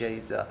Croatia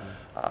is a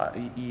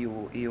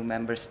EU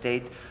member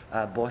state,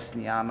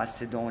 Bosnia,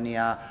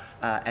 Macedonia,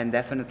 and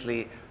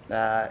definitely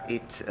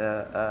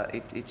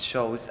it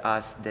shows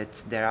us that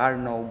there are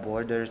no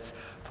borders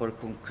for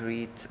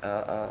concrete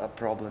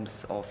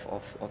problems of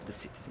the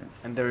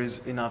citizens. And there is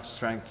enough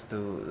strength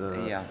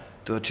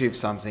to achieve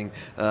something.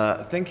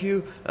 Thank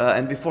you.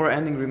 And before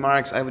ending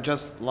remarks, I would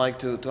just like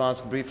to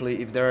ask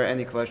briefly if there are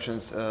any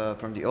questions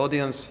from the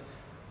audience.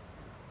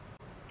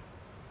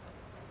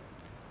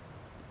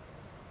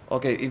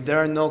 Okay, if there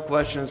are no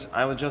questions,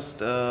 I would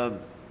just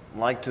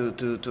like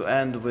to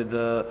end with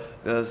the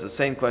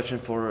same question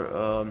for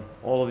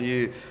all of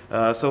you.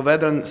 So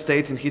Vedran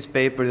states in his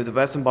paper that the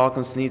Western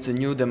Balkans needs a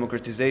new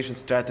democratization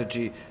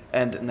strategy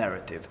and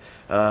narrative.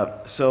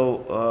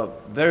 So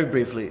very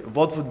briefly,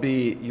 what would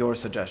be your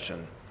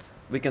suggestion?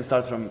 We can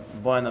start from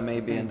Bojana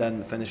maybe, and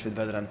then finish with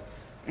Vedran.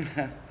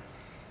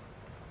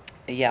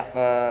 Yeah,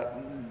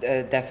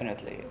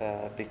 definitely,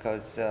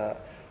 because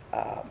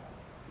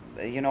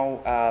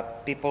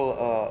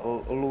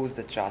people lose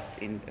the trust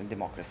in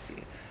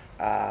democracy.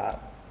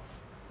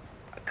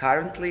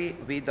 Currently,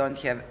 we don't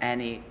have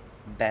any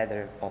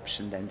better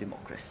option than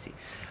democracy.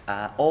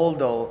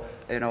 Although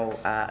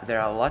there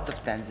are a lot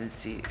of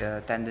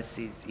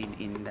tendencies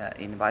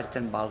in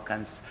Western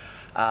Balkans,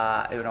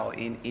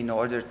 in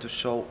order to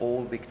show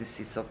all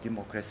weaknesses of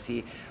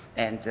democracy,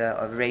 and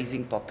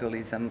raising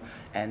populism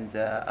and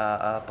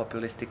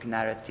populistic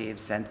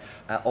narratives, and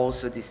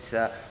also this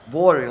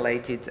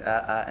war-related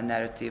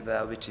narrative,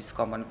 which is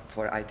common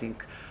for, I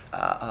think,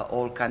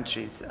 all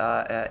countries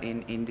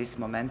in this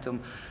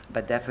momentum.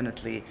 But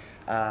definitely,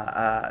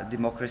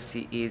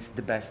 democracy is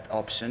the best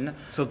option.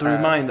 So to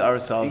remind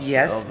ourselves.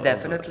 Yes,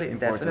 definitely.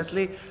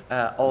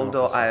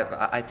 Although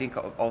I think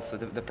also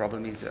the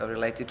problem is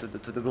related to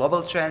the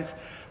global trends,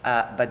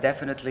 but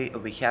definitely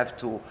we have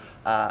to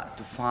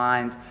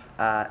find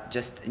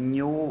just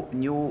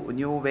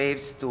new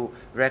waves to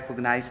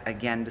recognize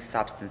again the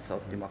substance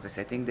of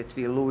democracy. I think that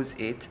we lose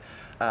it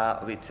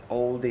with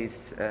all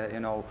these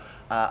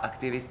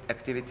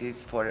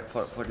activities for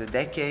the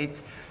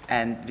decades,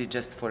 and we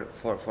just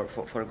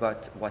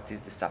forgot what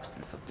is the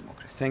substance of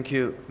democracy. Thank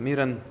you.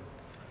 Miran,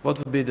 what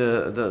would be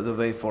the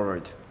way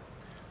forward?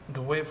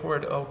 The way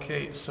forward,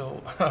 okay,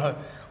 so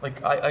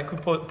like I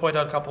could point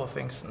out a couple of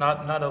things.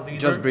 Not a leader.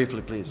 Just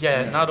briefly, please.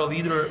 Yeah, not a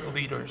leader,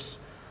 leaders.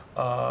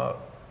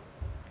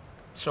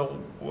 So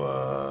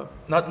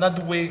not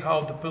the way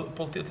how the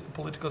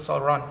politicals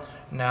are run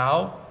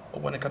now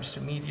when it comes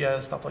to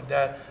media, stuff like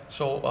that.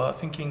 So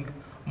thinking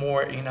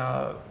more in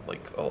a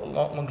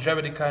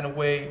longevity kind of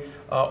way,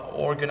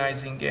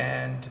 organizing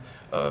and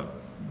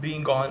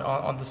being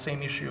on the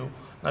same issue,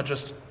 not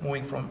just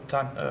moving from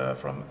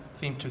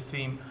theme to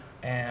theme,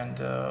 and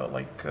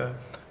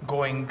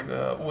going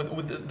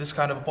with this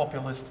kind of a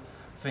populist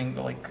thing,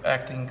 like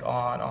acting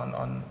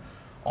on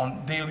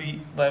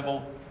daily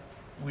level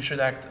we should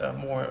act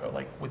more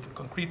like with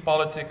concrete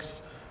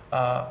politics,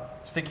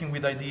 sticking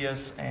with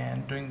ideas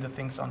and doing the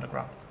things on the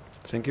ground.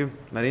 Thank you.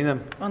 Marina?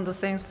 On the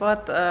same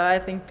spot, I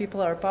think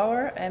people are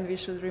power, and we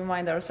should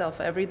remind ourselves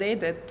every day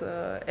that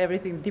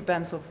everything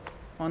depends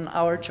on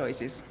our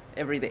choices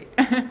every day.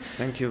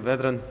 Thank you.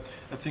 Vedran?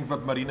 I think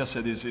what Marina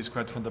said is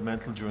quite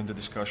fundamental during the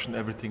discussion.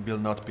 Everything will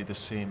not be the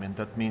same, and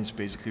that means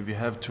basically we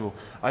have to,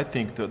 I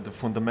think the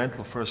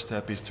fundamental first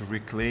step is to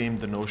reclaim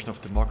the notion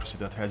of democracy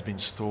that has been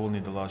stolen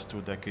in the last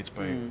 2 decades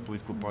by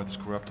political parties,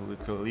 corrupt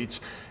political elites,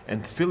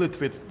 and fill it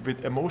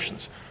with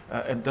emotions.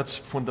 And that's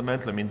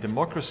fundamental. I mean,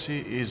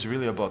 democracy is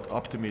really about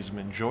optimism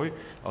and joy.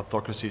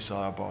 Autocracies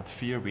are about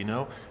fear, we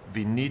know.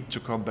 We need to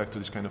come back to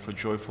this kind of a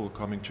joyful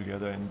coming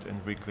together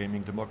and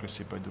reclaiming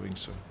democracy by doing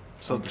so.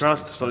 So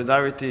trust,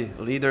 solidarity,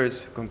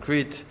 leaders,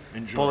 concrete,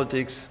 Enjoy.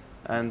 politics,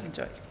 and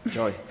Enjoy.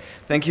 joy.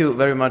 Thank you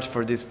very much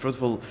for this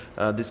fruitful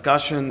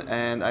discussion,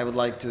 and I would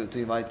like to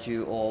invite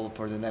you all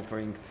for the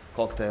networking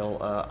cocktail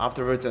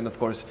afterwards, and of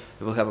course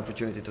we will have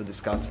opportunity to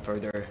discuss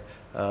further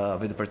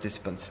with the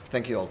participants.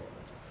 Thank you all.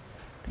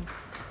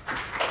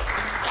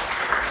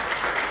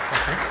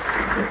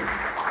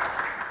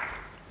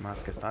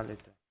 Maske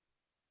stavljajte.